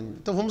ozônio.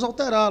 Então vamos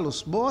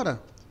alterá-los,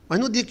 bora. Mas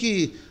no dia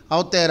que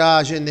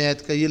alterar a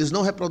genética e eles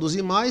não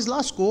reproduzirem mais,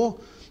 lascou.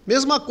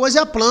 Mesma coisa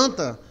é a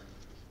planta.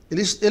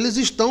 Eles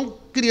estão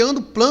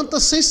criando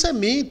plantas sem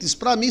sementes.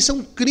 Para mim, isso é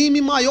um crime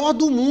maior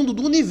do mundo,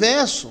 do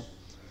universo.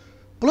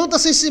 Planta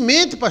sem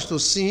semente, pastor?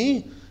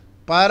 Sim,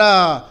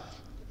 para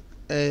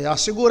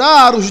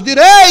assegurar os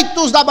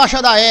direitos da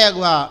baixa da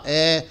égua.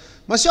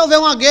 Mas se houver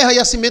uma guerra e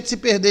a semente se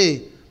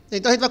perder,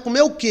 então a gente vai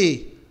comer o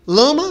quê?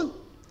 Lama?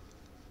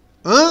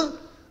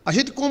 A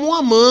gente come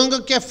uma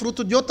manga, que é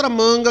fruto de outra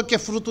manga, que é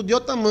fruto de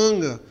outra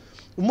manga.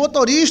 O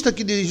motorista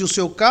que dirige o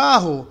seu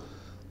carro,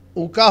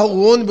 o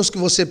ônibus que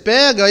você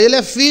pega, ele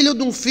é filho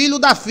de um filho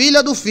da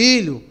filha do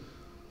filho.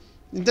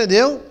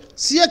 Entendeu?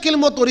 Se aquele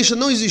motorista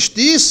não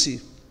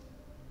existisse,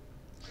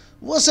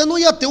 você não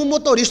ia ter um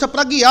motorista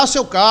para guiar o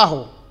seu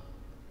carro.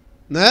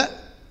 Né?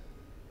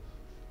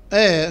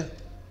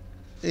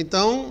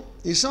 Então,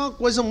 isso é uma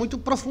coisa muito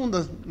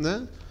profunda,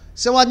 né?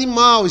 Isso é o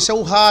animal, isso é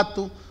o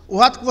rato. O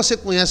rato que você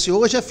conhece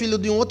hoje é filho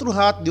de um outro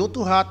rato, de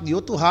outro rato, de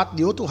outro rato,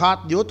 de outro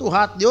rato, de outro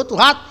rato, de outro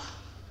rato.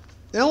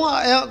 É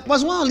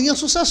quase uma linha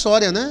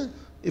sucessória, né?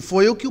 E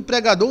foi o que o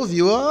pregador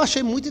viu. Eu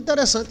achei muito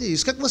interessante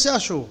isso. O que é que você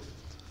achou?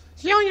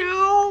 Sim ou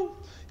não?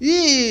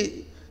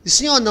 E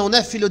sim ou não,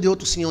 né? Filho de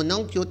outro sim ou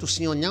não, que outro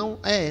sim ou não?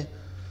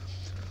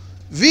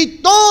 Vi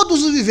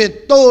todos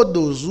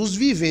os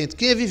viventes.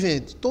 Quem é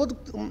vivente?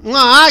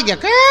 Uma águia.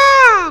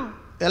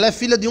 Ela é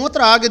filha de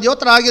outra águia, de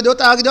outra águia, de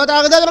outra águia, de outra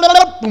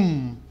águia.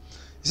 Pum.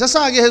 Se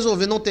essa águia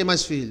resolver não ter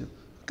mais filho,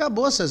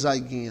 acabou essas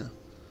aguinhas.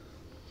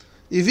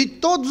 E vi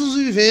todos os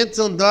viventes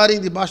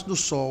andarem debaixo do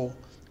sol,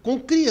 com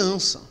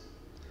criança.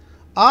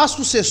 A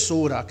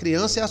sucessora, a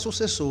criança é a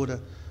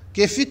sucessora,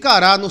 que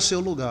ficará no seu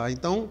lugar.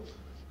 Então,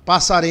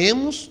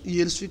 passaremos e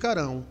eles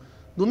ficarão.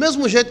 Do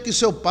mesmo jeito que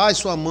seu pai,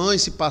 sua mãe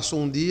se passou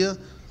um dia,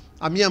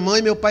 a minha mãe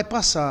e meu pai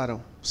passaram.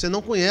 Você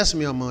não conhece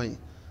minha mãe,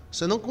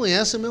 você não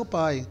conhece meu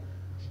pai.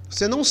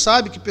 Você não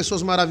sabe que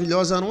pessoas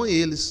maravilhosas eram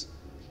eles.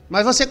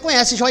 Mas você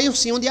conhece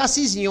joilson de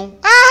Assisinho.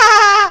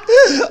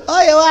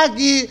 Olha eu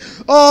aqui,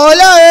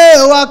 olha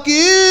eu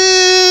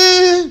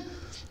aqui.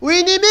 O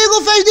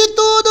inimigo fez de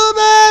tudo.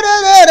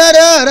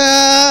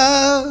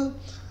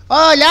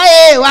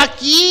 Olha eu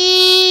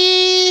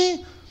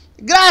aqui.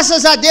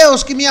 Graças a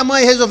Deus que minha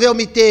mãe resolveu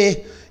me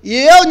ter. E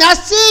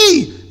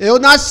eu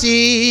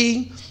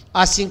nasci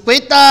há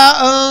 50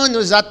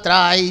 anos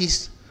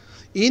atrás.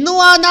 E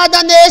não há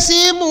nada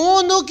nesse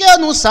mundo que eu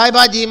não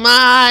saiba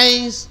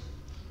demais.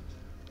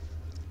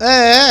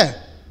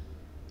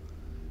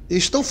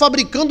 Estão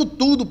fabricando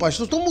tudo,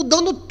 pastor. Estão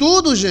mudando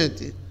tudo,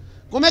 gente.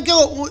 Como é que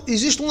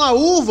existe uma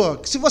uva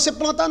que se você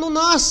plantar não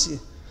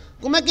nasce?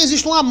 Como é que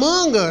existe uma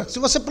manga que se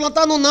você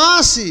plantar não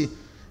nasce?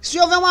 Se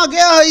houver uma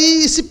guerra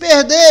e se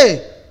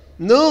perder?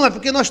 Não, é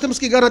porque nós temos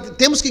que garantir.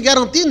 Temos que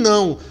garantir,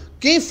 não.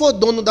 Quem for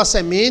dono da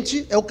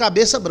semente é o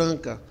cabeça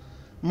branca.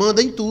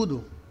 Manda em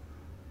tudo.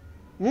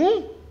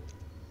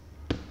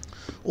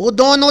 O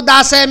dono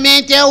da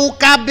semente é o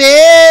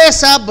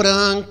cabeça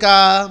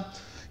branca.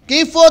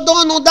 Quem for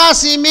dono da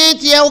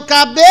semente é o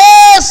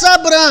cabeça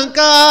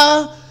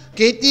branca.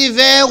 Quem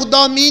tiver o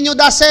domínio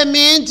da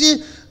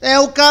semente é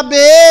o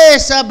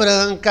cabeça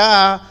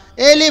branca.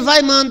 Ele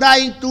vai mandar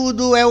em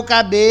tudo, é o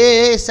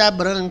cabeça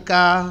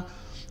branca.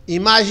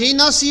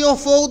 Imagina se eu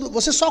for...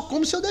 Você só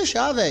come se eu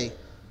deixar, velho.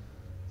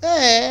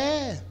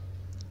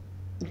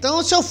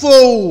 Então, se eu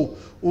for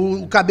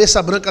o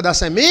cabeça branca da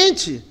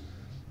semente,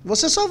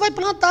 você só vai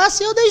plantar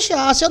se eu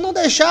deixar. Se eu não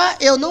deixar,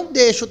 eu não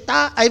deixo,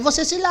 tá? Aí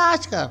você se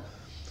lasca.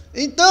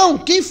 Então,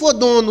 quem for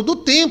dono do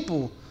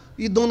tempo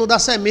e dono da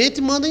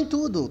semente, manda em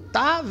tudo,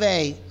 tá,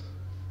 velho?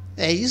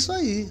 É isso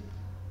aí.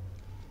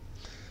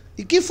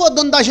 E quem for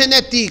dono da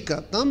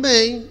genética,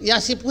 também. E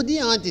assim por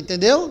diante,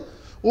 entendeu?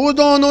 O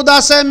dono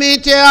da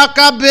semente é a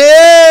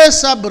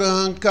cabeça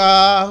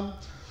branca.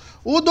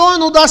 O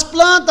dono das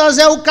plantas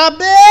é o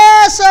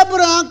cabeça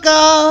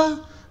branca.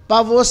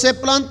 Para você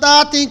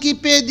plantar tem que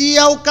pedir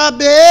ao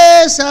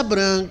cabeça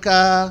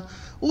branca.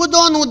 O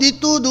dono de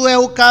tudo é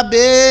o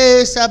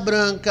cabeça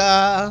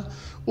branca.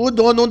 O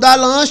dono da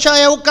lancha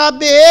é o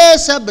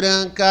cabeça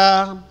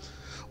branca.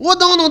 O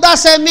dono da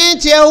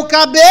semente é o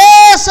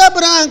cabeça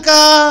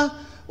branca.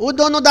 O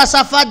dono da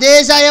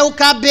safadeza é o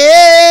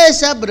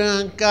cabeça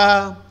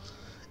branca.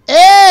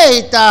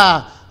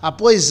 Eita!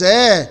 Pois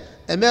é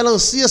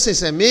melancia sem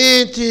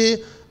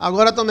semente.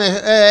 Agora também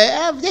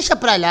deixa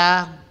pra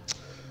lá.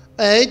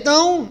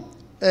 Então,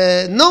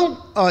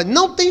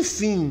 não tem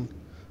fim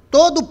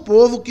todo o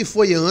povo que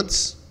foi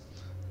antes,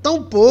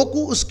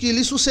 tampouco os que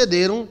lhe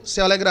sucederam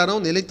se alegrarão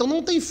nele. Então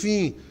não tem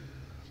fim.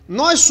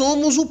 Nós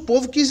somos o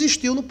povo que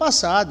existiu no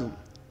passado.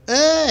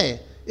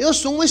 Eu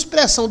sou uma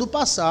expressão do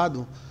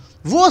passado.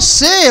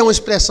 Você é uma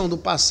expressão do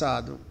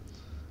passado.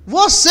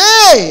 Você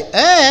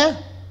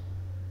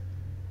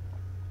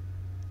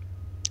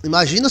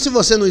Imagina se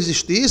você não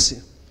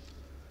existisse.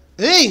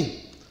 Hein?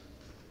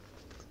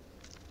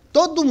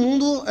 Todo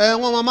mundo é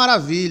uma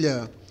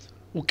maravilha.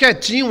 O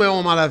quietinho é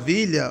uma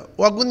maravilha.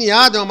 O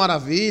agoniado é uma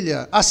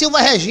maravilha. A Silva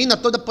Regina,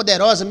 toda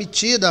poderosa,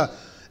 metida,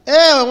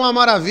 é uma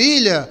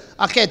maravilha.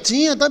 A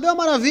quietinha também é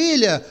uma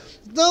maravilha.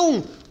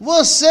 Então,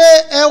 você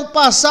é o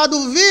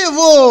passado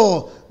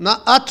vivo.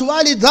 Na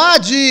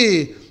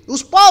atualidade,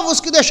 os povos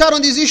que deixaram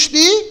de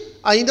existir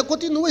ainda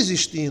continuam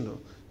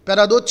existindo.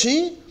 Imperador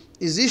Tim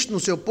existe no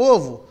seu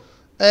povo.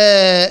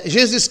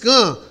 Gengis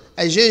Khan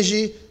é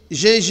Gengis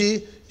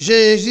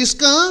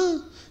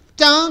Khan.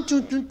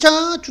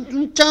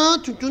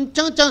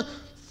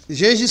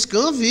 Gengis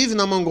Khan vive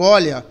na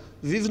Mongólia,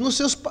 vive nos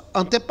seus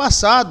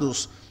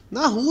antepassados,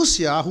 na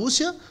Rússia. A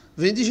Rússia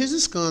vem de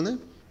Gengis Khan, né?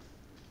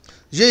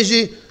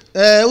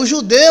 Os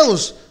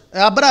judeus,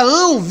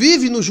 Abraão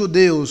vive nos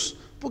judeus,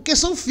 porque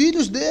são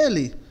filhos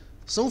dele,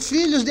 são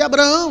filhos de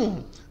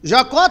Abraão.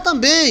 Jacó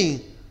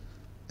também.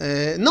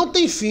 Não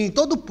tem fim,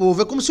 todo o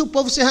povo. É como se o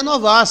povo se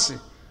renovasse.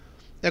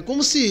 É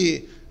como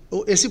se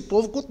esse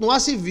povo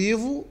continuasse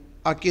vivo,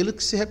 aquele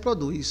que se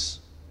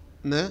reproduz,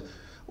 né?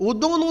 O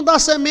dono da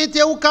semente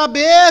é o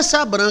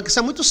cabeça branca. Isso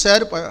é muito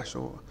sério,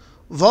 pastor.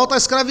 Volta à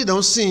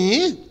escravidão.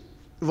 Sim,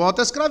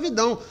 volta à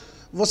escravidão.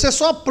 Você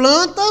só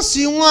planta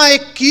se uma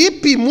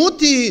equipe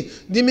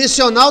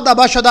multidimensional da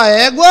Baixa da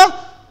Égua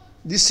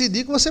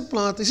decidir que você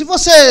planta. E se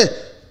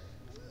você...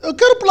 Eu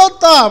quero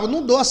plantar,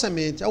 não dou a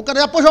semente. Aí o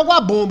cara depois joga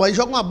uma bomba. Aí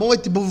joga uma bomba e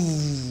tipo...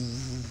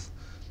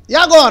 E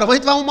agora? A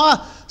gente vai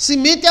arrumar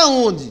semente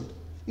aonde?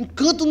 Em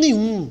canto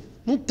nenhum.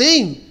 Não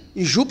tem.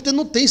 Em Júpiter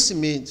não tem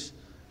semente.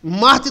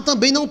 Marte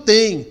também não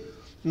tem.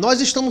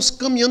 Nós estamos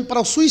caminhando para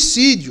o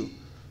suicídio.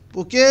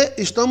 Porque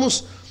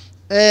estamos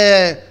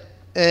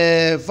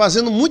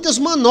fazendo muitas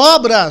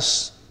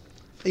manobras.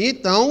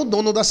 Então, o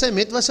dono da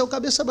semente vai ser o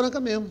cabeça branca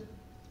mesmo.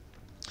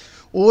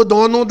 O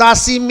dono da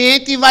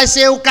semente vai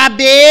ser o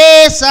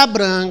cabeça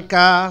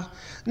branca.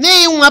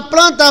 Nenhuma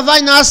planta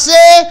vai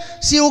nascer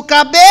se o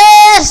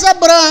cabeça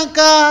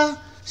branca.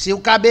 Se o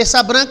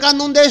cabeça branca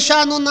não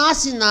deixar, não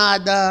nasce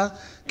nada.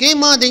 Quem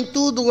manda em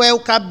tudo é o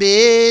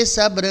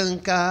cabeça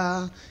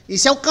branca.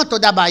 Isso é o cantor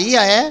da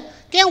Bahia, é?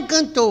 Quem é o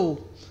cantor?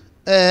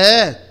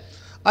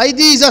 Aí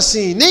diz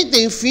assim, nem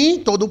tem fim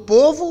todo o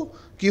povo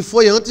que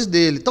foi antes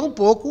dele,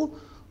 tampouco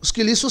os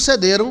que lhe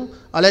sucederam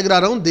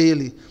alegrarão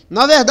dele.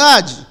 Na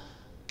verdade,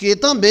 que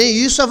também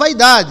isso é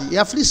vaidade e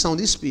aflição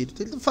de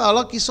espírito. Ele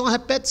fala que isso é uma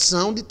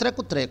repetição de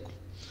treco-treco.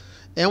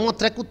 É uma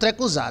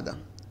treco-trecozada.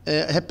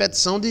 É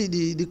repetição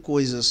de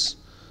coisas,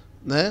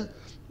 né?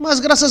 Mas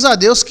graças a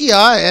Deus que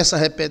há essa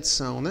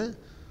repetição, né?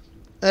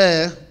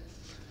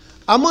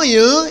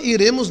 Amanhã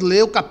iremos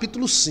ler o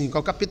capítulo 5.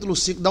 O capítulo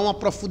 5 dá uma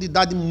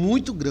profundidade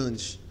muito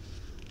grande,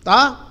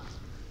 tá?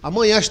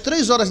 Amanhã às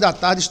 3 horas da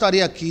tarde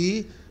estarei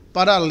aqui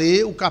para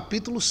ler o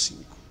capítulo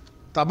 5,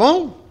 tá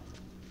bom?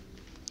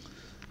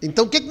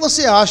 Então, o que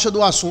você acha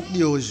do assunto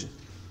de hoje?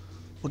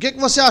 O que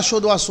você achou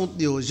do assunto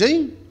de hoje,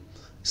 hein?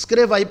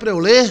 Escreva aí para eu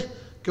ler,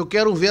 que eu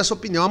quero ver a sua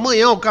opinião.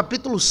 Amanhã o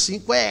capítulo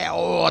 5 é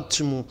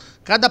ótimo.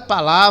 Cada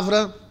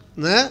palavra,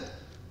 né?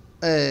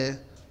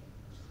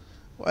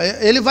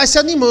 Ele vai se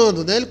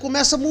animando, né? Ele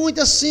começa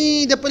muito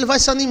assim, depois ele vai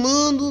se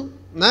animando,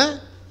 né?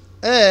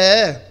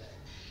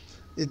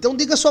 Então,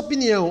 diga a sua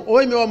opinião.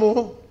 Oi, meu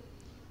amor.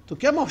 Tu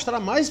quer mostrar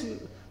mais?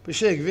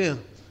 Chega, vem.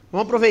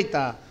 Vamos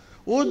aproveitar.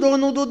 O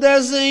dono do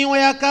desenho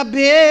é a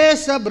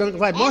cabeça branca.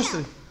 Vai,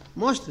 mostre.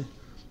 Mostre.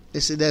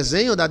 Esse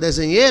desenho da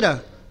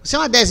desenheira. Você é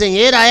uma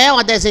desenheira? É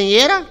uma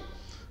desenheira?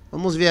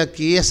 Vamos ver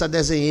aqui. Essa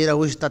desenheira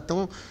hoje está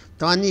tão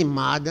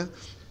animada.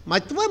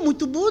 Mas tu é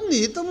muito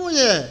bonita,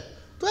 mulher.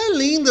 Tu é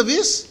linda,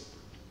 viu?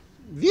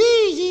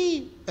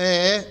 Vigi.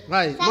 É,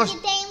 vai. Só Mostra.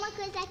 que tem